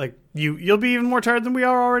tired. Like you'll be even more tired than we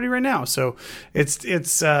are already right now. So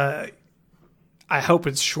it's I hope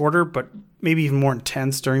it's shorter, but maybe even more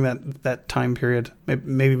intense during that time period.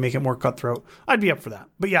 Maybe make it more cutthroat. I'd be up for that.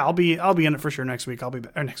 But yeah, I'll be in it for sure next week. I'll be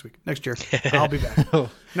back. Or next year. I'll be back.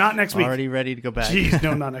 Not next week. Already ready to go back. Jeez,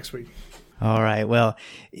 no, not next week. All right. Well,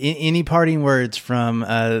 any parting words from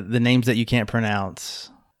the names that you can't pronounce?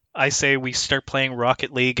 I say we start playing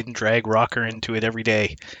Rocket League and drag Rocker into it every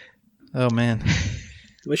day. Oh, man.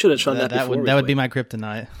 We should have shown that before. That would be my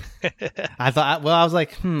kryptonite. I was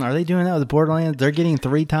like, are they doing that with Borderlands? They're getting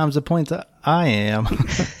 3 times the points I am.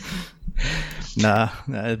 Nah,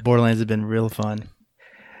 Borderlands has been real fun.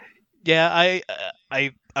 Yeah,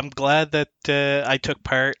 I'm glad that I took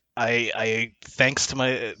part. I thanks to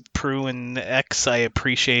my Prue and X, I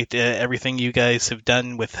appreciate everything you guys have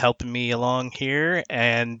done with helping me along here,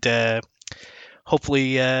 and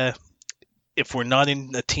hopefully, if we're not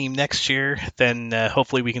in the team next year, then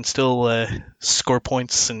hopefully we can still score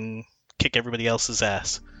points and kick everybody else's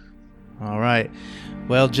ass. All right.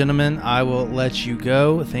 Well, gentlemen, I will let you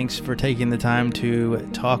go. Thanks for taking the time to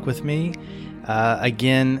talk with me.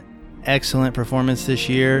 Again, excellent performance this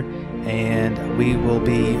year, and we will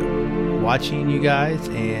be watching you guys,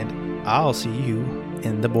 and I'll see you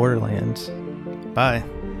in the Borderlands. Bye.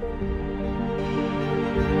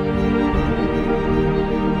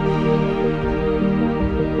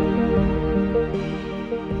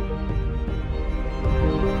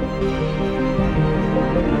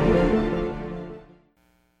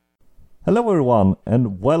 Hello everyone,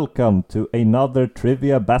 and welcome to another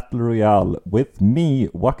Trivia Battle Royale with me,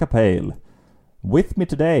 Wakapale. With me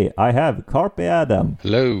today I have Carpe Adam.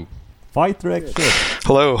 Hello. Fighter X Ship.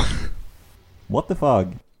 Hello. What the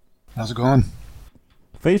Fug. How's it going?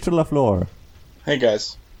 Facial LaFleur. Hey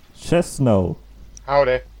guys. Chesno.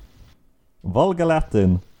 Howdy. Volga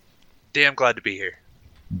Latin. Damn glad to be here.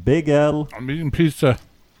 Big L. I'm eating pizza.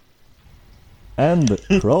 and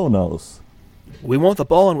Kronos. We want the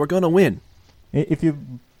ball and we're going to win. If you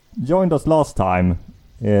joined us last time,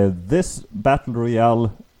 this Battle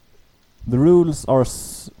Royale, the rules are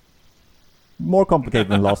more complicated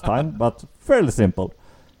than last time, but fairly simple.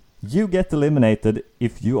 You get eliminated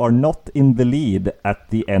if you are not in the lead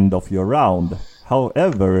at the end of your round.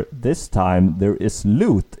 However, this time there is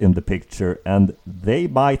loot in the picture, and they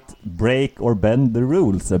might break or bend the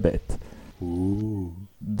rules a bit. Ooh.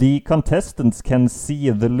 The contestants can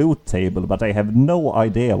see the loot table, but I have no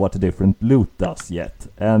idea what the different loot does yet.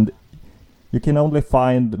 And you can only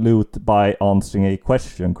find loot by answering a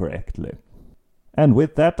question correctly. And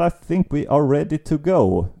with that, I think we are ready to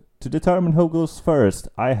go. To determine who goes first,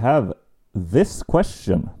 I have this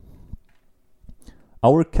question.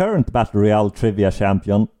 Our current Battle Royale trivia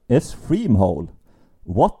champion is Freemhole.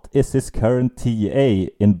 What is his current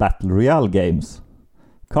TA in Battle Royale games?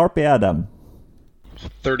 Carpe Adam.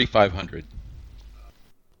 3,500.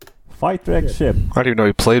 Fighter X Ship. I didn't even know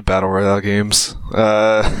he played Battle Royale games.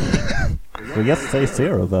 We guess say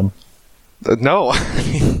 0 then. No.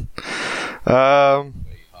 I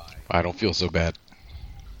don't feel so bad.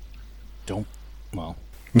 Well.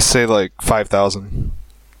 Say like 5,000.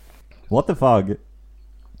 What the fuck?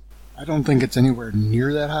 I don't think it's anywhere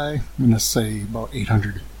near that high. I'm going to say about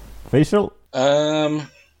 800. Facial? So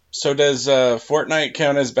does Fortnite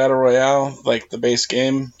count as Battle Royale, like the base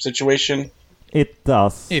game situation? It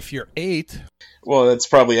does. If you're 8. Well, that's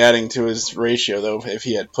probably adding to his ratio, though, if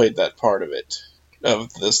he had played that part of it.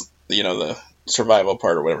 Of this, the survival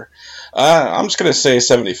part or whatever. I'm just going to say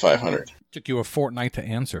 7,500. Took you a fortnight to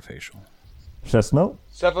answer, Facial. Chesno?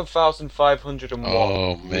 7,501.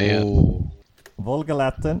 Oh, man. Volga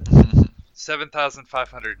Latin?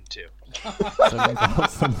 7,502.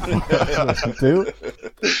 7,502?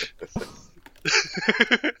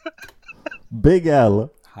 Big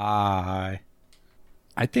L. Hi.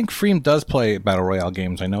 I think Freem does play Battle Royale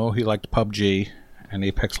games. I know he liked PUBG and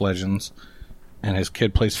Apex Legends, and his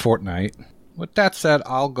kid plays Fortnite. With that said,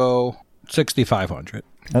 I'll go 6,500.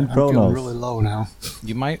 And I'm feeling Kronos. really low now.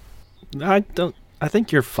 You might. I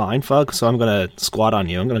think you're fine, Fug, so I'm going to squat on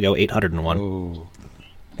you. I'm going to go 801. Ooh.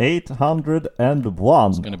 801.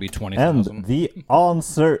 It's going to be 20,000. And the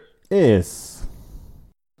answer is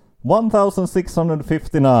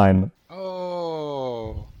 1,659.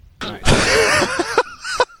 Oh. Nice.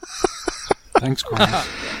 Thanks, Kronos.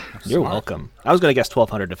 You're welcome. I was going to guess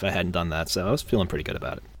 1,200 if I hadn't done that, so I was feeling pretty good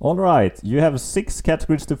about it. Alright, you have 6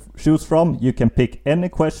 categories to choose from. You can pick any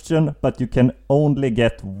question, but you can only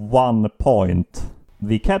get 1 point.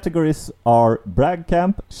 The categories are Brag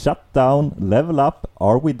Camp, Shut Down, Level Up,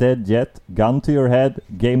 Are We Dead Yet, Gun to Your Head,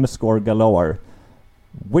 Game Score Galore.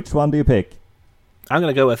 Which one do you pick? I'm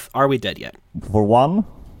going to go with Are We Dead Yet? For 1?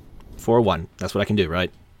 For 1. That's what I can do,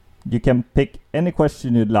 right? You can pick any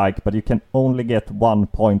question you'd like, but you can only get 1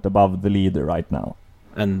 point above the leader right now.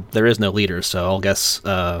 And there is no leader, so I'll guess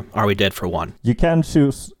Are We Dead for 1. You can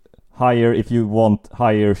choose higher if you want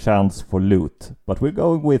higher chance for loot, but we're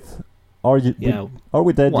going with Are We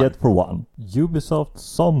Dead 1. Yet for 1. Ubisoft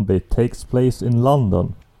Zombie takes place in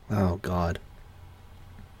London. Oh, God.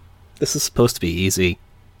 This is supposed to be easy.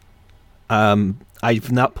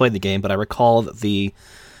 I've not played the game, but I recall that the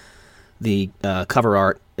cover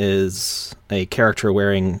art is a character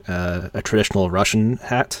wearing a traditional Russian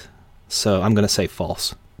hat, so I'm going to say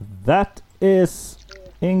false. That is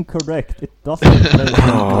incorrect. It doesn't take place in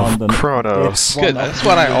London. Kronos. Good. That's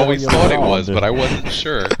what I always thought it was, but I wasn't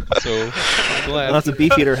sure. So I'm glad. Well, that's a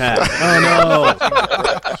Beefeater hat. Oh,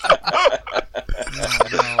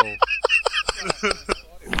 no.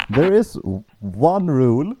 There is one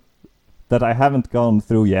rule that I haven't gone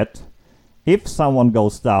through yet. If someone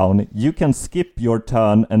goes down, you can skip your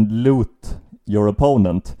turn and loot your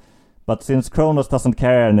opponent. But since Kronos doesn't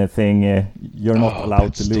carry anything, you're not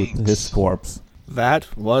allowed to loot his corpse. That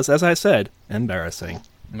was, as I said, embarrassing.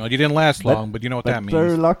 No, you didn't last long, but you know what that means.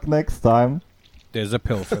 Better luck next time. There's a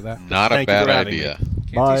pill for that. Not a bad idea.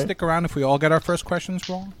 Can't he stick around if we all get our first questions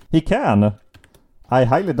wrong? He can. I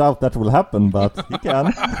highly doubt that will happen, but he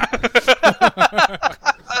can.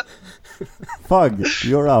 Fug,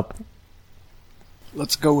 you're up.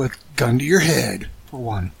 Let's go with Gun to Your Head for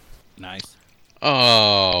 1. Nice.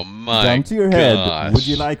 Oh my Gun to your head. Would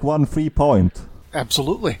you like 1 free point?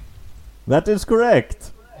 Absolutely. That is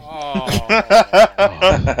correct.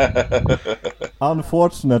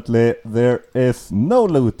 Unfortunately, there is no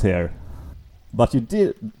loot here. But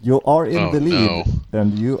you are in the lead,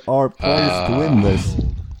 and you are poised to win this.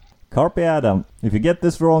 Carpe Adam, if you get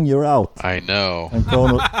this wrong, you're out. I know. And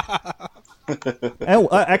Kronos...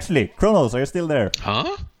 actually, Kronos, are you still there?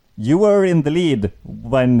 Huh? You were in the lead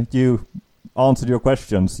when you answered your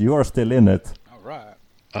questions. You are still in it. All right.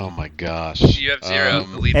 Oh my gosh. You have 0.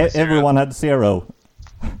 The lead was 0. Everyone had 0.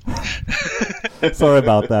 Sorry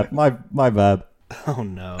about that. My bad. Oh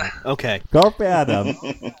no. Okay. Carpe Adam.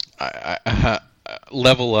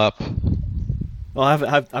 Level up. Well,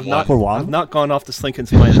 I've not For one? I've not gone off this link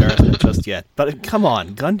into my embarrassment just yet. But come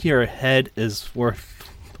on, gun to your head is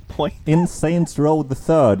worth a point. In Saints Row the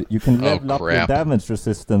Third, you can level up your crap. damage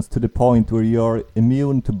resistance to the point where you're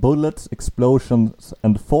immune to bullets, explosions,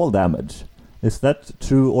 and fall damage. Is that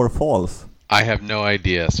true or false? I have no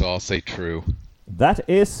idea, so I'll say true. That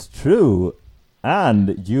is true.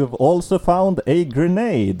 And you've also found a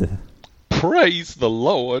grenade. Praise the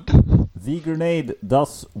Lord. The grenade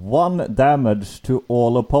does 1 damage to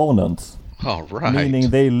all opponents. All right. Meaning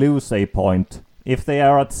they lose a point. If they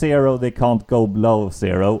are at 0, they can't go below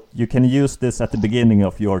 0. You can use this at the beginning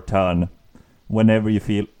of your turn. Whenever you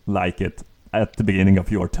feel like it. At the beginning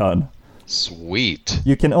of your turn. Sweet.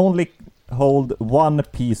 You can only hold 1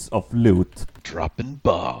 piece of loot. Dropping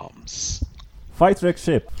bombs. Fight wreck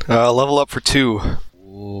ship. Level up for 2.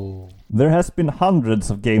 Ooh. There has been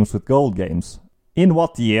hundreds of games with gold games. In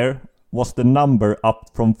what year was the number up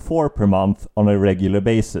from 4 per month on a regular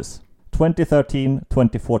basis? 2013,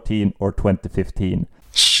 2014, or 2015?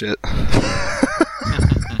 Shit.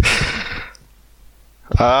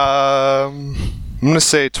 I'm gonna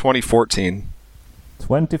say 2014.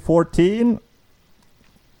 2014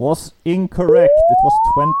 was incorrect. It was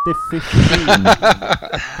 2015.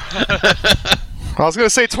 I was gonna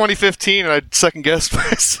say 2015, and I second guessed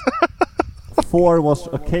myself. 4 was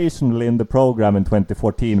occasionally in the program in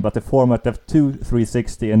 2014, but the format of 2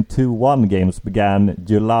 360 and 2 1 games began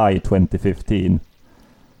July 2015.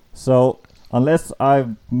 So, unless I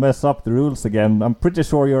mess up the rules again, I'm pretty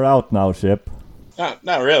sure you're out now, Ship.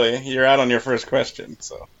 Not really. You're out on your first question,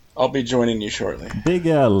 so I'll be joining you shortly. Big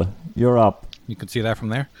L, you're up. You can see that from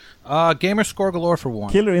there. Gamer score galore for 1.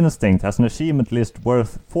 Killer Instinct has an achievement list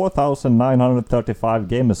worth 4,935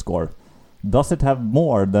 gamer score. Does it have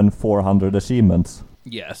more than 400 achievements?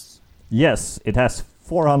 Yes. Yes, it has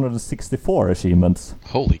 464 achievements.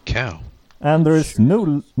 Holy cow. And there is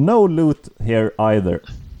no loot here either.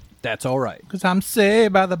 That's alright. Because I'm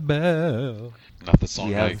saved by the bell. Not the song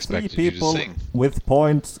We I have 3 expected you to people sing. with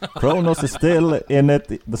points. Kronos is still in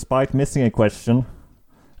it, despite missing a question.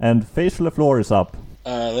 And Facial Floor is up.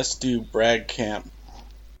 Let's do Bragg Camp.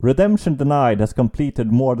 Redemption Denied has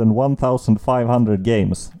completed more than 1,500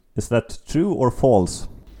 games. Is that true or false?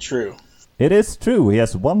 True. It is true. He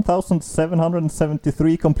has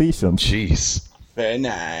 1,773 completions. Jeez. Very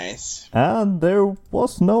nice. And there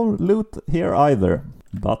was no loot here either.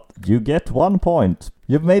 But you get 1 point.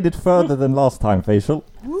 You've made it further than last time, Facial.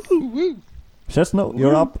 Woo. Chesno,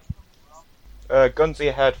 you're up. Gun to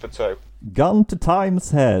your head for 2. Gun to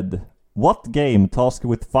Time's Head. What game tasked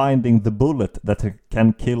with finding the bullet that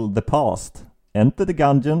can kill the past? Enter the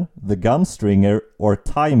Gungeon, the Gunstringer, or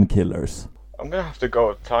Time Killers? I'm gonna have to go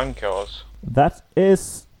with Time Killers. That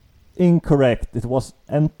is incorrect. It was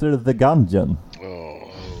Enter the Gungeon. Oh.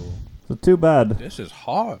 So too bad. This is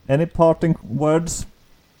hard. Any parting words?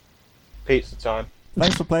 Pizza time.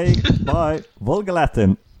 Thanks for playing. Bye. Volga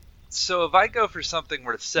Latin. So if I go for something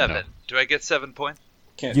worth 7, do I get 7 points?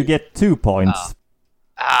 You get 2 points.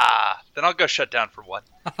 Then I'll go shut down for 1.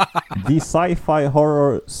 The sci-fi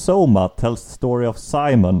horror Soma tells the story of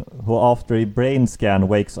Simon, who after a brain scan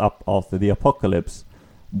wakes up after the apocalypse.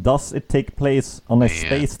 Does it take place on a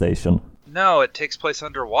space station? No, it takes place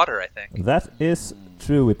underwater, I think. That is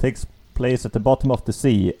true. It takes place at the bottom of the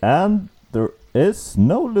sea, and there is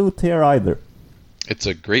no loot here either. It's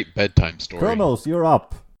a great bedtime story. Kronos, you're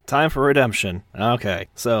up. Time for redemption. Okay,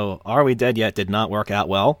 so Are We Dead Yet did not work out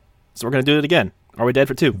well, so we're going to do it again. Are We Dead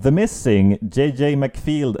for 2? The Missing, J.J.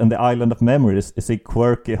 McField and the Island of Memories is a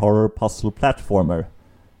quirky horror puzzle platformer.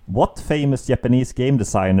 What famous Japanese game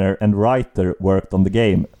designer and writer worked on the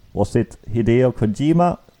game? Was it Hideo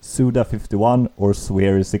Kojima, Suda51, or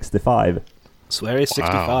Swery65?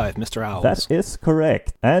 Swery65, Mr. Owls. That is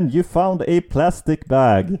correct. And you found a plastic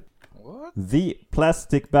bag. What? The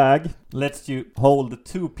plastic bag lets you hold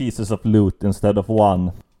 2 pieces of loot instead of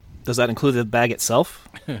 1. Does that include the bag itself?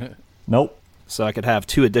 Nope. So I could have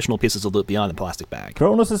 2 additional pieces of loot beyond the plastic bag.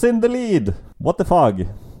 Kronos is in the lead. What the fug?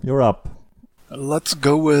 You're up. Let's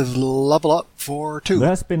go with level up for 2. There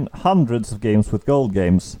has been hundreds of games with gold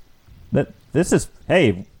games. This is...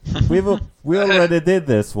 Hey, we already did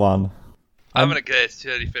this one. I'm going to guess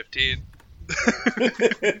 2015.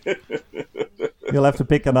 You'll have to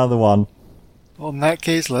pick another one. Well, in that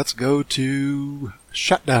case, let's go to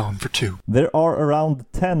Shutdown for 2. There are around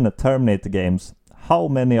 10 Terminator games. How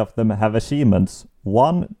many of them have achievements?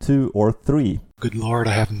 1, 2, or 3? Good lord,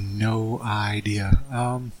 I have no idea.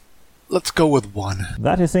 Let's go with 1.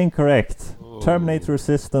 That is incorrect. Terminator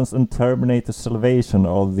Resistance and Terminator Salvation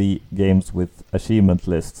are the games with achievement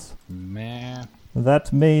lists. Man.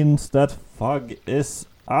 That means that Fug is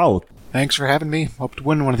out. Thanks for having me. Hope to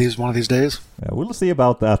win one of these days. Yeah, we'll see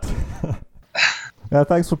about that.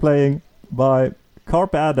 Thanks for playing. Bye.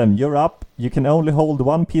 Carp Adam, you're up. You can only hold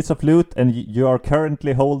one piece of loot, and you are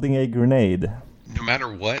currently holding a grenade. No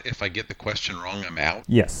matter what, if I get the question wrong, I'm out?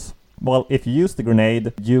 Yes. Well, if you use the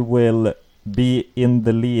grenade, you will be in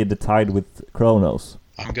the lead tied with Kronos.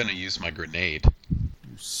 I'm gonna use my grenade.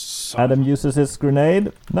 Adam uses his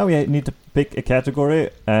grenade. Now we need to pick a category,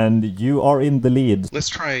 and you are in the lead. Let's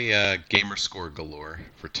try gamer score galore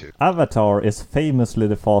for 2. Avatar is famously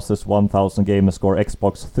the fastest 1000 gamer score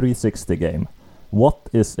Xbox 360 game. What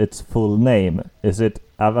is its full name? Is it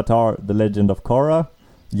Avatar: The Legend of Korra,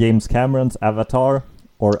 James Cameron's Avatar,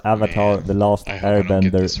 or Avatar: The Last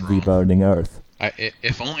Airbender: The Burning Earth?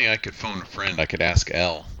 If only I could phone a friend, I could ask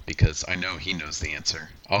L, because I know he knows the answer.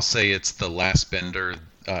 I'll say it's The Last Airbender: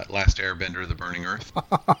 The Burning Earth.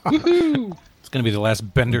 Woohoo! It's going to be the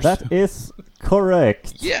last bender. That is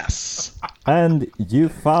correct. Yes. And you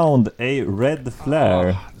found a red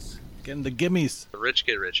flare. Getting the gimmies. The rich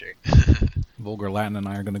get richer. Vulgar Latin and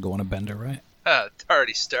I are going to go on a bender, right? It's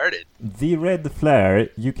already started. The red flare,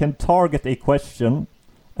 you can target a question,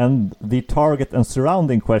 and the target and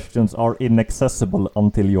surrounding questions are inaccessible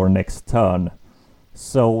until your next turn.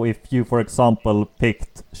 So if you, for example,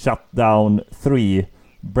 picked Shutdown 3,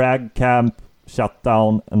 Brag Camp,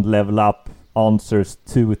 Shutdown, and Level Up, answers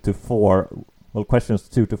 2 to 4, well, questions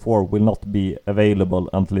 2 to 4 will not be available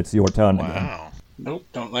until it's your turn again. Wow. Nope,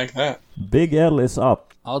 don't like that. Big L is up.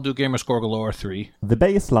 I'll do Gamerscore Galore 3. The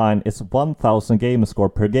baseline is 1000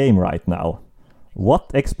 gamerscore per game right now. What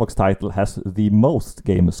Xbox title has the most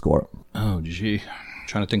gamerscore? Oh, gee.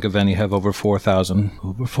 Trying to think of any have over 4,000.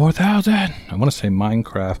 Over 4,000! I want to say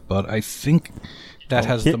Minecraft, but I think that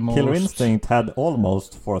has the most. Killer Instinct had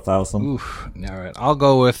almost 4,000. Oof. Alright, I'll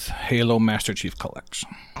go with Halo Master Chief Collection.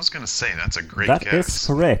 I was going to say, that's a great That guess. is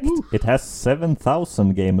correct. It has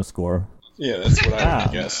 7,000 gamerscore. Yeah, that's what I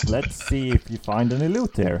would guess. Let's see if you find any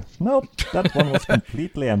loot here. Nope, that one was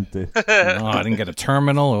completely empty. Oh, I didn't get a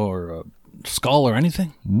terminal or a skull or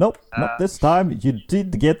anything? Nope, not this time. You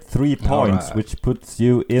did get 3 points, which puts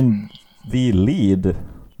you in the lead.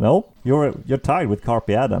 No, you're tied with Carpe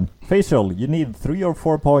Adam. Facial, you need 3 or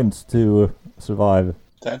 4 points to survive.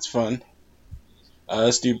 That's fun.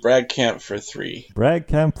 Let's do Brag Camp for 3. Brag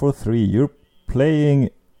Camp for 3. You're playing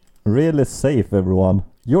really safe, everyone.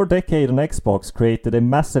 Your decade on Xbox created a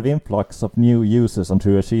massive influx of new users on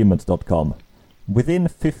TrueAchievements.com. Within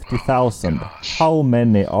 50,000, how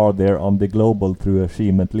many are there on the global True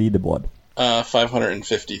Achievement leaderboard?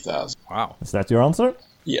 550,000. Wow. Is that your answer?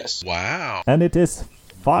 Yes. Wow. And it is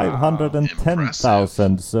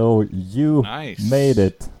 510,000, so you made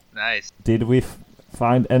it. Nice. Did we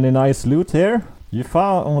find any nice loot here? You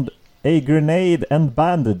found a grenade and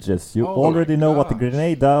bandages. You already know what the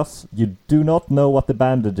grenade does. You do not know what the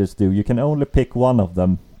bandages do. You can only pick one of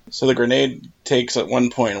them. So the grenade takes 1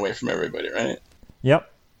 point away from everybody, right?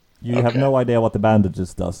 Yep. You have no idea what the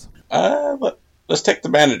bandages does. Let's take the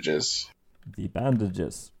bandages. The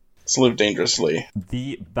bandages. Let's live dangerously.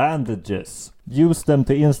 The bandages. Use them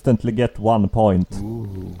to instantly get 1 point.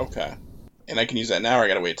 Ooh. Okay. And I can use that now, or I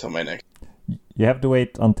gotta wait till my next? You have to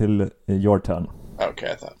wait until your turn. Okay,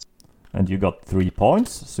 I thought so. And you got 3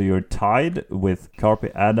 points, so you're tied with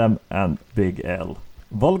Carpe Adam and Big L.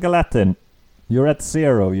 Volga Latin, you're at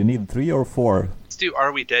 0. You need 3 or 4. Let's do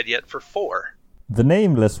Are We Dead Yet for 4. The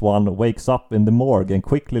nameless one wakes up in the morgue and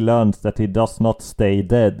quickly learns that he does not stay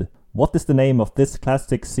dead. What is the name of this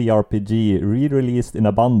classic CRPG re-released in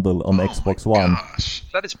a bundle on Xbox One?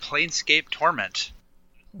 That is Planescape Torment.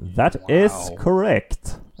 That is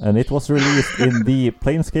correct. And it was released in the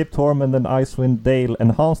Planescape Torment and Icewind Dale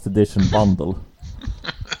Enhanced Edition bundle.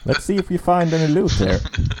 Let's see if we find any loot here.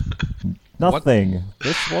 Nothing.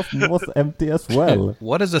 This was empty as well.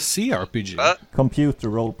 What is a CRPG? Computer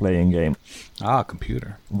role-playing game. Ah,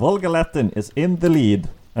 computer. Volga Latin is in the lead,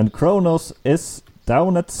 and Kronos is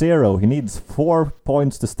down at 0. He needs 4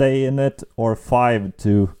 points to stay in it, or 5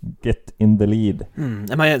 to get in the lead.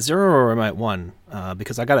 Am I at 0 or am I at 1?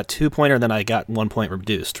 Because I got a 2-pointer, then I got 1 point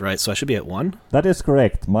reduced, right? So I should be at 1? That is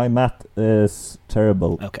correct. My math is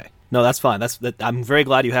terrible. Okay. No, that's fine. I'm very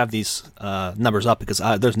glad you have these numbers up, because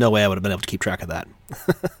there's no way I would have been able to keep track of that.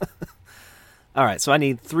 All right, so I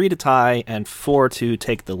need 3 to tie and 4 to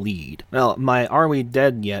take the lead. Well, my Are We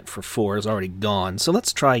Dead Yet for 4 is already gone, so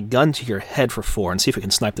let's try Gun to Your Head for 4 and see if we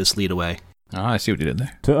can snipe this lead away. I see what you did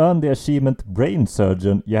there. To earn the achievement Brain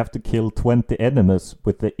Surgeon, you have to kill 20 enemies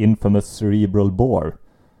with the infamous cerebral bore.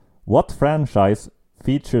 What franchise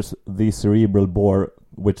features the cerebral bore,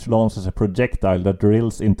 which launches a projectile that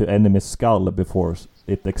drills into enemy's skull before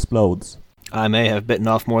it explodes? I may have bitten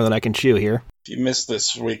off more than I can chew here. If you miss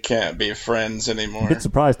this, we can't be friends anymore. A bit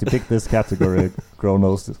surprised you picked this category,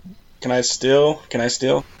 Kronos. Can I steal?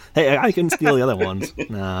 Hey, I can steal the other ones.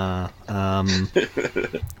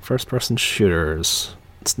 First-person shooters.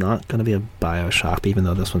 It's not going to be a Bioshock, even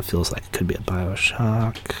though this one feels like it could be a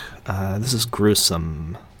Bioshock. This is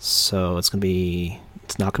gruesome, so it's not going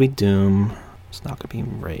to be Doom. It's not going to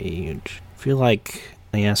be Rage. I feel like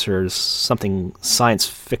the answer is something science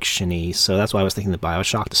fiction-y, so that's why I was thinking the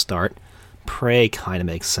Bioshock to start. Prey kind of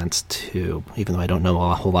makes sense, too, even though I don't know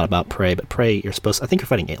a whole lot about Prey. But Prey, I think you're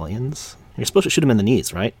fighting aliens. You're supposed to shoot them in the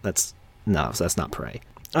knees, right? That's not Prey.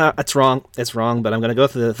 It's wrong, but I'm going to go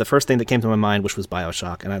with the first thing that came to my mind, which was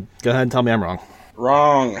Bioshock. And go ahead and tell me I'm wrong.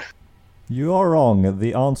 Wrong. You are wrong.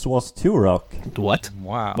 The answer was Turok. What?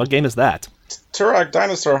 Wow. What game is that? Turok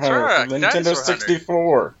Dinosaur Hunter from the Nintendo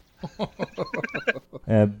 64.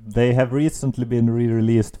 They have recently been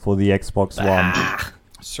re-released for the Xbox One.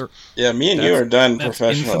 Sir. Yeah, me and you are done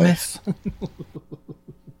professionally.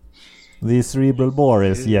 The cerebral bore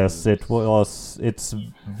is, yes, it's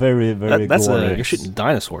very, very glorious. You're shooting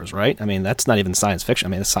dinosaurs, right? I mean, that's not even science fiction. I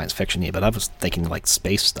mean, it's science fiction-y, but I was thinking like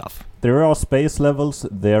space stuff. There are space levels,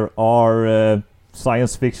 there are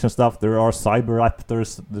science fiction stuff, there are cyber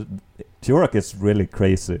raptors. Turok is really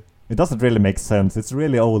crazy. It doesn't really make sense. It's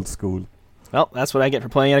really old school. Well, that's what I get for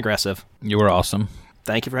playing it aggressive. You were awesome.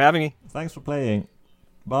 Thank you for having me. Thanks for playing.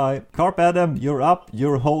 Bye. Carp Adam, you're up.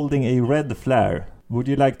 You're holding a red flare. Would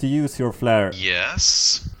you like to use your flare?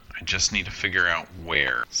 Yes. I just need to figure out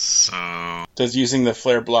where. So... Does using the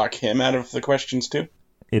flare block him out of the questions too?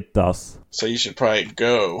 It does. So you should probably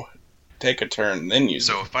go, take a turn, then use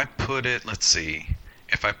it. So if I put it, let's see.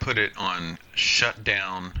 If I put it on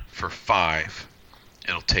shutdown for 5,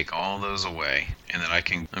 it'll take all those away. And then I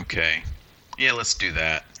can... Okay. Yeah, let's do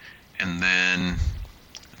that. And then...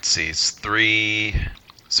 Let's see, it's 3...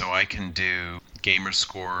 So I can do gamer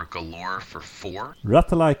score galore for 4.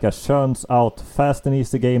 Ratalaika churns out fast and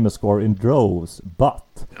easy gamer score in droves, but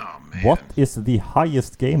what is the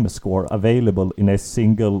highest gamer score available in a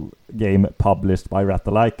single game published by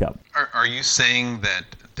Ratalaika? Are you saying that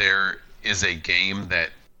there is a game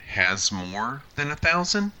that has more than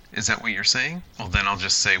 1,000? Is that what you're saying? Well, then I'll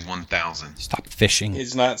just say 1,000. Stop fishing.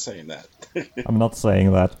 He's not saying that. I'm not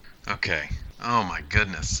saying that. Okay. Oh my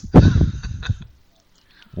goodness.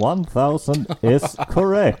 1,000 is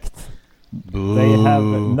correct. Boo. They have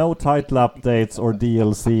no title updates or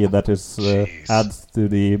DLC that is adds to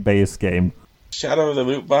the base game. Shadow of the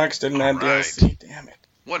Loot Box didn't add DLC. Damn it.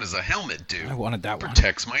 What does a helmet do? I wanted that one.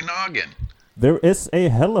 Protects my noggin. There is a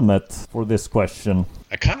helmet for this question.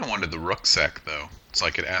 I kind of wanted the rucksack, though, so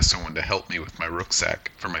I could ask someone to help me with my rucksack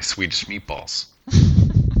for my Swedish meatballs.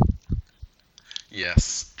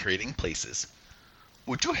 Yes, trading places.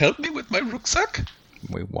 Would you help me with my rucksack?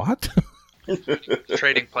 Wait, what?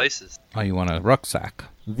 Trading places. Oh, you want a rucksack?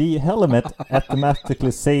 The helmet automatically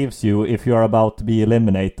saves you if you are about to be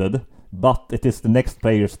eliminated, but it is the next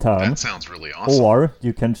player's turn. That sounds really awesome. Or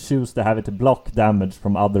you can choose to have it block damage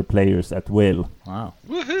from other players at will. Wow.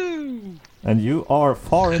 Woohoo! And you are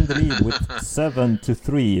far in the lead with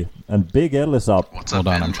 7-3, and Big L is up. Hold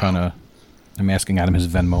on, I'm asking Adam his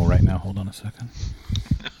Venmo right now. Hold on a second.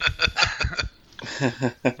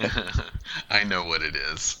 I know what it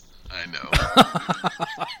is. I know.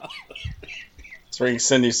 So we can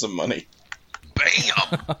send you some money.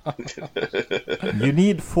 Bam! You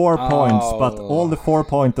need 4 points, but all the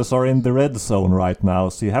 4-pointers are in the red zone right now,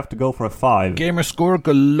 so you have to go for a 5. Gamer score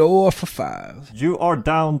galore for 5. You are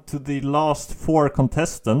down to the last 4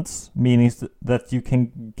 contestants, meaning that you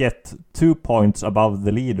can get 2 points above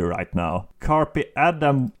the leader right now. Carpi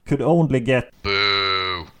Adam could only get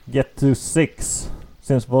to 6,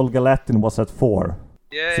 since Volga Latin was at 4.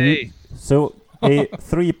 Yay! So a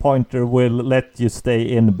 3-pointer will let you stay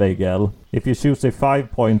in, Big L. If you choose a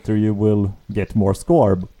 5-pointer, you will get more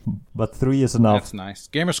score, but 3 is enough. That's nice.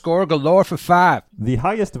 Gamer score galore for 5. The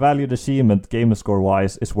highest valued achievement, gamer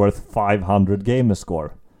score-wise, is worth 500 gamer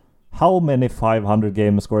score. How many 500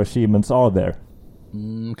 gamer score achievements are there?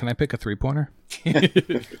 Can I pick a 3-pointer?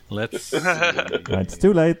 Let's see. It's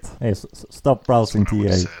too late. Hey, stop browsing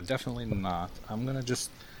TA. Definitely not. I'm gonna just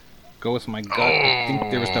go with my gut. I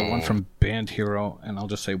think there was that one from Band Hero, and I'll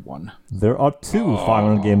just say 1. There are 2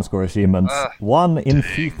 500 game score achievements. One in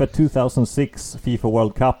FIFA 2006 FIFA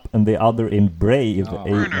World Cup, and the other in Brave,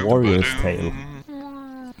 a Warrior's Tale.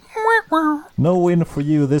 No win for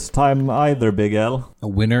you this time either, Big L. A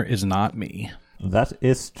winner is not me. That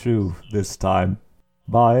is true this time.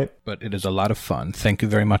 Bye. But it is a lot of fun. Thank you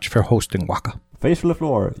very much for hosting, Waka. Facial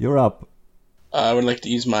floor, you're up. I would like to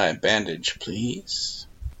use my bandage, please.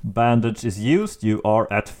 Bandage is used. You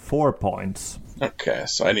are at 4 points. Okay,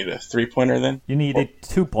 so I need a 3-pointer then? You need a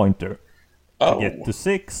 2-pointer. Oh. To get to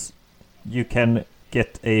 6, you can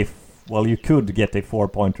get a... Well, you could get a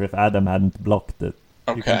 4-pointer if Adam hadn't blocked it.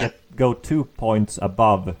 Okay. You can go 2 points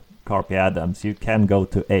above Carpe Adams. You can go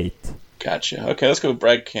to 8. Gotcha. Okay, let's go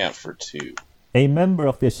Bragg Camp for 2. A member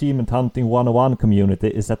of the Achievement Hunting 101 community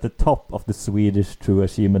is at the top of the Swedish True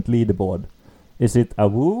Achievement leaderboard. Is it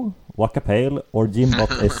Awu, Wakapale, or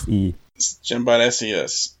Jimbot SE? It's Jimbot SE,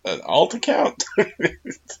 yes. An alt account?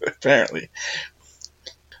 Apparently.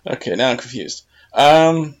 Okay, now I'm confused.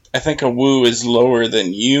 I think Awu is lower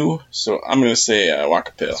than you, so I'm going to say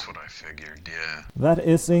Wakapale. That's what I figured, yeah. That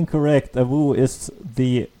is incorrect. Awu is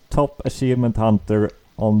the top achievement hunter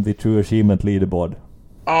on the True Achievement leaderboard.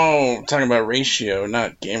 Oh, I'm talking about ratio,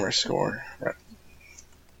 not gamer score. Right.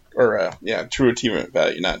 Or, true achievement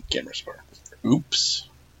value, not gamer score. Oops.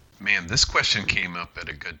 Man, this question came up at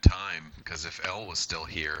a good time, because if L was still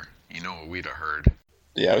here, you know what we'd have heard.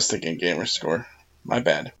 Yeah, I was thinking gamer score. My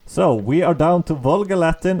bad. So, we are down to Volga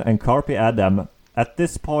Latin and Carpe Adam. At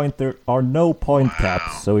this point, there are no point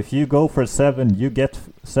caps, so if you go for 7, you get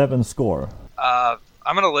 7 score.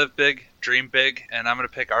 I'm going to live big, dream big, and I'm going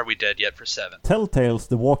to pick Are We Dead Yet for 7. Telltale's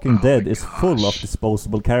The Walking Dead is full of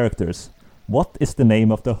disposable characters. What is the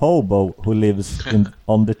name of the hobo who lives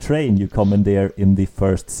on the train you commandeer in the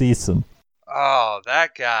first season? Oh,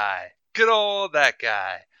 that guy. Good old that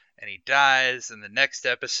guy. And he dies in the next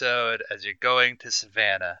episode as you're going to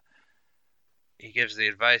Savannah. He gives the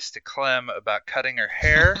advice to Clem about cutting her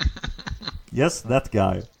hair. Yes, that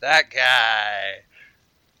guy. That guy.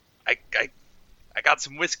 I got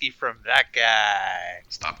some whiskey from that guy.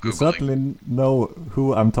 Stop You Googling. certainly know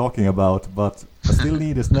who I'm talking about, but I still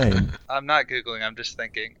need his name. I'm not Googling, I'm just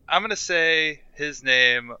thinking. I'm going to say his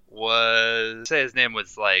name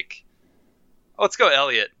was... like... Oh, let's go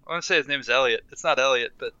Elliot. I want to say his name's Elliot. It's not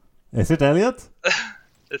Elliot, but... Is it Elliot?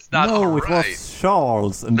 It's not... No, it Right. was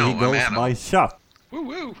Charles, and No, he I'm goes Adam. by Chuck.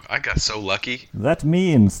 Woo-woo, I got so lucky. That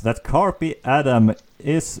means that Carpe Adam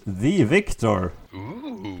is the victor.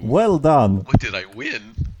 Ooh. Well done. What did I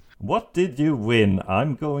win? What did you win?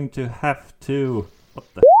 I'm going to have to... What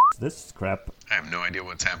the is this crap? I have no idea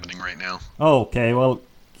what's happening right now. Okay, well,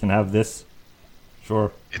 can have this.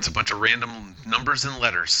 Sure. It's a bunch of random numbers and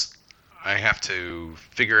letters. I have to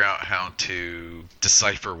figure out how to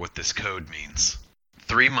decipher what this code means.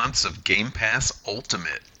 3 months of Game Pass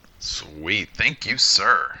Ultimate. Sweet. Thank you,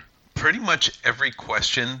 sir. Pretty much every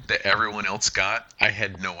question that everyone else got, I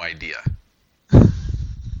had no idea.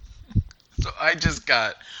 So I just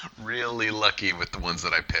got really lucky with the ones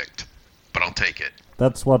that I picked. But I'll take it.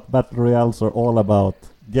 That's what Battle Royales are all about.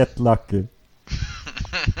 Get lucky.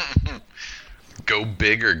 Go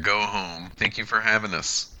big or go home. Thank you for having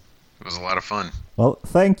us. It was a lot of fun. Well,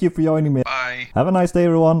 thank you for joining me. Bye. Have a nice day,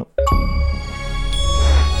 everyone.